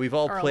we. Yeah, we've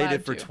all are played allowed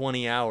it for to.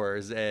 20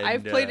 hours, and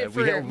I've played it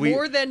for we-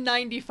 more than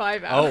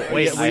 95 Oh hours.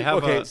 wait, Yeah, I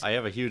have okay. I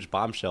have a huge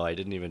bombshell I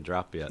didn't even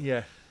drop yet.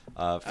 Yeah.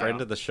 Friend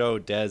of the show,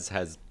 Dez,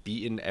 has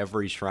beaten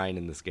every shrine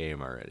in this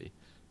game already.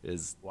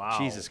 Is Wow.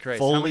 Jesus Christ.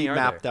 How fully many are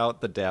mapped there?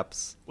 out the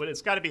depths. Well,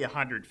 it's got to be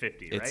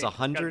 150, right? It's gotta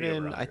 100 be over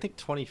and I 100. think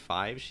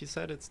 25. She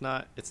said it's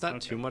not Okay.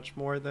 too much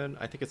more than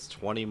I think it's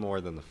 20 more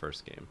than the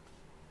first game.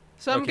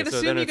 So I'm Okay, gonna so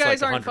assume then you it's like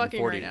guys aren't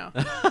fucking 140. right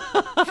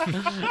now.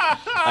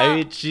 I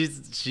mean,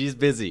 she's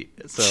busy,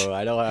 so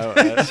I don't have.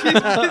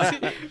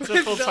 It's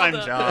a full-time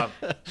Zelda. job.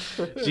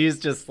 She's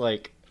just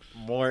like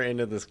more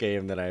into this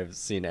game than I've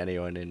seen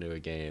anyone into a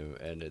game,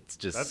 and it's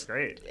just That's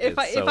great. If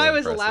it's so I was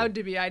impressive. allowed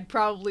to be, I'd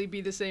probably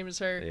be the same as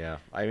her. Yeah,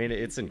 I mean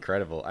it's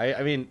incredible.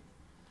 I mean,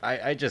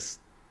 I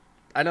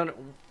don't know.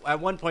 At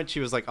one point she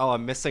was like, "Oh,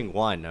 I'm missing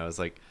one." I was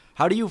like,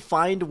 "How do you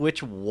find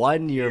which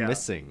one you're Yeah.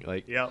 missing?"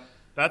 Like, Yep.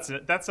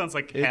 That sounds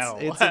like It's- hell.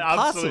 it's Absolute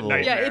impossible. Yeah,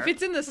 nightmare. if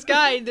it's in the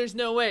sky, there's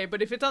no way.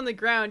 But if it's on the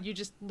ground, you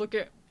just look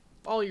at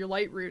all your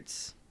light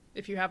routes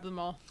if you have them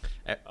all.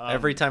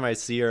 every time I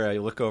see her, I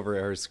look over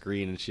at her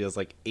screen and she has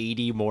like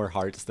 80 more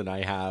hearts than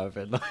I have,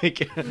 and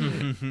like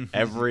and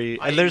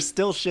there's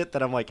still shit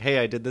that I'm like, "Hey,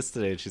 I did this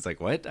today," and she's like,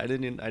 "What? I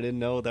didn't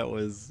know that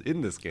was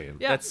in this game."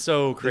 Yeah. That's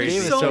so The crazy.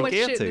 game is so much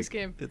shit in gigantic. this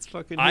game. It's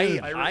fucking I-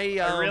 huge.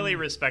 I really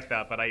respect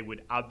that, but I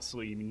would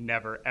absolutely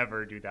never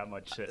ever do that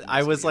much shit. in I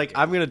this was video like, game.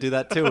 I'm gonna do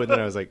that too, and then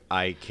I was like,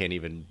 I can't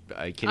even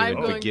I'm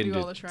going to begin do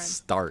all the to shrines.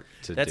 start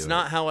to That's do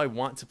not it. how I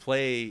want to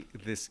play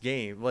this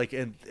game. Like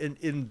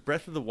in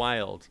Breath of the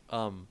Wild,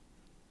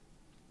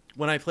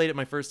 when I played it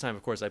my first time,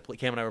 of course,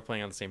 Cam and I were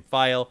playing on the same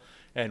file,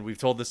 and we've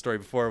told this story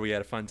before. We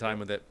had a fun time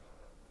with it,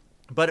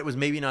 but it was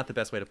maybe not the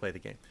best way to play the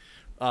game.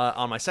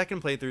 On my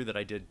second playthrough that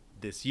I did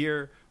this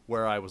year,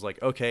 where I was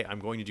like, okay, I'm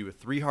going to do a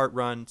 3-heart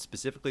run,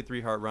 specifically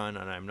 3-heart run,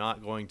 and I'm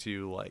not going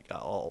to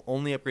I'll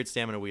only upgrade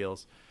stamina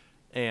wheels,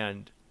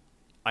 and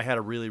I had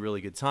a really,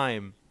 really good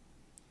time.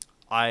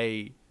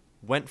 I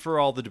went for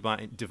all the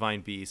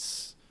divine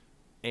beasts,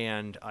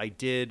 and I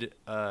did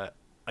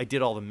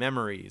all the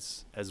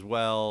memories as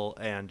well,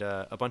 and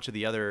a bunch of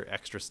the other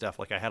extra stuff.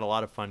 Like I had a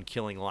lot of fun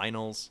killing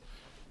Lynels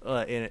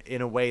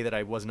in a way that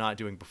I was not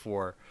doing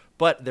before.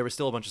 But there was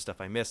still a bunch of stuff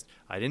I missed.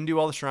 I didn't do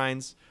all the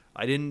shrines.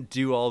 I didn't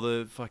do all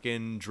the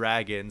fucking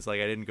dragons.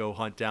 Like I didn't go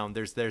hunt down.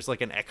 There's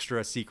like an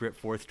extra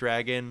secret 4th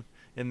dragon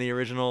in the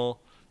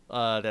original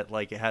that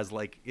like it has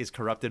like is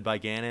corrupted by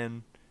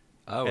Ganon.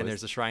 Oh, And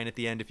there's a shrine at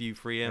the end if you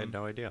free I him. had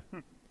no idea.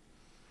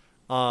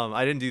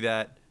 I didn't do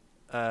that.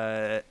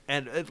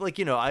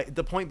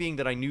 The point being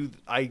that I knew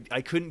I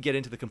couldn't get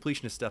into the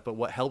completionist stuff, but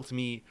what helped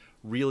me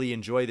really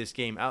enjoy this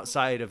game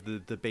outside of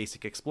the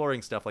basic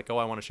exploring stuff, like, I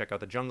want to check out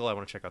the jungle, I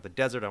want to check out the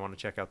desert, I want to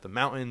check out the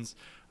mountains,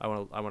 I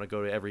want to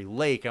go to every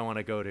lake, I want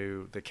to go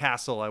to the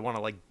castle, I want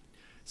to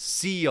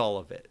see all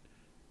of it,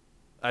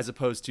 as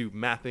opposed to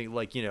mapping,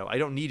 I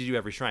don't need to do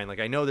every shrine. Like,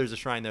 I know there's a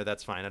shrine there,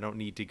 that's fine, I don't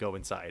need to go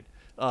inside.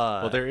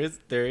 Well, there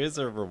is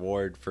a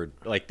reward for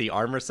like the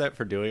armor set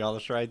for doing all the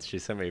shrines. She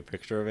sent me a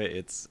picture of it.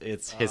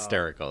 It's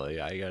hysterical.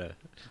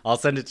 I'll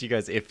send it to you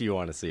guys if you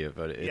want to see it.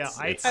 But it's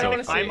Yeah, it's I so don't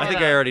wanna see funny. it. I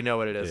think I already know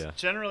what it is. Yeah.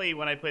 Generally,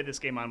 when I play this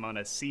game, I'm on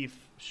a Seif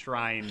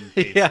shrine.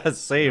 Basis. Yeah,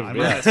 same. I'm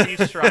yeah. on a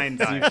Seif shrine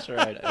diet. Seif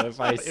shrine. If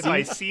I If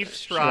I Seif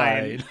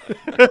shrine,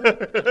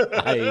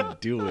 I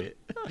do it.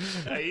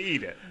 I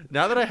eat it.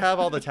 Now that I have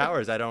all the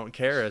towers, I don't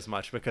care as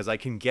much because I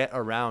can get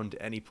around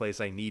any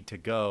place I need to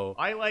go.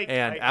 I've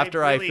After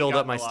really I filled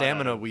up gotten my a lot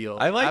stamina out of- wheel,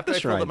 I like after the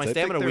I filled up shrines. my I think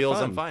stamina they're wheels,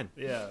 fun. I'm fine.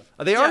 Yeah.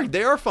 They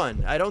Yeah. are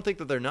fun. I don't think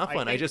that they're not I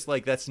fun. I think- just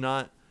like that's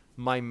not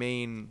my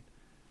main.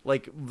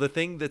 Like the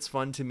thing that's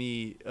fun to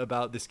me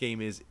about this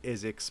game is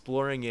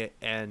exploring it,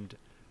 and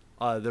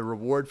the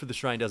reward for the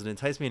shrine doesn't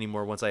entice me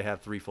anymore once I have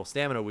 3 full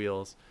stamina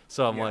wheels.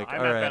 So I'm Yeah, like, I'm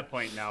all at right. that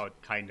point now,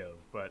 kind of.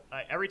 But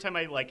every time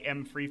I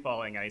am free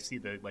falling, I see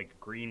the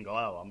green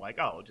glow. I'm like,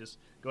 oh, just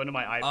go into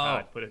my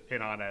iPad, put a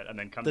pin on it, and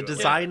then come. The to it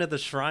design later. of the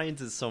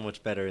shrines is so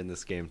much better in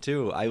this game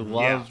too. I Mm-hmm.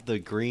 love the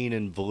green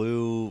and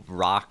blue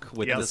rock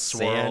with Yeah. the The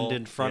sand swirl.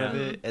 in front of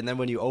Yeah. it, and then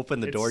when you open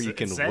the door, you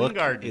can It's Zen look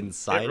Garden.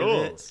 inside It of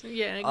rules. it.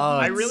 Yeah. Oh,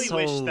 I it's really so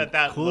wish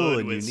that cool load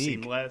and was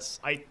unique. seamless.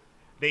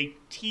 They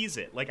tease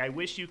it. Like I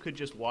wish you could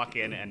just walk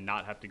in and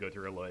not have to go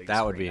through a loading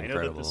That would screen. be I know that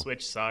incredible. the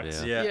Switch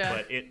sucks. Yeah. Yeah.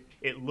 But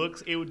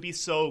it would be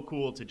so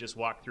cool to just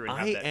walk through and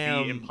have I that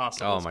am- be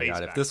impossible. Oh my space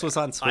god! If back this was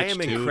there. on Switch I am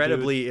too,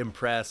 incredibly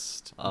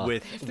impressed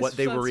with If this what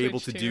they was on were able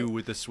to Switch do too.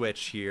 with the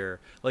Switch here.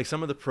 Like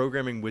some of the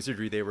programming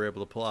wizardry they were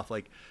able to pull off.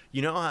 Like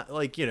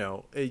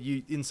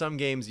you in some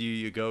games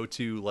you go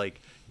to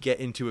like get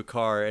into a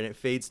car and it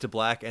fades to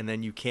black and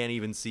then you can't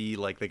even see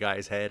like the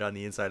guy's head on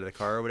the inside of the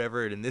car or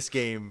whatever. And in this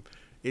game,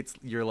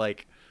 you're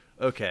like,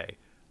 okay,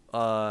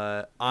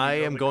 I You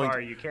build am a going.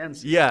 car, you can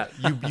see. Yeah,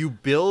 you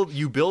build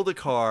a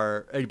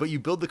car, but you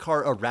build the car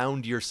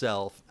around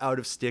yourself out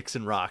of sticks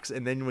and rocks,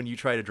 and then when you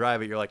try to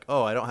drive it, you're like,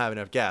 oh, I don't have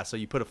enough gas, so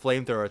you put a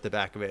flamethrower at the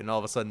back of it, and all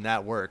of a sudden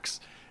that works.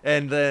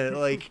 And then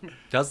like,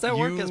 does that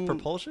work as you-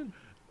 propulsion?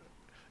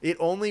 it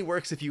only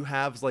works if you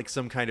have like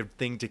some kind of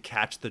thing to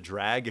catch the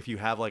drag. If you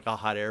have like a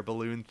hot air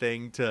balloon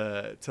thing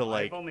to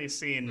like I've only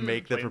seen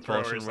make the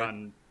propulsion flamethrowers work.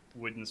 on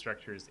wooden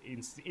structures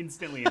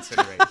instantly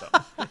incinerate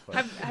them.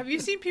 But- Have you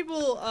seen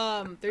people?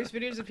 There's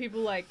videos of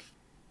people like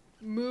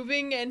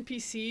moving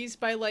NPCs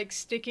by like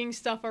sticking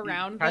stuff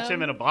around catch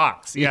them. them in a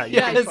box. Yeah,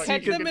 Yeah, Yes,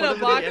 catch you can them in put a them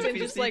in box the and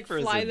just NPC like fly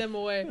prison. them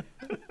away.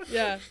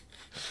 Yeah.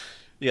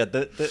 Yeah,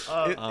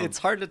 Um, it's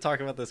hard to talk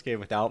about this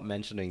game without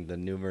mentioning the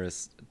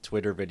numerous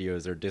Twitter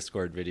videos or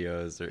Discord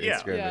videos or Yeah.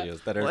 Instagram Yeah.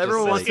 videos that are well, just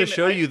everyone like, wants to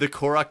show you the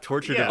Korok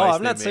torture Yeah. device. Oh,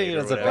 I'm not they saying made it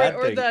or as a whatever. bad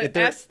Or thing. the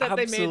They're S that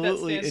they made that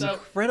absolutely stands up.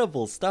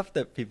 incredible stuff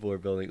that people are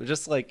building.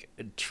 Just like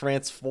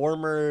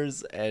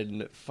Transformers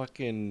and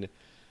fucking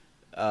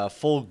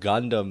full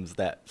Gundams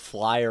that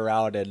fly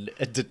around and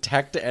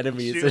detect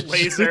enemies Shoot and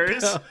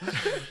lasers.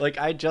 down. Like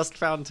I just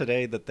found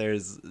today that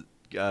there's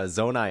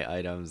Zonai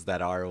items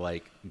that are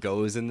like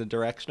goes in the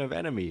direction of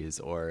enemies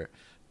or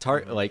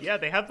like Yeah,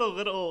 they have the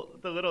little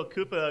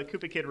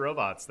Koopa Kid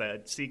robots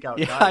that seek out.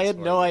 Yeah, guys I had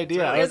for no you.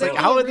 idea. I Yeah, was they're like,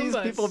 how are little these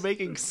Roombas. people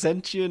making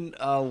sentient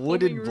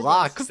wooden Roombas.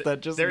 blocks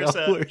that just There's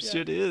know a- where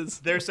shit is?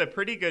 There's a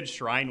pretty good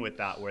shrine with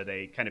that where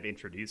they kind of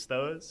introduce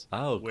those.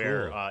 Oh,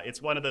 where cool.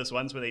 it's one of those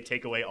ones where they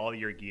take away all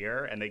your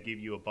gear and they give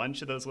you a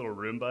bunch of those little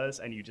Roombas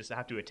and you just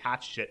have to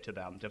attach shit to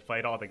them to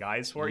fight all the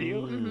guys for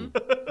you.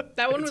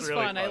 That one It's was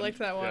really fun. I fun. liked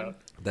that one. Yeah.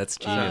 That's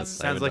genius. I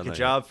Sounds haven't like done a that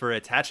job for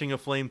attaching a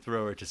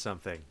flamethrower to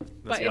something. That's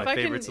But my if I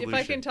can, favorite solution. if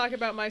I can talk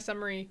about my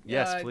summary,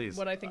 Yes, please.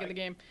 what I think of the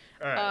game.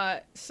 All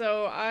right.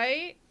 So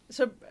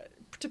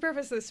to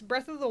preface this,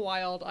 Breath of the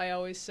Wild, I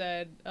always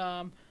said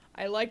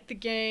I like the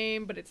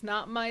game, but it's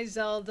not my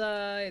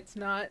Zelda. It's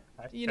not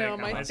Not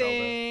my my Zelda.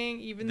 thing.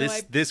 Even though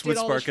I This did would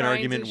all the spark an shrines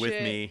argument and with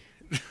shit. me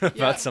about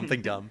Yeah.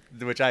 something dumb,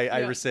 which I Yeah.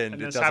 rescind.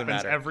 And It this doesn't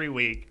happens matter. every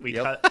week. We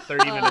Yep. cut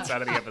 30 minutes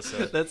out of the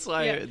episode. That's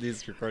why Yeah.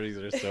 these recordings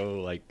are so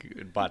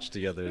like botched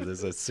together.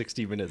 There's a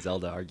 60-minute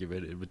Zelda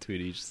argument in between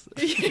each.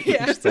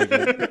 Yeah. each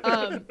segment.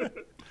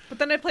 But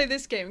then I play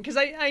this game because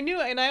I knew,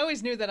 and I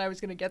always knew that I was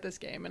going to get this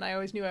game, and I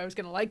always knew I was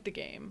going to like the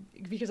game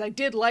because I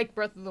did like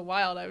Breath of the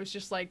Wild. I was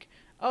just like,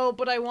 oh,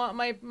 but I want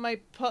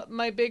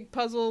my big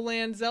Puzzle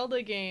Land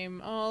Zelda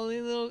game. Oh,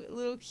 the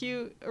little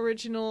cute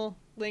original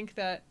Link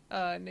that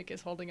Nick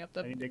is holding up.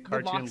 The I need a the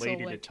cartoon voxel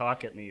lady to Link.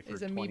 talk at me for is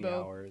 20 amiibo.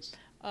 hours.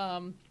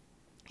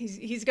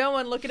 He's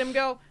going. Look at him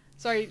go.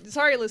 Sorry,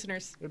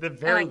 listeners. With a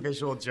very Um,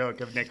 visual joke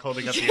of Nick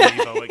holding up the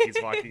amiibo like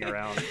he's walking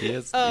around. He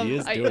is I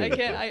doing it.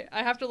 can't.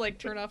 I have to like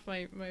turn off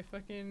my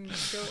fucking.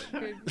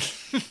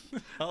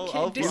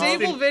 I'll Disable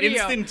Instant- video.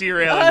 Instant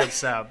derailing of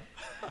Seb.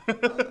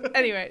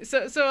 Anyway,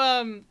 so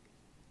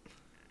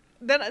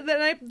then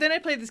I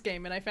played this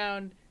game and I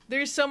found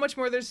there's so much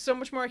more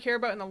I care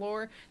about in the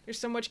lore. There's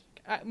so much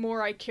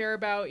more I care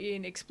about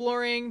in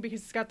exploring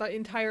because it's got the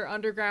entire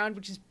underground,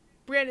 which is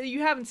brand.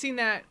 You haven't seen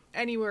that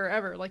anywhere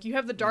ever. Like you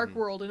have the Dark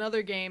World in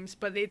other games,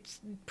 but it's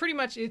pretty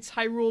much it's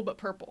Hyrule but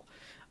purple.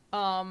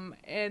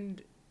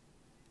 And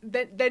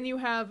then you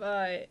have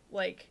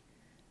like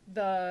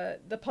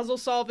the puzzle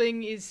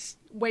solving is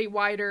way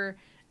wider,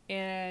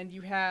 and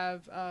you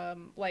have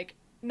like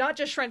not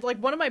just shrines. Like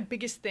one of my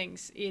biggest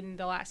things in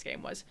the last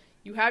game was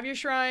you have your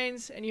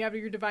shrines and you have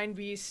your divine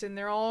beasts, and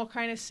they're all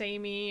kind of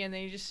samey, and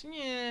they just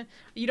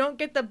you don't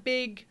get the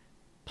big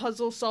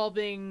puzzle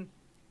solving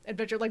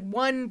adventure, like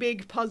one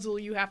big puzzle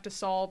you have to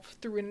solve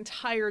through an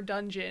entire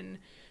dungeon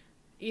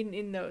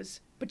in those,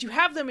 but you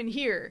have them in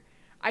here.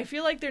 I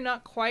feel like they're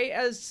not quite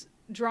as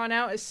drawn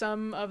out as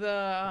some of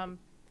the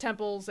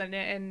temples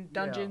and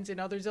dungeons in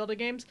other Zelda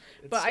games.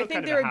 It's But still I think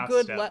kind of they're a a half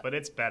good step, but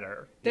it's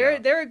better.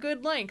 they're a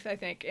good length, I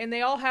think, and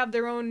they all have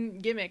their own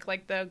gimmick.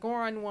 Like the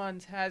Goron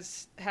ones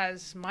has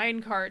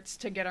mine carts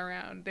to get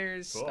around.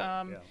 There's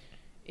Cool.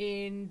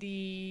 in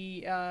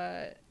the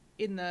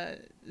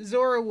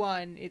Zora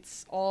one,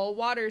 it's all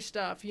water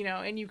stuff,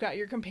 and you've got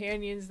your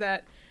companions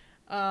that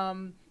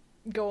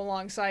go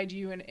alongside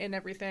you and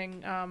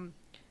everything.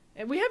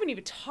 And we haven't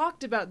even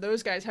talked about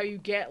those guys. How you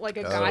get like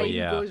a guy who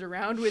goes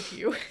around with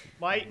you.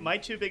 My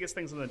two biggest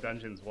things in the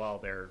dungeons, while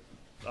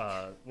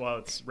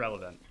it's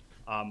relevant,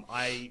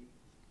 I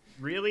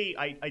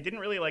didn't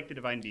really like the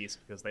Divine Beast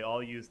because they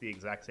all use the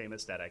exact same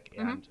aesthetic,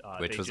 and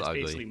Which they was just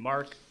ugly. basically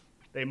mark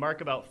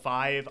about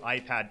 5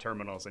 iPad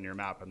terminals in your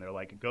map, and they're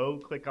like, go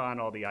click on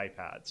all the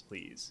iPads,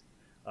 please.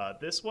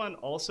 This one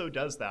also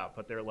does that,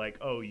 but they're like,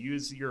 oh,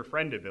 use your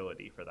friend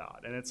ability for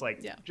that, and it's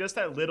like just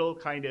that little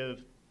kind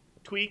of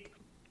tweak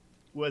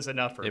was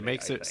enough for me. It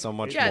makes I it think. so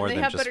much Yeah, more they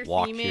than have just better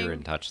walk theming. here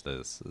and touch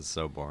this. It's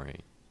so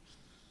boring.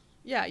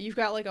 Yeah, you've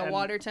got like a And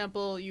water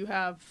temple, you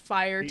have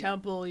fire the-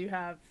 temple, you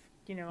have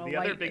a The other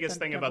light biggest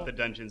thing about the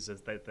temple. dungeons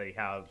is that they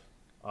have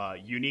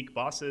unique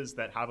bosses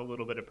that have a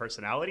little bit of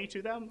personality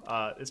to them.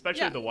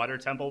 Especially Yeah. the water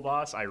temple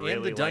boss. I really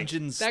And the like.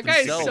 dungeons That guy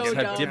is themselves so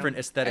have dumb. different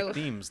aesthetic I-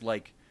 themes,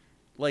 like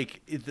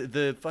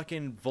the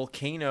fucking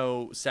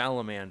volcano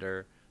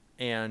salamander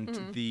and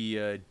Mm-hmm.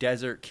 the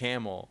desert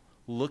camel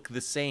look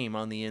the same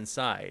on the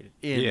inside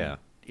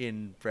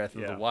in Breath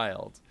of Yeah. the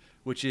Wild,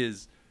 which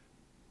is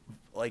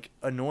like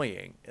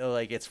annoying.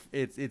 Like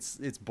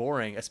it's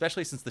boring,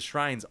 especially since the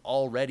shrines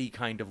already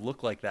kind of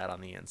look like that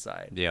on the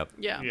inside. Yep.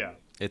 Yeah. Yeah.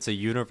 It's a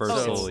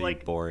universally It's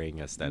like boring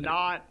aesthetic.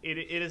 It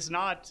is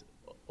not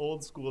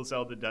old school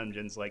Zelda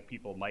dungeons like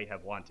people might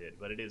have wanted,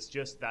 but it is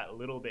just that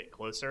little bit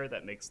closer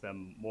that makes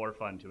them more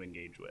fun to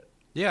engage with.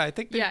 Yeah, I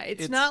think. Yeah,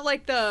 it's not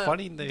like the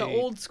funny the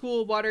old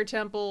school water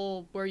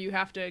temple where you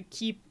have to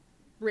keep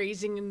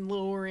raising and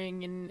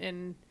lowering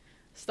and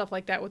stuff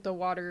like that with the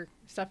water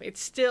stuff.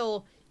 It's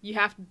still you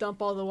have to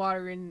dump all the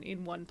water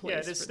in one place. Yeah,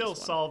 it is for still this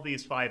one. solve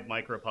these 5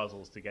 micro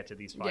puzzles to get to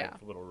these 5 Yeah.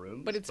 little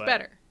rooms. But it's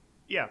better.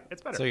 Yeah,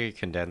 it's better. It's like a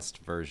condensed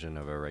version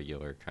of a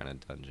regular kind of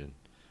dungeon.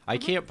 I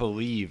Mm-hmm. can't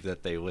believe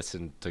that they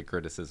listened to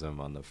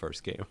criticism on the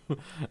first game.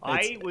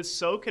 I was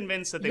so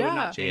convinced that they would Yeah.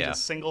 not change Yeah. a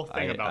single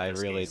thing about I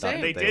this really game. thought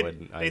Same. They they did.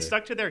 wouldn't They either.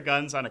 stuck to their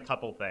guns on a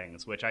couple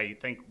things, which I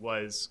think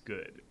was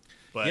good.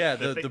 But Yeah,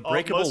 the thing-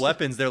 breakable most-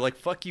 weapons, they're like,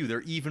 fuck you,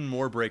 they're even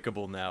more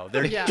breakable now.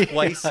 They're Yeah.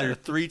 twice or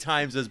 3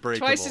 times as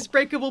breakable. Twice as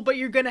breakable, but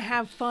you're gonna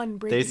have fun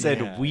breaking. They said,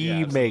 Yeah, "We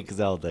yeah, make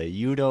Zelda.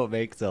 You don't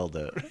make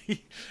Zelda."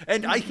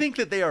 And I think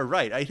that they are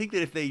right. I think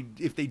that if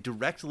they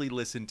directly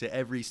listened to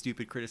every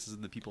stupid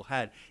criticism that people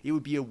had, it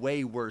would be a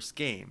way worse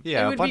game.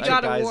 Yeah, a would be bunch of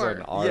God of guys War.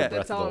 on our Yeah. Breath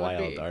That's of the all it would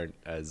Wild be. aren't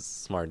as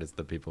smart as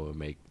the people who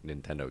make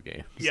Nintendo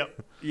games.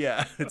 Yep.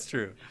 Yeah, it's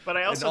true. But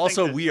I also and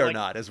also think that, we are like,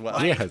 not as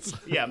well. Yes.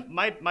 Yeah,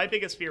 my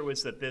biggest fear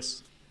was that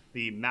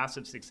the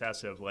massive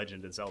success of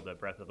Legend of Zelda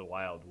Breath of the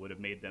Wild would have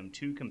made them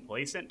too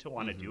complacent to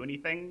want to do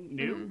anything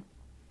new.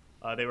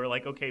 They were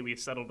like, okay, we've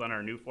settled on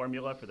our new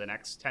formula for the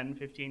next 10,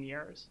 15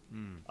 years.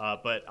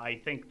 But I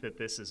think that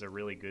this is a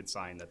really good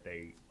sign that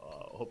they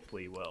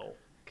hopefully will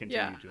continue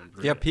Yeah. to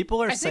improve. Yeah, it.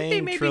 people are I saying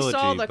think they maybe trilogy,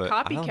 saw the but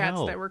I don't copycats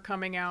know. that were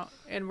coming out,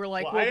 and were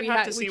like, Well, "Well, I'd we have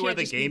ha- to we see can't where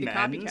the just be game the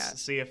ends, copycats."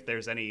 see if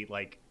there's any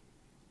like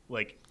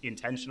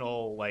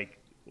intentional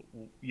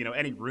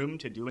any room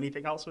to do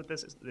anything else with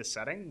this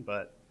setting.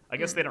 But I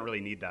guess they don't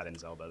really need that in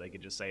Zelda. They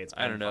could just say it's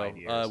been I don't 5 know.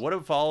 years. What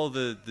if all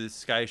the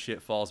sky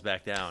shit falls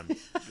back down?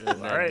 And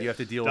then right, you have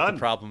to deal with done. the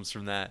problems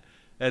from that.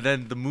 And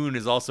then the moon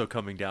is also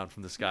coming down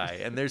from the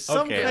sky. And there's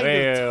some Okay, kind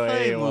of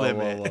time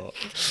limit.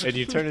 And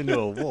you turn into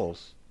a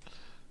wolf.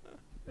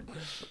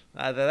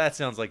 That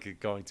sounds like it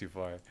going too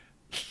far.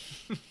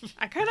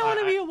 I kind of want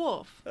to be a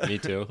wolf. Me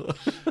too.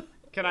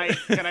 Can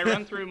I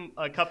run through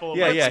a couple of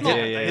Yeah, like, yeah, small.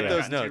 hit, Yeah, hit yeah,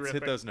 those gotten to notes. real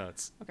Hit quick? those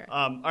notes. Okay.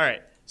 All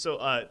right.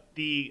 So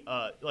the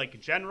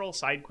general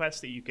side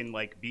quests that you can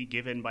be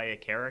given by a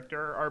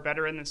character are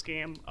better in this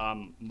game.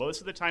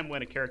 Most of the time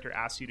when a character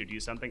asks you to do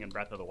something in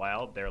Breath of the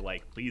Wild, they're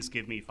like, please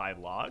give me 5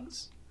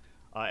 logs.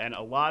 And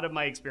a lot of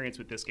my experience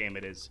with this game,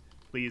 it is,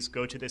 please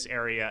go to this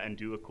area and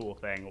do a cool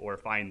thing or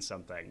find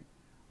something.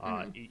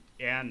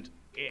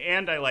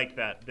 And I like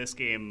that this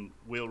game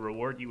will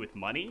reward you with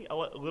money a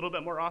little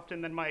bit more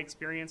often than my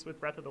experience with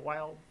Breath of the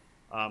Wild.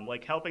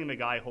 Like helping the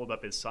guy hold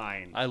up his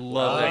sign. I will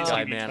love that always guy,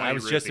 give you man. 20 I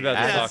was just rupees. about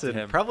to talk That's to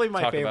him. probably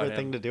my talk about favorite him.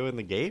 thing to do in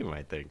the game,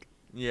 I think.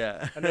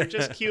 Yeah. And they're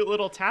just cute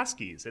little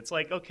taskies. It's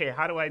like, okay,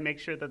 how do I make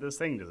sure that this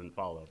thing doesn't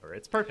fall over?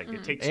 It's perfect.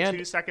 It takes And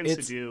 2 seconds to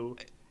it's- do.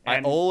 I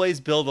And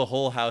always build a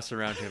whole house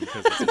around him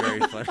because it's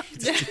very fun. to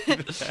do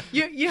that.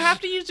 You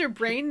have to use your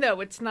brain though.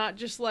 It's not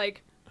just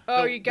like,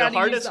 oh, you got the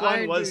hardest use one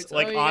iron was boots.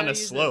 like Oh, you on gotta a use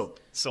this. slope,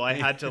 so I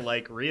had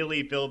to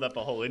really build up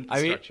a whole I mean,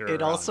 infrastructure.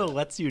 it around also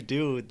lets you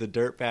do the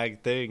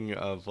dirtbag thing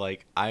of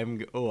like,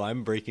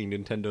 I'm breaking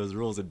Nintendo's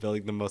rules and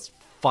building the most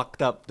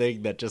fucked up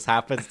thing that just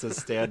happens to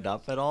stand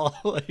up at all.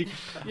 Like,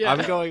 Yeah.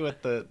 I'm going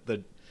with the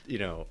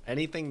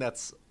anything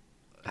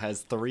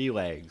has 3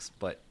 legs,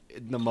 but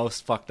in the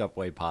most fucked up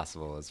way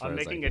possible. As far I'm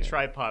as making I a can.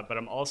 tripod, but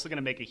I'm also going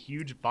to make a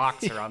huge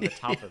box around the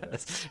top of it.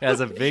 It has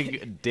a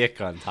big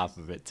dick on top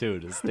of it too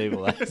to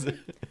stabilize it.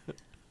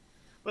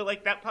 But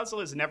like that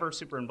puzzle is never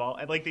super involved.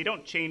 And like they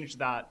don't change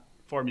that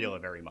formula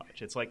very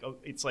much. It's like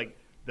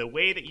the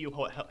way that you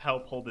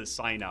help hold this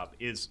sign up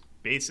is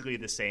basically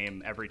the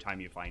same every time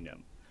you find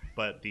him.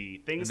 But the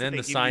And things then that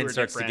the they give sign you are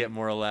starts to different. get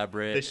more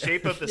elaborate. The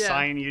shape of the Yeah.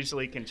 sign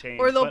usually can change.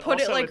 Or they'll but put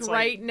it also like it's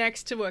right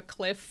next to a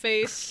cliff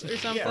face or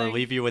something. Or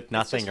leave you with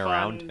nothing just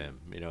around fun. him,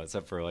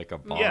 except for like a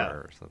bar Yeah.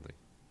 or something.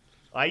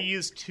 I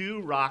used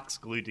 2 rocks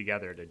glued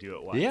together to do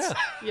it once. Yeah.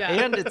 Yeah.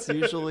 And it's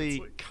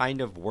usually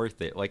kind of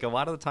worth it. Like a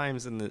lot of the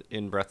times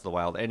in Breath of the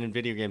Wild and in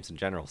video games in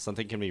general,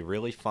 something can be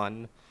really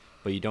fun,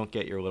 but you don't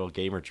get your little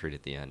gamer treat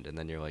at the end, and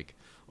then you're like,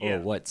 oh, Yeah.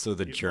 what? So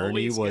the You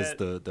journey always was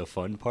get- the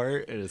fun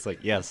part? And it's like,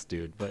 yes,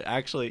 dude. But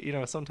actually,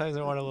 sometimes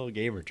I want a little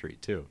gamer treat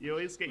too. You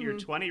always get Mm-hmm. your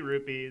 20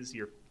 rupees,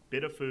 your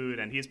bit of food,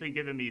 and he's been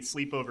giving me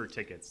sleepover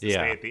tickets to Yeah.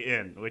 stay at the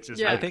inn, which is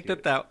Yeah. really I think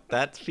cute.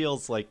 that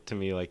feels like to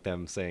me like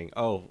them saying,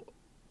 oh,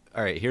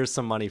 all right, here's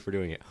some money for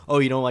doing it. Oh,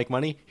 you don't like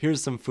money?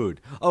 Here's some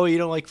food. Oh, you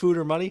don't like food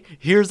or money?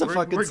 Here's a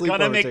fucking we're sleepover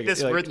gonna make ticket.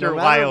 this You're worth no your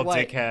matter while,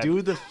 what, dickhead.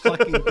 Do the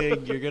fucking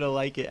thing. You're gonna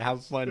like it.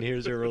 Have fun.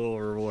 Here's your little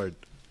reward.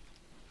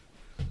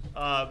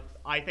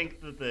 I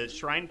think that the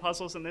shrine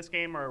puzzles in this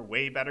game are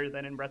way better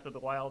than in Breath of the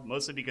Wild,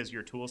 mostly because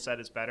your tool set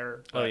is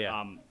better. Oh, But,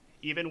 yeah.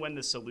 Even when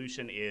the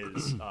solution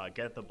is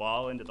get the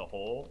ball into the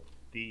hole,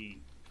 the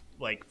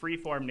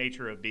freeform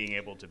nature of being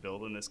able to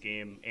build in this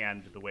game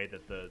and the way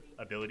that the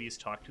abilities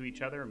talk to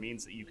each other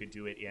means that you could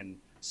do it in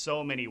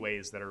so many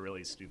ways that are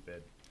really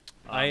stupid.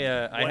 I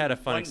had a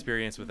fun one-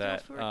 experience with Go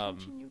that, for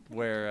attention, you guys.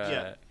 where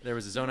Yeah. there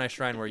was a Zonai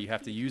shrine where you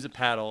have to use a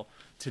paddle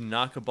to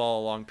knock a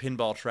ball along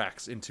pinball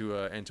tracks into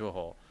a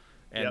hole.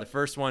 And Yep. the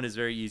first one is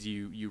very easy.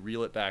 You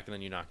reel it back and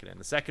then you knock it in.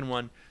 The second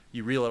one,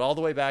 you reel it all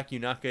the way back, you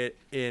knock it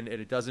in,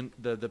 and it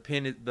doesn't. The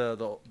pin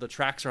the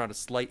tracks are on a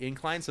slight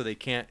incline, so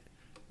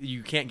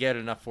you can't get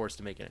enough force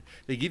to make it in.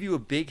 They give you a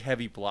big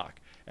heavy block,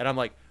 and I'm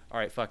like, all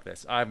right, fuck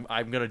this. I'm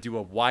gonna do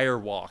a wire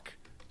walk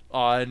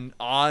on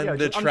Yeah,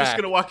 the I'm track. just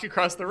gonna walk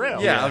across the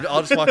rail. Yeah,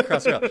 I'll just walk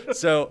across the rail.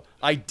 So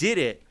I did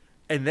it,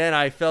 and then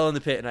I fell in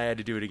the pit, and I had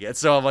to do it again.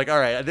 So I'm like, all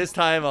right, this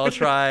time I'll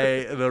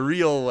try the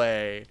real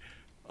way.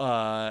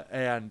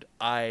 And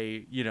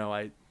I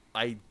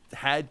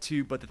had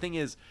to, but the thing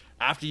is,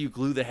 after you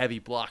glue the heavy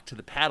block to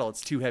the paddle,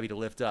 it's too heavy to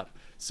lift up.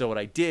 So what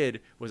I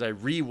did was I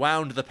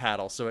rewound the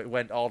paddle so it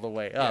went all the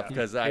way up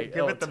because I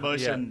give it the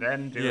motion, yeah.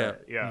 then do Yeah.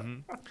 it. Yeah.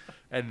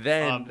 And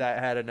then Um, that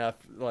had enough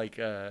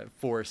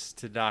force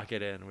to knock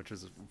it in, which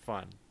was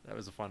fun. That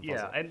was a fun puzzle.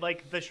 Yeah, and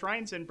the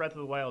shrines in Breath of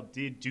the Wild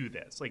did do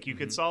this. Like you Mm-hmm.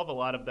 could solve a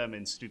lot of them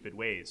in stupid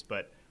ways,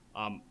 but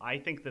I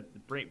think that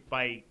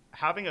by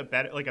having a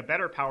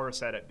better power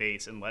set at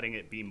base and letting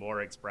it be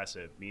more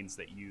expressive means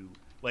that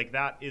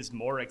that is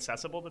more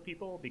accessible to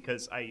people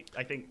because I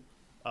think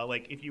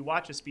if you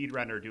watch a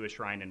speedrunner do a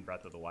shrine in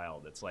Breath of the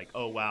Wild, it's like,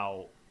 oh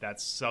wow,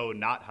 that's so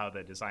not how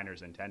the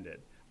designers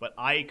intended. But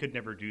I could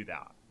never do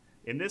that.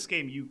 In this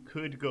game, you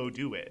could go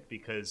do it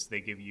because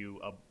they give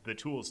you the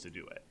tools to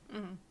do it.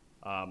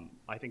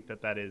 I think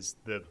that is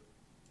the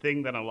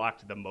thing that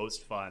unlocked the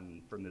most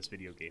fun from this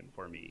video game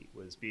for me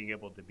was being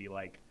able to be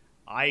like,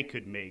 I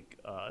could make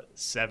a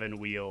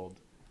 7-wheeled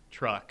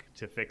truck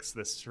to fix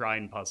this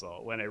shrine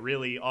puzzle when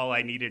all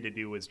I needed to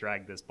do was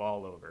drag this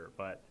ball over.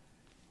 But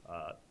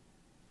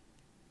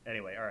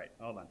anyway, all right,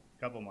 hold on, a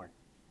couple more.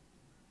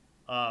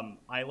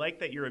 I like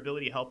that your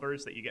ability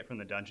helpers that you get from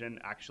the dungeon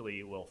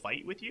actually will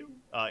fight with you.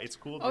 It's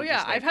cool. To Oh yeah,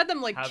 just, I've had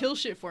them have- kill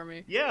shit for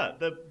me. Yeah,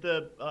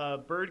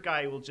 the bird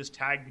guy will just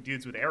tag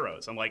dudes with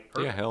arrows. I'm like, Yeah,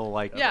 perfect. he'll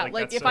Yeah, like,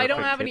 like that's if so I don't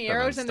quick. have hit any them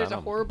and arrows and there's a stun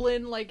 'em.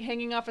 horriblin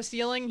hanging off a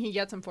ceiling, he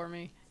gets them for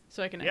me,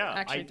 so I can Yeah,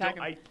 actually attack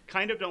him. I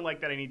kind of don't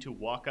like that I need to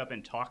walk up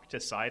and talk to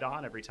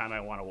Sidon every time I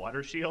want a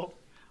water shield.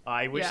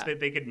 I wish Yeah. that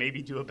they could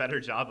maybe do a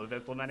better job of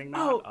implementing that.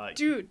 Oh,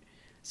 dude.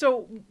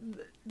 So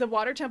the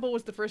water temple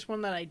was the first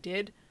one that I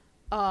did,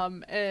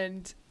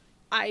 and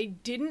I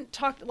didn't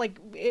talk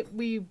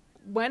we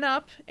went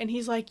up and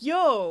he's like,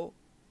 "Yo,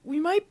 we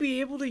might be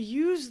able to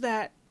use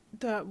the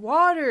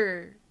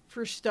water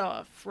for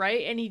stuff,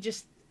 right?" And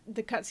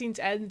the cutscenes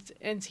ends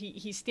and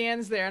he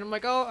stands there and I'm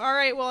like, "Oh, all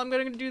right. Well, I'm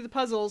going to do the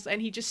puzzles,"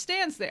 and he just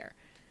stands there.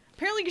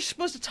 Apparently, you're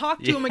supposed to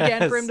talk to him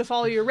again for him to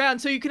follow you around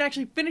so you can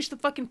actually finish the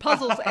fucking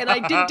puzzles. And I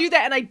did do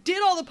that, and I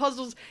did all the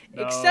puzzles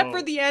except for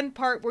No. the end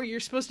part where you're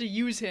supposed to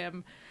use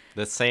him.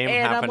 The same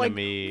And I'm happened like, to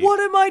me what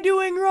am I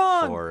doing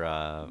wrong?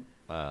 for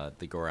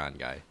the Goron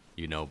guy,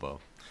 Yunobo.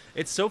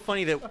 It's so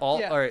funny that Yeah. all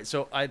right,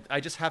 so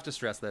I just have to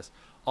stress this.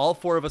 All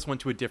 4 of us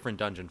went to a different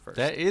dungeon first.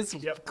 That is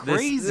Yep.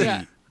 crazy.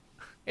 Yeah.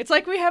 It's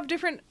like we have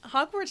different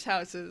Hogwarts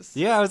houses.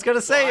 Yeah, I was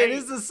gonna say Well, it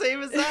is the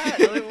same as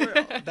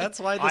that. That's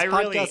why this I podcast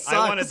really- sucks.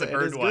 I wanted the and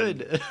bird is one.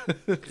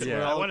 good.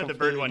 Yeah, I wanted the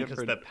bird one because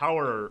the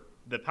power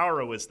the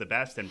Power was the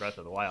best in Breath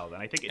of the Wild,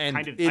 and I think it And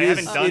kind of. it I is.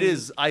 haven't done. It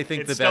is. I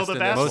think it's the still best the in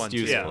best? this Most one. too.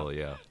 useful,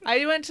 yeah.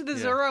 I went to the Yeah.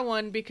 Zora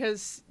one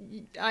because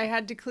I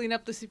had to clean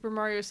up the Super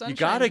Mario Sunshine.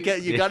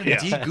 You gotta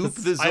goose. de-goop Yes.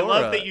 the Zora. I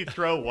love that you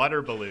throw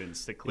water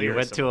balloons to clear. You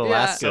went to some of them.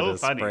 Alaska So to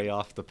funny. spray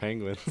off the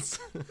penguins.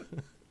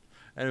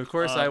 And of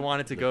course, I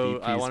wanted to the go.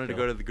 I BP wanted to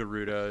spill. go to the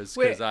Gerudos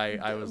Wait, because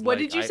I was. What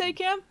like, did you say,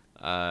 Cam?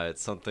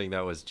 It's something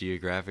that was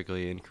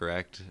geographically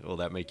incorrect. Will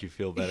that make you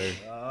feel better?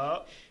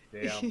 Oh,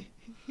 damn.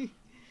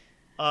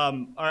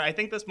 All right, I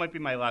think this might be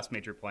my last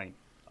major point.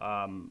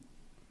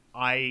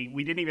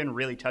 We didn't even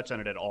really touch on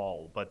it at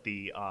all, but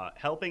the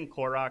helping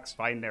Koroks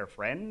find their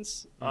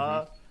friends,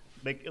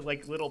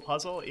 like little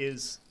puzzle,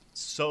 is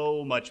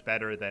so much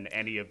better than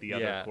any of the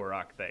other Yeah.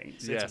 Korok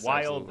things. Yes, It's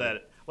wild absolutely.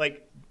 that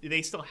like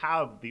they still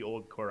have the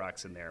old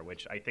Koroks in there,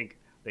 which I think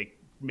they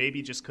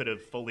maybe just could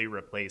have fully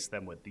replaced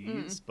them with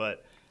these,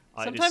 but. It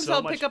is Sometimes so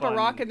I'll much pick up a fun.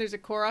 rock and there's a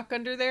Korok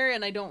under there,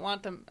 and I don't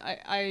want them.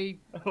 I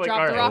Like, drop all the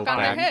right, rock go on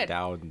their back head.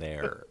 down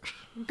there.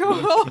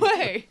 Go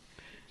away.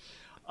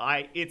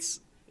 It's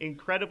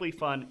incredibly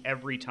fun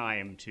every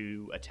time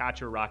to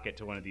attach a rocket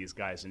to one of these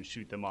guys and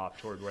shoot them off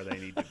toward where they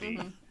need to be.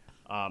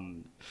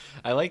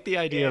 I like the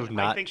idea And of I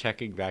not think-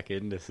 checking back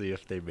in to see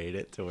if they made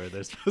it to where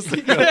they're supposed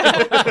to go.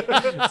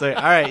 It's like,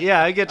 all right,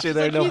 yeah, I get you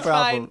there, like, no "He's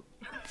problem.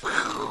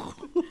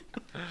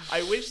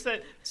 I wish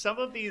that some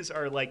of these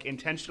are like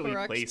intentionally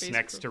Korok placed space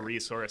next to program.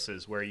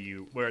 resources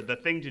where the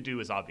thing to do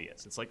is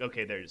obvious. It's like,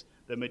 okay, there's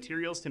the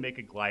materials to make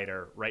a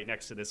glider right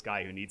next to this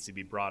guy who needs to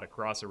be brought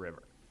across a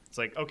river. It's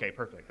like, okay,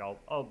 perfect.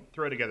 I'll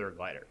throw together a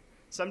glider.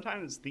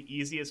 Sometimes the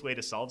easiest way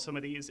to solve some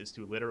of these is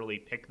to literally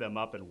pick them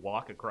up and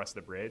walk across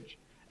the bridge.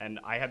 And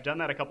I have done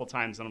that a couple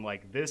times, and I'm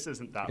like, this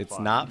isn't that It's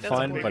fun. not That's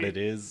fun, weird. but it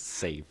is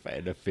safe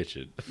and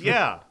efficient.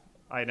 Yeah,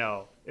 I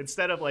know.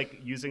 Instead of like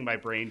using my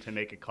brain to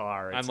make a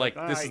car, it's I'm like,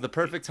 this is the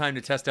perfect time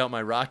to test out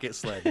my rocket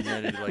sled. And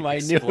then it, like, My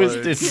explodes.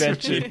 newest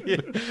invention,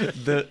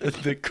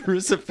 the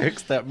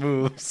crucifix that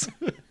moves.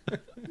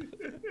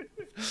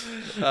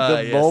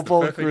 Yes,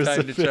 mobile the perfect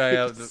time to try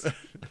out crucifix.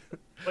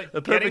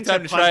 the perfect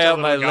time to try out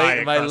my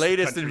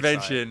latest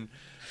invention,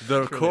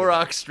 the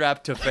Korok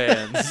strap to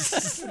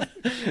fans.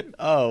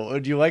 Oh,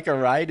 would you like a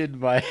ride in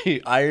my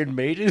Iron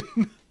Maiden?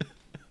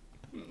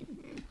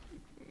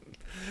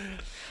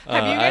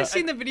 Have you guys I-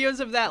 seen the videos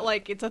of that?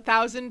 Like, it's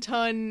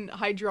 1,000-ton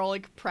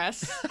hydraulic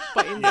press,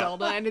 but in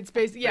Zelda, and it's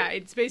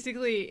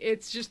basically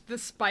it's just the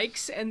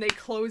spikes, and they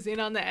close in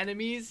on the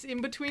enemies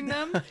in between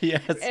them.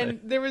 Yes. And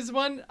there was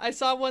one I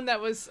saw one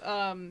that was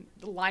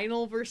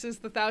Lionel versus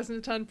the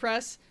 1,000-ton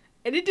press,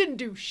 and it didn't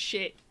do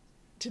shit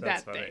to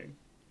That's that funny. thing,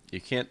 You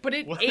can't. but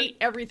it What? ate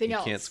everything You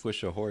else. can't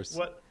squish a horse.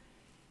 What?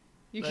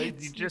 You You can't.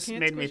 just you can't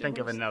made me squish a think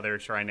of horse. another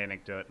shrine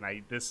anecdote,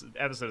 and this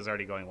episode is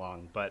already going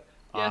long, but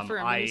Yeah, for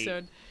a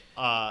minisode.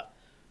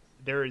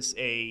 There's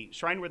a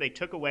shrine where they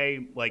took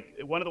away, like,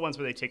 one of the ones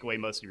where they take away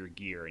most of your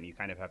gear, and you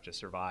kind of have to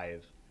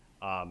survive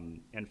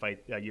and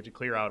fight. You have to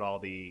clear out all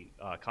the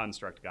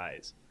construct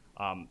guys.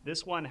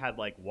 This one had,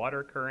 like,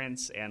 water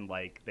currents, and,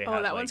 like, they Oh,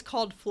 had, that like, one's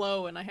called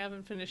Flow, and I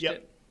haven't finished Yep.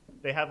 it.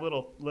 They have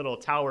little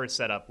towers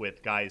set up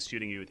with guys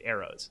shooting you with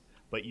arrows.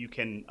 But you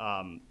can,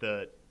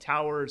 the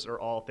towers are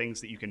all things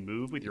that you can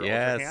move with your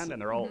Yes. ultra hand,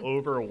 and they're all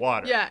over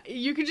water. Yeah,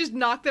 you can just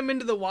knock them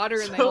into the water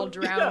and they all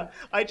drown. Yeah,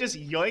 I just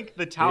yoinked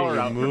the tower you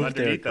out from moved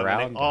their underneath them, and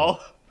ground they all.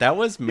 That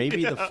was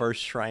maybe the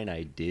first shrine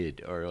I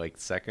did, or like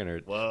second or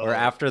Whoa.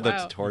 after the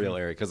Wow. tutorial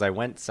area, because I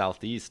went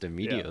southeast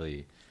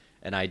immediately,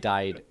 and I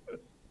died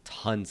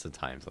tons of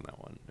times on that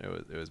one.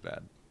 It was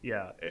bad.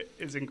 Yeah,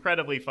 it's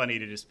incredibly funny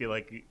to just be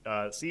like,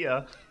 "See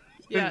ya,"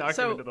 Yeah, and knock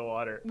so them into the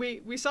water.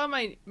 we saw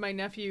my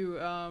nephew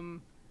a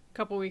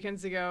couple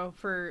weekends ago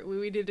for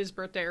we did his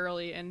birthday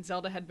early, and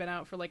Zelda had been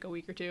out for like a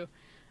week or two,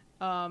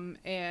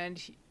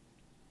 and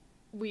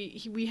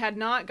we had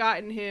not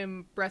gotten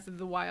him Breath of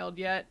the Wild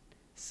yet,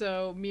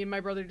 so me and my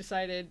brother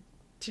decided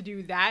to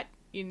do that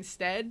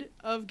instead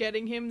of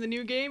getting him the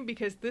new game,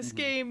 because this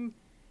game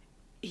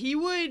he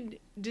would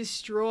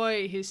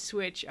destroy his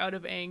Switch out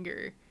of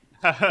anger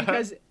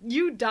because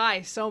you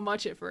die so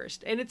much at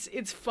first, and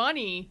it's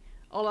funny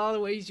a lot of the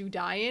ways you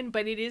die in,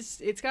 but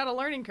it's got a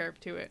learning curve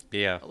to it.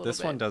 Yeah, little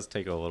this one bit. does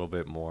take a little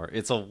bit more.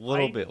 It's a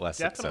little I bit less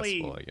definitely-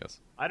 successful, I guess.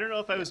 I don't know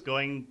if I was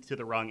going to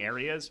the wrong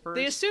areas first.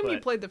 They assume you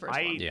but played the first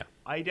one. Yeah.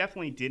 I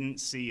definitely didn't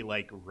see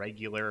like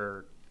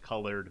regular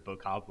colored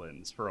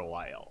bokoblins for a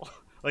while.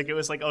 Like it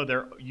was like, oh,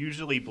 they're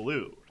usually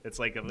blue. It's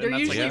like They're that's like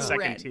usually the second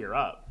red. tier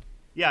up.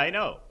 Yeah, I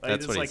know. That's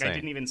It's what like he's I saying.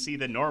 didn't even see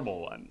the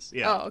normal ones.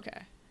 Yeah. Oh,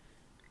 okay.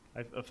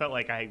 I felt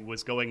like I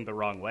was going the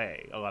wrong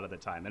way a lot of the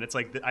time, and it's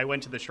like I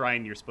went to the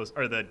shrine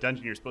or the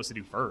dungeon you're supposed to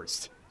do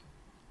first.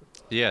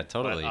 Yeah,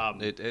 totally.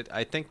 But,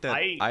 I think that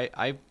I-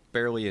 I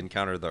barely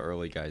encountered the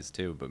early guys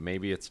too, but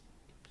maybe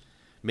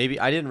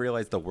I didn't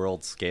realize the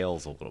world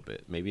scales a little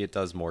bit. Maybe it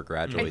does more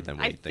gradually than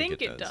we I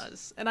think it does.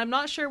 does, and I'm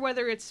not sure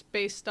whether it's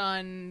based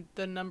on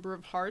the number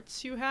of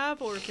hearts you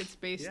have, or if it's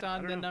based Yeah, I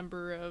on don't the know.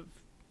 number of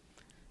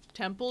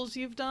temples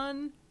you've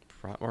done,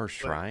 Or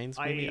shrines,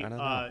 maybe? I don't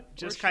know.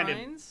 Just or kind of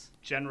shrines.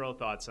 general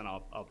thoughts, and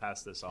I'll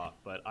pass this off.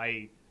 But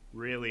I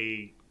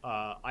really,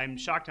 I'm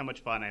shocked how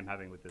much fun I'm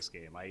having with this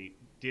game. I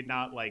did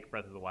not like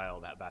Breath of the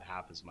Wild about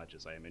half as much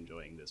as I am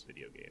enjoying this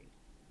video game.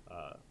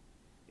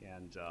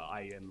 And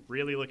I am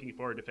really looking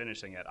forward to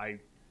finishing it. I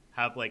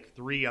have like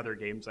 3 other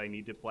games I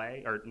need to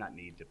play, or not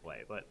need to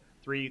play, but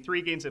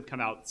three games have come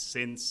out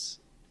since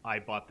I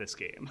bought this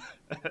game.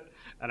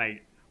 And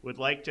I would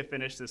like to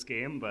finish this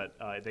game, but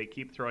they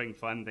keep throwing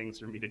fun things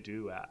for me to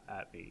do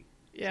at me.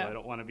 Yeah. So I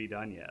don't want to be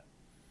done yet.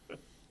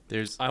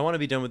 I want to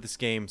be done with this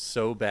game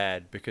so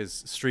bad because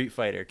Street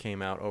Fighter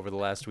came out over the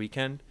last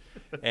weekend,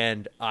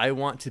 and I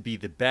want to be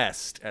the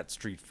best at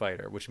Street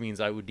Fighter, which means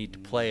I would need to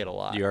play it a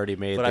lot. You already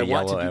made But the I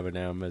want yellow to be-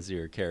 M&M as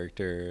your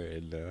character,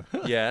 and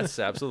Yes,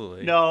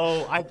 absolutely.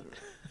 No,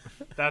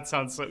 that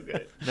sounds so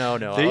good. No.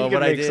 then you can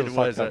What I make did some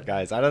was fucked up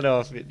guys. I don't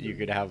know if you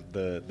could have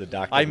the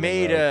Dr. I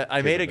made Moreau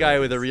a guy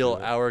with a real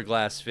capabilities.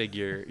 hourglass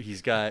figure.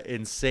 He's got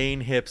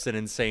insane hips and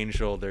insane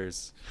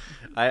shoulders.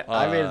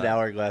 I made an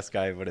hourglass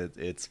guy, but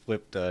it's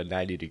flipped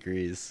 90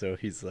 degrees, so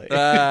he's like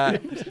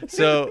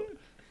So,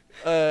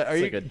 are like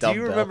you? a Do you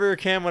dumbbell. remember,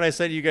 Cam, when I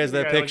sent you guys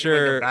that Yeah, like a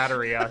picture?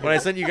 battery out When I here.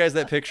 sent you guys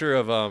that picture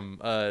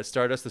of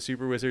Stardust the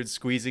Super Wizard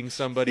squeezing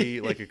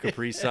somebody like a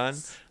Capri Sun,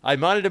 I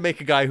wanted to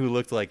make a guy who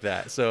looked like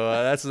that. So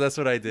that's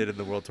what I did in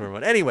the World Tour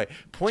one. Anyway,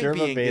 point Germa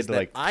being made is that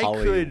like I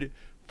poly,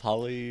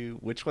 could.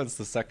 which one's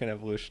the second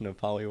evolution of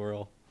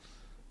Poliwhirl?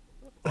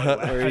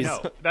 I he's-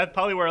 know. That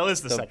Poliwhirl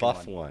is the The second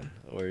buff one. one,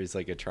 where he's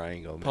like a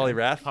triangle man.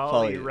 Polyrath.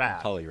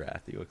 Poliwrath.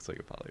 Polyrath. He looks like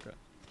a Polyrath.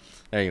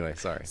 Anyway,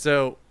 sorry.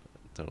 So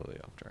Totally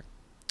off track.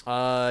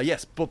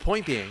 yes, but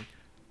point being,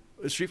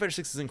 Street Fighter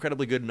 6 is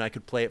incredibly good, and I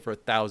could play it for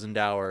 1,000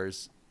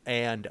 hours,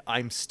 and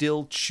I'm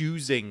still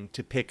choosing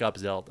to pick up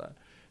Zelda,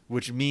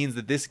 which means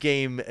that this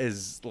game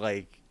is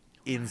like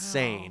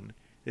insane.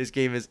 This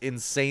game is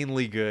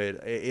insanely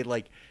good. It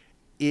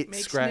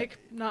Makes Nick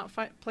not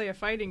play a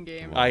fighting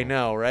game. I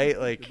know, right?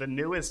 Like The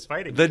newest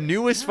fighting the game.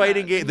 newest Yeah,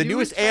 fighting game, the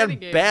newest newest and fighting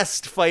game.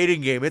 best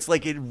fighting game. It's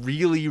like it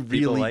really,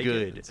 People really like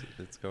good. it.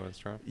 It's going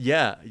strong.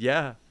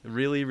 Yeah,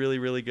 really, really,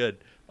 really good.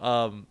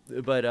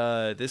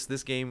 But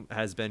this game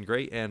has been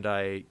great, and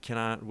I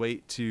cannot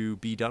wait to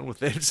be done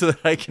with it so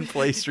that I can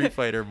play Street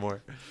Fighter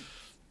more.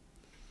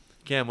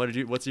 Cam,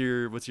 what's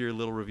your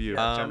little review?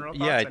 General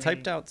Yeah, I thoughts?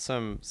 typed out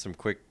some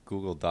quick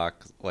Google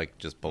Doc, like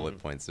just bullet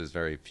points. There's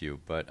very few,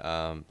 but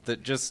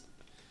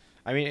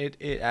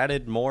it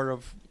added more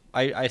of.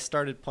 I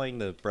started playing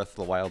the Breath of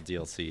the Wild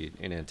DLC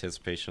in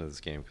anticipation of this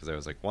game because I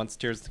was like, once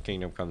Tears of the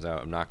Kingdom comes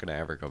out, I'm not going to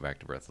ever go back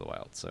to Breath of the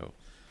Wild, so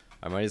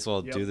I might as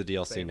well Yep, do the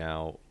DLC same.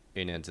 now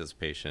in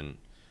anticipation.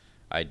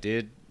 I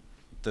did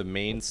the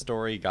main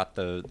story, got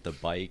the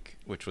bike,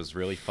 which was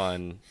really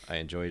fun. I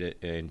enjoyed it.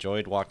 I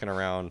enjoyed walking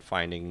around,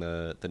 finding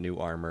the new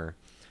armor.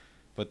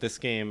 But this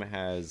game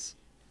has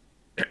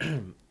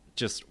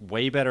just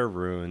way better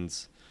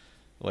runes.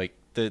 Like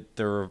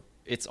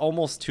it's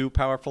almost too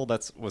powerful.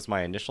 Was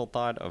my initial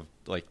thought of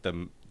like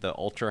the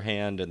Ultra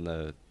Hand and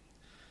the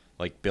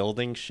like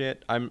building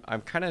shit. I'm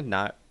kind of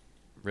not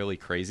really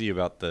crazy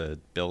about the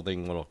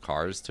building little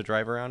cars to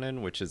drive around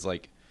in, which is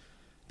like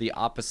the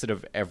opposite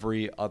of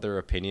every other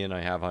opinion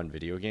I have on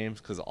video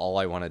games, because all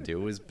I want to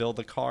do is build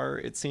a car,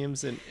 it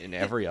seems, in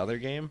every other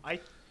game.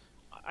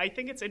 I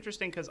think it's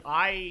interesting because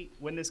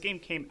when this game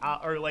came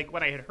out, or like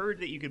when I had heard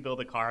that you could build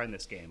a car in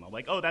this game, I'm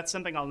like, oh, that's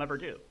something I'll never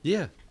do.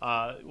 Yeah.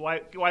 Why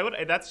would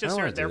that's just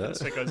I don't there wanna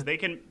for do the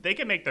sickos? They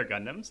can make their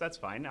Gundams. That's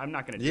fine. I'm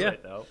not going to do Yeah.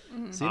 it though.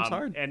 Seems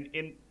hard. And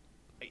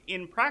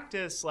in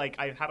practice, like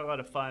I've had a lot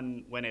of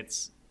fun when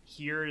it's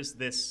here's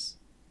these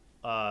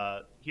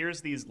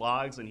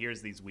logs and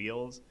here's these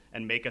wheels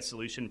and make a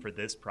solution for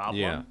this problem.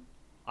 Yeah.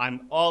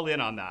 I'm all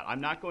in on that. I'm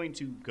not going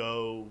to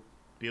go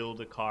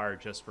build a car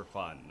just for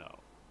fun. No,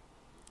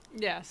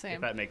 Yeah, if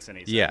same. that makes any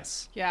sense.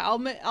 Yes. Yeah,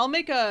 I'll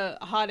make a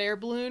hot air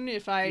balloon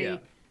if I Yeah.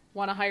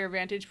 want a higher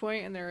vantage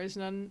point and there is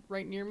none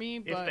right near me.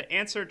 If But the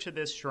answer to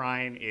this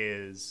shrine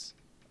is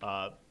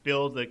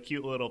build a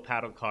cute little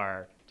paddle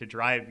car to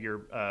drive your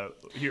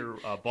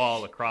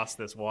ball across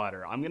this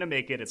water, I'm gonna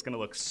make it. It's gonna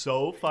look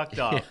so fucked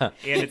up, and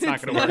it's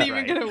not gonna not work even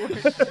right. gonna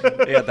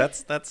work. Yeah,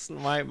 that's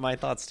my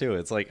thoughts too.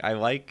 It's like I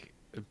like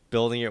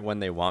building it when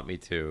they want me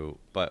to,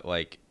 but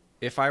like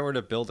if I were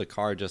to build a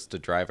car just to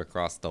drive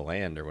across the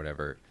land or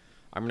whatever,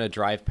 I'm gonna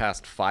drive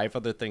past 5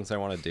 other things I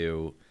want to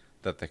do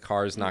that the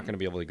car's not going to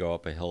be able to go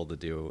up a hill to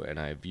do, and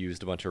I've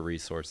used a bunch of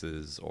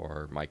resources,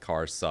 or my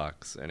car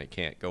sucks and it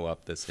can't go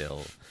up this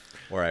hill,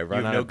 or I run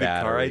have out no of good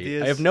car battery.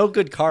 ideas? I have no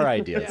good car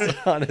ideas, Yeah.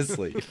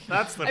 honestly.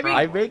 That's the I mean,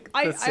 problem. I make the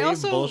I same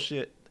also-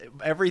 bullshit.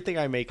 Everything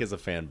I make is a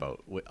fan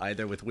boat,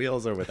 either with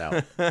wheels or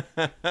without.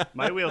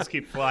 My wheels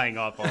keep flying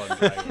off while I'm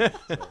driving.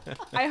 So.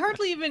 I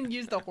hardly even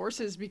use the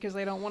horses because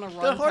I don't want to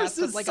run The past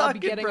them. horses Like suck I'll be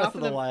in getting Breath off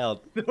of of the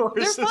Wild. The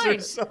horses fine. are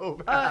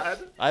so bad.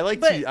 I like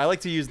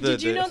but to use the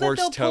did you know that horse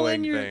they'll pull in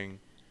towing your- thing.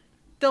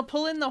 they'll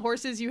pull in the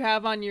horses you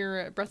have on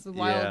your Breath of the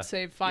Wild Yeah.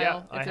 save file Yeah,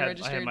 if I they're had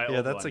registered. my Yeah,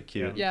 old that's one. a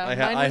cute. Yeah, I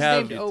mine I was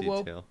have named Owo.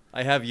 detail.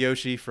 I have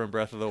Yoshi from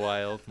Breath of the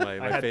Wild, my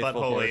I had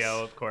faithful horse.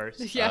 Buttholio, of course.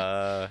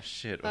 Yeah.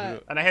 Shit.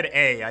 And I had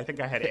A. I think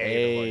I had A.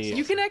 A. the voice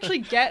You can also. actually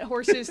get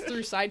horses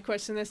through side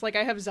quests in this. Like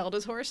I have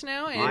Zelda's horse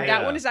now, and Yeah.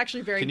 that one is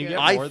actually very Can you good. get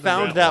I more than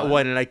found that that one?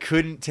 one and I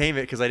couldn't tame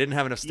it because I didn't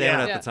have enough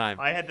stamina Yeah. at the time.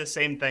 I had the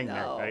same thing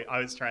No. there. I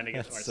was trying to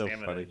get That's more so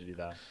stamina funny. to do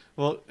that.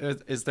 Well,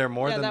 is there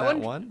more Yeah, than that that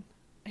one- one?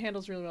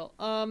 Handles really well.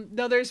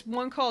 No, there's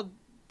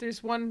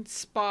one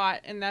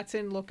spot, and that's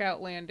in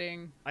Lookout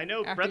Landing. I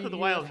know After Breath you of the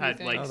do a Wild few had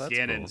things. like Oh, that's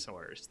Ganon's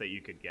horse that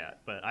you could get,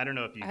 but I don't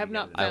know if you I can have get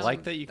not it. I found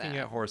like that you can that.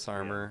 get horse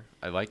armor.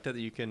 I like that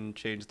you can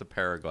change the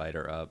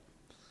paraglider up.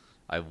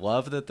 I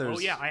love that there's. Oh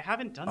yeah, I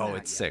haven't done that. Oh,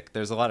 it's yet. sick.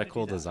 There's a lot of I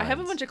cool do that. designs. I have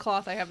a bunch of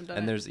cloth. I haven't done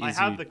and it. there's easy. I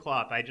have the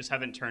cloth. I just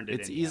haven't turned it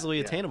It's in easily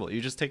yet. Yeah. attainable. You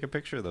just take a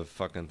picture of the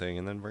fucking thing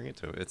and then bring it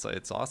to it.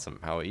 It's awesome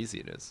how easy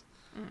it is,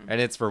 Mm-hmm.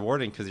 and it's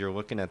rewarding because you're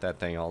looking at that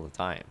thing all the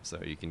time, so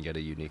you can get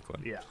a unique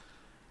one. Yeah.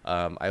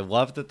 I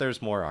love that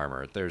there's more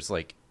armor. There's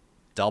like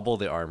double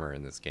the armor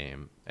in this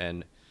game,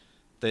 and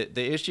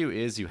the issue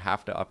is you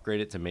have to upgrade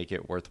it to make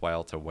it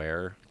worthwhile to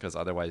wear, because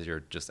otherwise you're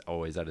just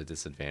always at a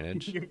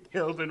disadvantage. You're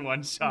killed in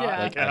one shot. Yeah.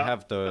 Like I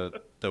have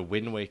the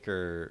Wind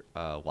Waker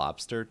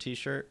lobster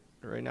T-shirt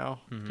right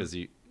now because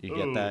you get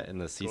Ooh, that in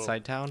the cool.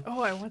 seaside town.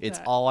 Oh, I want It's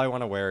that. all I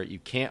want to wear. You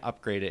can't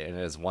upgrade it, and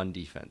it has 1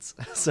 defense,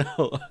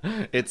 so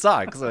it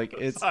sucks. Like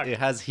it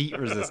has heat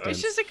resistance.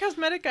 It's just a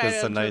cosmetic item.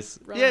 It's a to nice,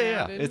 run yeah,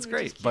 around in, it's which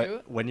great. is cute.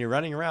 But when you're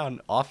running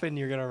around, often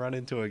you're gonna run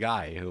into a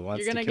guy who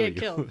wants You're to gonna kill get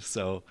you. killed.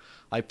 So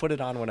I put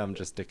it on when I'm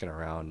just sticking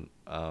around,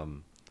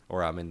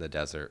 or I'm in the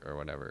desert or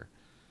whatever.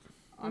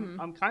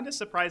 I'm kind of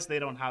surprised they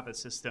don't have a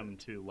system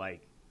to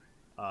like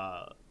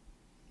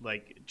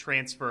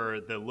transfer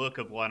the look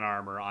of one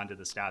armor onto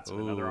the stats of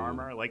another Ooh.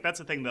 armor. Like that's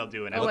the thing they'll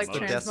do in Oh, MMOs. like the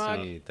transmog?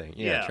 Destiny thing?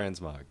 Yeah, Yeah.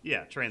 transmog.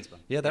 Yeah, transmog.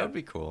 Yeah, that would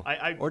be cool.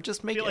 I or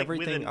just make feel like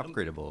everything within-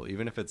 upgradable,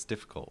 even if it's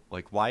difficult.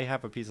 Like, why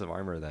have a piece of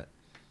armor that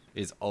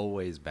is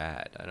always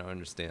bad? I don't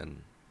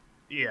understand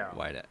Yeah.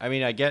 why. I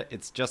mean, I get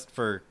it's just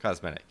for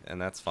cosmetic,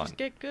 and that's fun. Just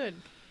get good.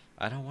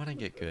 I don't want to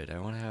get good. I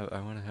want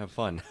to have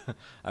fun.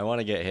 I want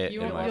to get hit.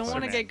 You in don't, my want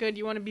to fights. get good.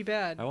 You want to be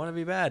bad. I want to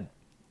be bad.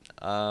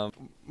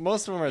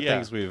 Most of them are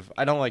Yeah. things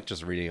I don't like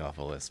just reading off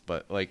a list,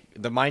 but like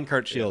the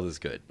minecart shield is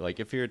good. Like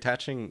if you're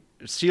attaching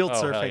shield Oh,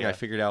 hell surfing, yeah. I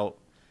figured out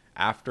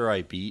after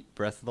I beat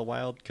Breath of the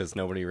Wild, because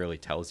nobody really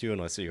tells you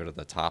unless you go to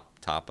the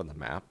top of the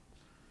map,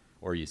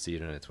 or you see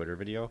it in a Twitter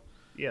video.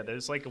 Yeah,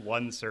 there's like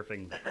one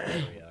surfing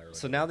area. Or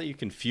So now that you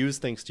can fuse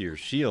things to your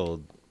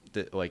shield,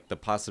 like the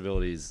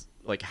possibilities,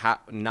 like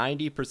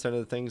 90% of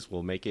the things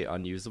will make it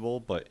unusable.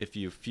 But if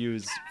you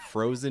fuse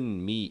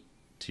frozen meat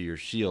to your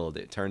shield,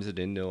 it turns it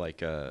into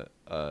like a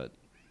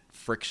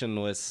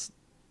frictionless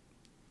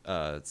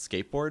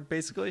skateboard,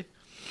 basically.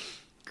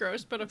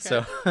 Gross, but okay.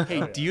 So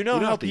Hey, do you know You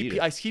don't how have to eat people?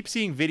 it. I keep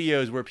seeing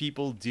videos where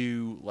people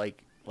do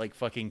like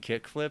fucking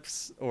kick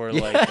flips or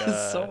Yes, like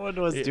someone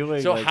was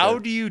doing So like how a-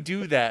 do you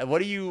do that?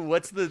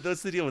 What's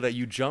the deal with that?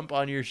 You jump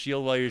on your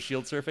shield while you're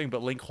shield surfing,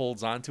 but Link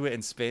holds onto it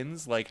and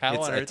spins. Like how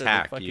it's on earth attack.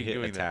 are they fucking You hit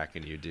doing attack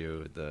and you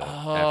do the that?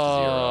 F0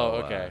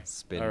 Oh, okay.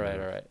 spin. All right,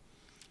 move. all right.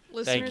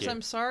 Listeners, you.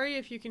 I'm sorry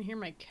if you can hear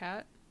my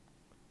cat.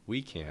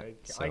 We can't. I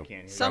so can't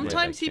hear you.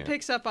 Sometimes he can't.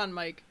 picks up on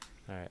Mike.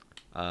 All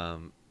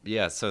right.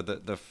 Yeah, so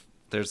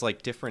there's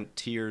like different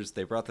tiers.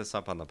 They brought this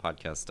up on the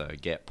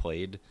podcast, Get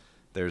Played.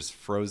 There's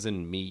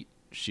frozen meat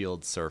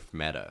shield surf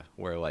meta,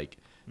 where like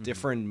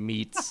different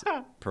meats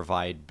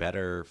provide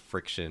better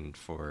friction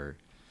for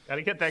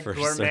Gotta get that for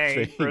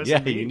gourmet surfing. frozen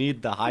Yeah, meat. you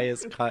need the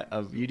highest cut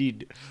of. You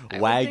need I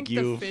would think the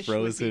Wagyu fish would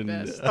be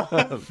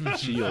frozen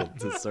shield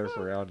to surf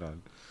around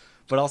on.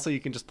 But also, you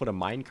can just put a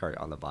minecart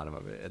on the bottom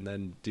of it and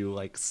then do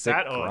like sick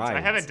That owns. grinds.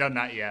 I haven't done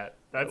that yet.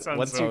 That sounds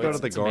Once so you go to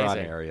the it's Goron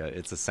amazing. area,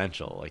 it's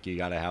essential. Like you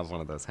got to have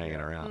one of those hanging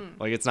around.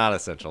 Like it's not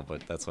essential,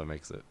 but that's what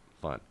makes it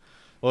fun.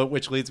 Well,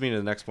 which leads me to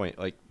the next point.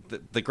 Like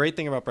the great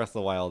thing about Breath of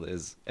the Wild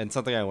is, and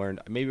something I learned,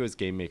 maybe it was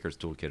Game Maker's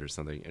Toolkit or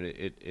something, and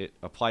it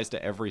applies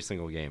to every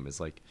single game. Is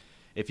like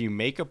if you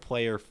make a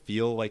player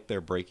feel like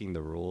they're breaking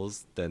the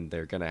rules, then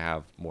they're gonna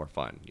have more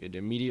fun. It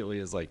immediately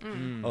is like,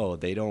 oh,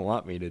 they don't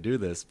want me to do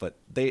this, but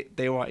they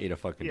want you to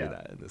fucking Yeah. do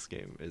that in this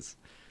game. Is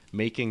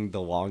making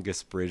the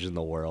longest bridge in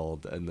the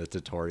world in the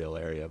tutorial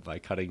area by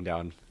cutting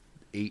down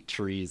 8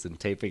 trees and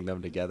taping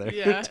them together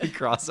Yeah. to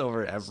cross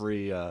over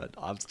every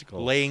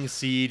obstacle. Laying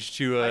siege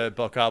to a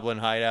goblin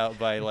hideout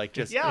by like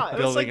just Yeah, it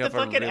was building like the up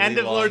a fucking really end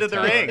of long Lord of the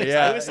tower. Rings.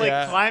 Yeah, I was like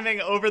yeah. climbing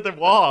over the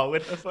wall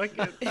with the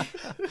fucking.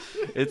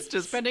 It's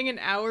just Spending an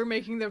hour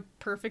making the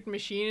perfect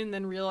machine and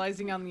then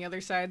realizing on the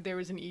other side there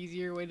was an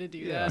easier way to do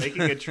Yeah. that.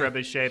 Making a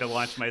trebuchet to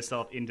launch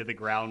myself into the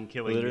ground,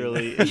 killing you.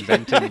 literally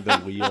inventing the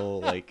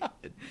wheel.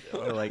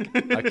 Or like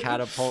a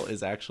catapult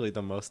is actually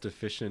the most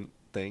efficient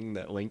thing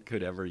that Link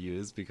could ever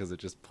use because it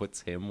just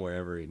puts him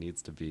wherever he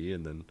needs to be,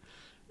 and then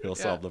he'll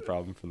solve the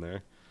problem from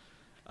there.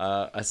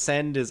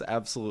 Ascend is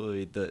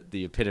absolutely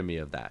the epitome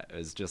of that.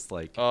 It's just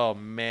like, Oh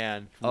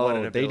man, what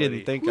an they ability.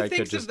 didn't think Who I could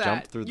thinks just of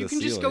jump that? through the You can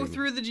ceiling. just go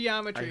through the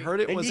geometry. I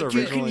heard it And was you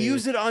originally. can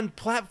use it on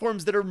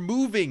platforms that are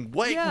moving.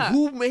 What? Yeah.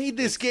 Who made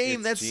this game?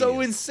 It's That's so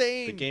genius.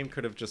 insane. The game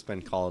could have just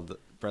been called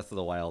Breath of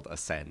the Wild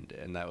Ascend,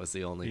 and that was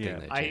the only Yeah.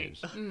 thing they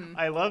changed.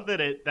 I love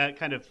that that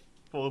kind of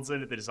folds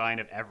into the design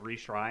of every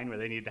shrine where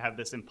they need to have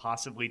this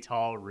impossibly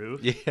tall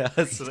roof.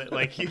 Yes. So that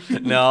like you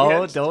No,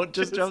 can't don't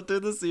just jump through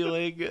the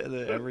ceiling.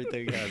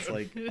 Everything has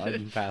like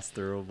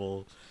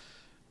unpass-throughable.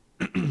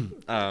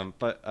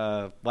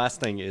 But last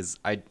thing is,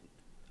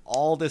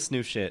 all this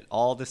new shit,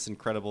 all this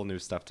incredible new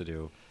stuff to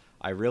do.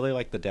 I really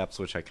like the depths,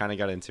 which I kind of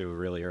got into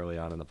really early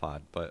on in the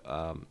pod. But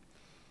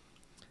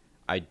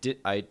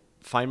I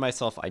find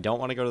myself, I don't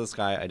want to go to the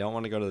sky. I don't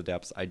want to go to the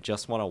depths. I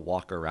just want to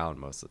walk around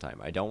most of the time.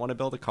 I don't want to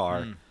build a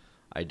car.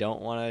 I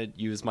don't want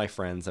to use my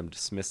friends. I'm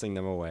dismissing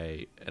them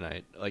away.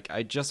 And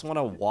I just want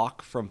to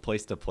walk from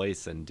place to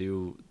place and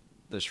do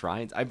the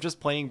shrines. I'm just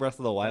playing Breath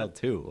of the Wild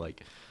too,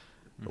 like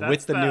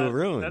with the new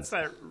runes.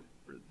 That's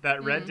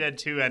that Red Dead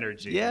 2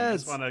 energy. Yes. You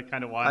just want to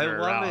kind of wander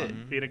love around,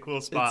 it. be in a cool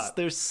spot.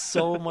 There's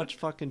so much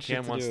fucking shit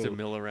Cam to wants do. to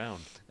mill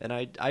around. And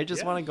I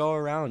just want to go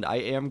around. I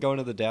am going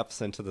to the depths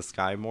and to the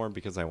sky more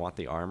because I want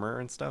the armor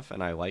and stuff,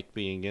 and I like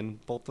being in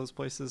both those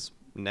places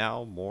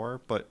now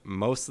more. But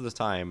most of the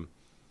time,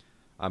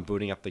 I'm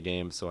booting up the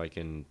game so I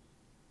can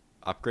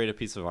upgrade a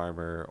piece of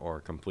armor or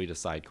complete a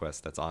side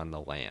quest that's on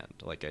the land.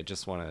 Like, I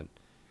just want to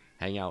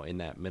hang out in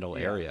that middle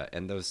area,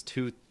 and those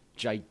two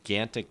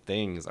gigantic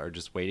things are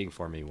just waiting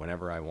for me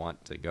whenever I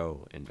want to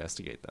go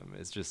investigate them.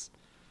 It's just,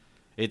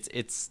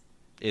 it's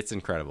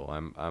incredible.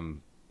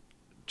 I'm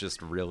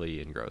just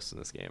really engrossed in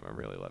this game. I'm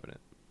really loving it.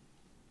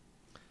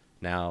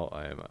 Now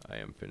I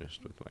am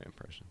finished with my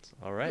impressions.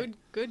 All right.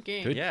 Good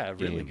game. Good Yeah,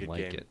 really game, good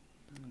like game. it.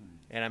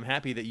 And I'm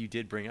happy that you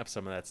did bring up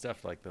some of that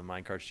stuff, like the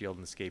minecart shield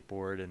and the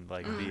skateboard and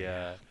like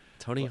the.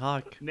 Tony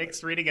Hawk.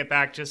 Nick's reading it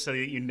back just so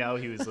that you know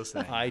he was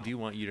listening. I do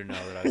want you to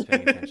know that I was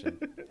paying attention.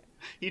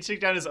 He took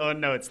down his own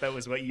notes. That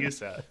was what you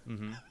said.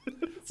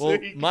 So Well,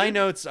 he- my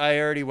notes I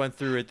already went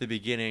through at the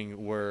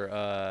beginning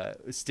were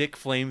stick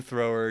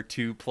flamethrower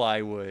to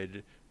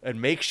plywood and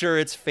make sure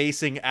it's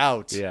facing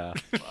out. Yeah.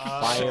 Oh.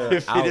 Fire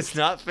If out. it is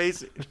not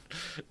facing,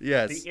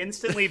 yes. He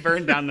instantly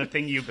burned down the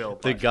thing you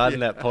built. The Mike. gun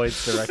that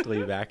points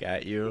directly back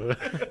at you.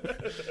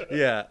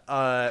 Yeah,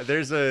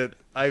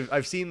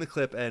 I've seen the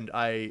clip and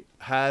I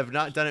have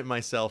not done it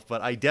myself,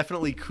 but I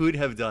definitely could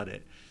have done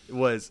it. It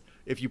was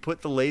if you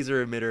put the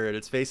laser emitter and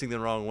it's facing the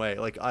wrong way.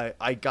 Like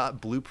I got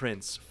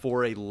blueprints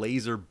for a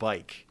laser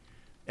bike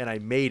and I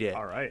made it.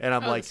 All right. And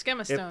I'm Oh, the like,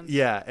 Schema if- stones.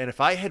 yeah, and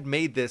if I had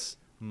made this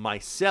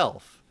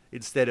myself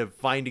instead of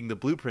finding the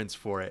blueprints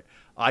for it,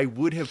 I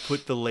would have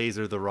put the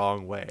laser the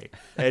wrong way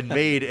and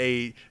made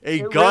a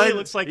It gun. really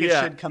looks like it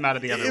should come out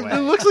of the other it, way. It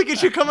looks like it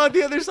should come out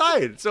the other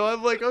side. So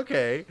I'm like,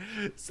 okay.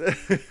 So,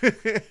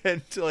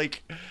 and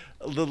like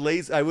the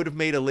laser, I would have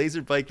made a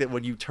laser bike that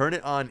when you turn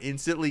it on,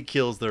 instantly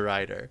kills the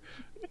rider.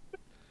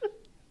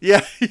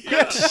 Yeah.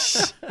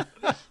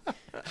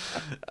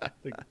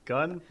 The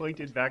gun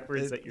pointed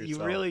backwards at yourself.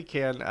 You really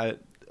can.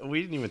 We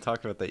didn't even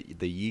talk about the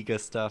Yiga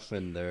stuff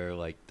and their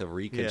like the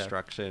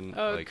reconstruction.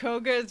 Oh, like,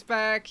 Koga is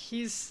back.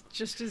 He's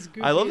just as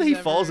goofy. I love that as he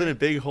ever. falls in a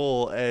big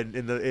hole and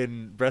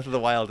in Breath of the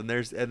Wild, and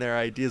their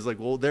ideas like,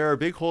 well, there are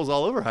big holes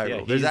all over Hyrule.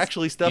 yeah, There's he's-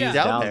 actually stuff he's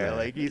down there.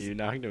 Like you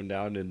knocked him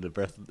down in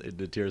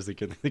the Tears of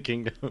the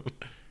Kingdom.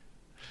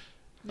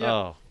 Yeah.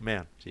 Oh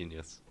man.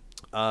 Genius.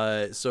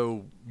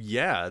 So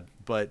yeah,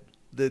 but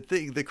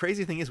the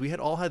crazy thing is we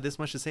had all had this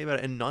much to say about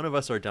it, and none of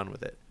us are done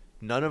with it.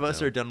 None of us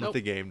No. are done Nope. with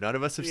the game. None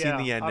of us have Yeah,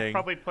 seen the ending. I'll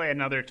probably play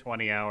another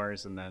 20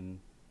 hours and then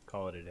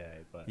call it a day.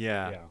 But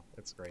Yeah.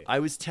 it's great. I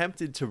was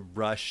tempted to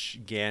rush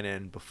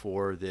Ganon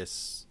before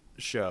this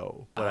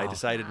show, but I Oh.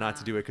 decided not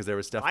to do it because there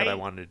was stuff that I I-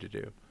 wanted to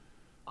do.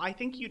 I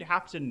think you'd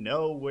have to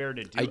know where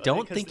to do I it.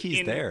 don't because think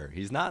he's in- there.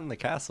 He's not in the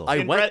castle. I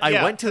In went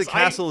Red- to the 'cause I-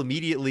 castle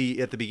immediately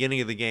at the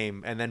beginning of the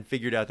game and then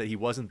figured out that he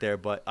wasn't there,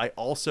 but I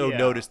also Yeah.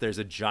 noticed there's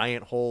a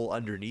giant hole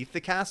underneath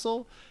the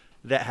castle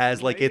that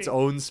has like its Maybe.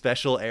 own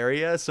special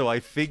area, so I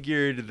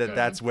figured that Okay.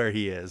 that's where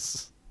he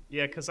is.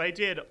 Yeah, because I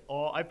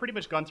pretty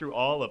much gone through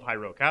all of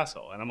Hyrule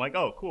Castle, and I'm like,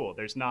 oh, cool.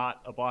 There's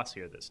not a boss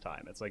here this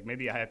time. It's like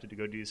maybe I have to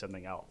go do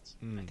something else.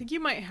 I think you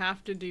might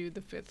have to do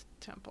the 5th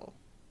temple,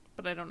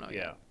 but I don't know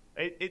Yeah,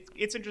 yet.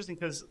 it's interesting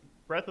because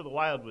Breath of the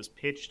Wild was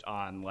pitched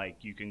on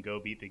like you can go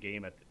beat the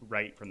game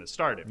right from the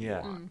start if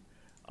Yeah. you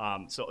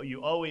want. So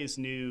you always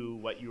knew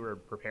what you were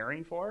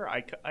preparing for.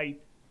 I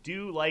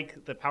do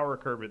like the power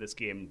curve of this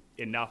game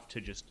enough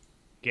to just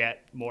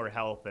get more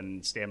health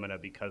and stamina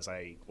because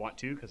I want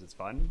to, because it's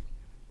fun.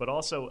 But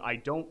also, I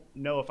don't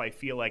know if I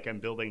feel like I'm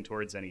building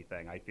towards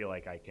anything. I feel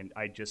like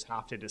I just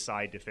have to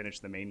decide to finish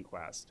the main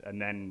quest and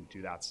then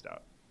do that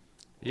stuff.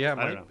 yeah,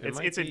 I don't know.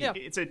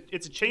 It's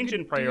a change You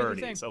in could do your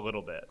priorities thing. a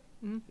little bit.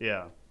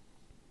 Yeah.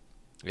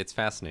 It's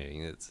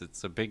fascinating.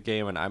 It's a big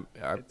game, and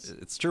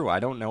it's true. I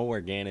don't know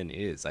where Ganon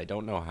is. I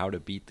don't know how to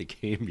beat the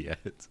game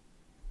yet.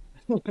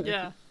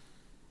 Yeah.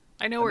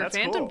 I know And where that's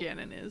Phantom cool.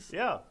 Ganon is.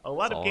 Yeah, a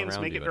lot It's of all games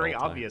around make you it at very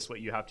all obvious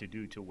what you have to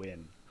do to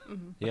win.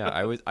 Yeah,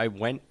 I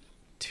went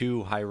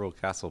to Hyrule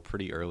Castle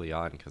pretty early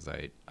on because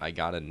I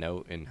got a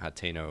note in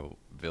Hateno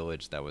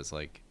Village that was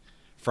like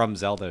from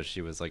Zelda.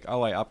 She was like,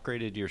 "Oh, I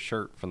upgraded your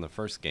shirt from the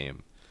first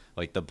game,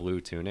 like the blue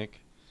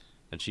tunic,"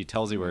 and she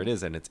tells you where it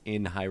is, and it's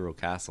in Hyrule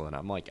Castle, and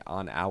I'm like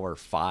on hour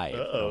 5.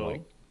 And I'm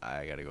like,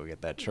 I gotta go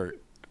get that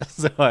shirt.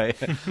 So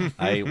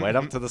I went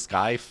up to the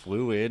sky,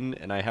 flew in,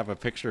 and I have a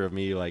picture of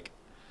me like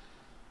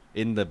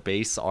in the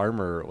base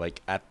armor,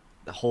 like at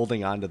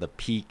holding on to the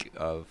peak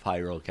of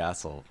Hyrule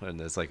Castle, and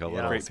there's like a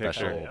little Great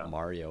special picture, yeah.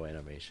 Mario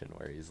animation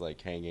where he's like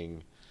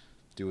hanging,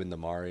 doing the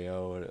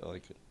Mario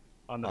like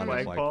On the on the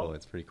flagpole. flagpole.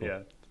 It's pretty cool.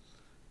 Yeah.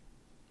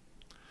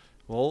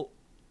 Well,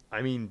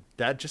 I mean,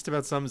 that just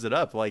about sums it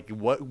up. Like,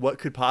 what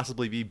could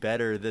possibly be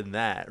better than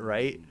that,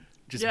 right?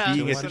 Just Yeah.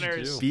 being So at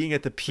listeners, being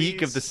at the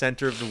peak of the please-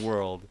 center of the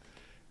world.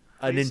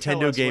 A Please tell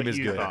Nintendo us game what is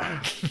you good.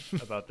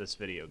 thought about this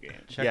video game.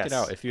 Check Yes, it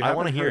out if you I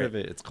wanna haven't hear heard it. of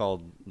it. It's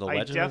called The I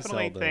Legend of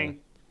definitely Zelda. think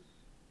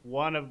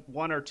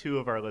one or two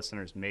of our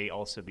listeners may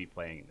also be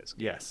playing this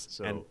game. Yes.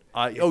 So And,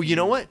 if you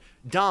know what?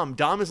 Dom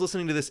is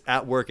listening to this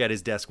at work at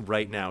his desk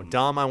right now.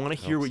 Dom, I want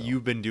to hear Hope what so.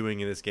 you've been doing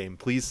in this game.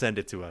 Please send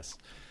it to us.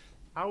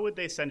 How would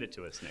they send it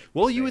to us, Nick?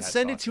 Well, if you they would had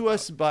send it thoughts to about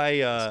us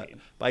this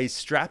game? by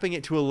strapping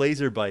it to a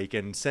laser bike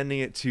and sending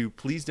it to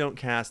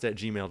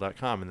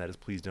pleasedon'tcast@gmail.com, and that is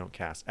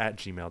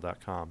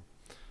pleasedon'tcast@gmail.com.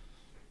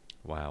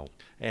 Wow.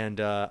 And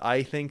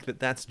I think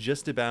that's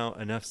just about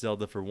enough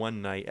Zelda for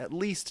one night, at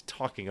least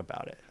talking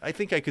about it. I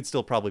think I could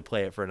still probably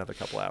play it for another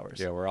couple hours.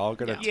 Yeah, we're all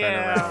gonna turn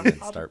Yeah. around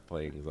and start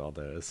playing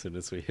Zelda as soon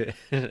as we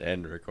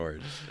end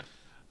record.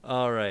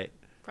 All right.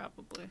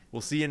 Probably.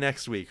 We'll see you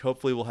next week.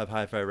 Hopefully we'll have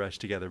Hi-Fi Rush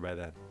together by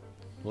then.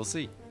 We'll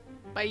see.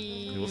 Bye.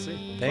 We'll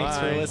see. Thanks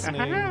Bye. for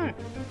listening. Uh-huh.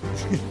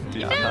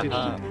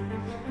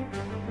 Yeah.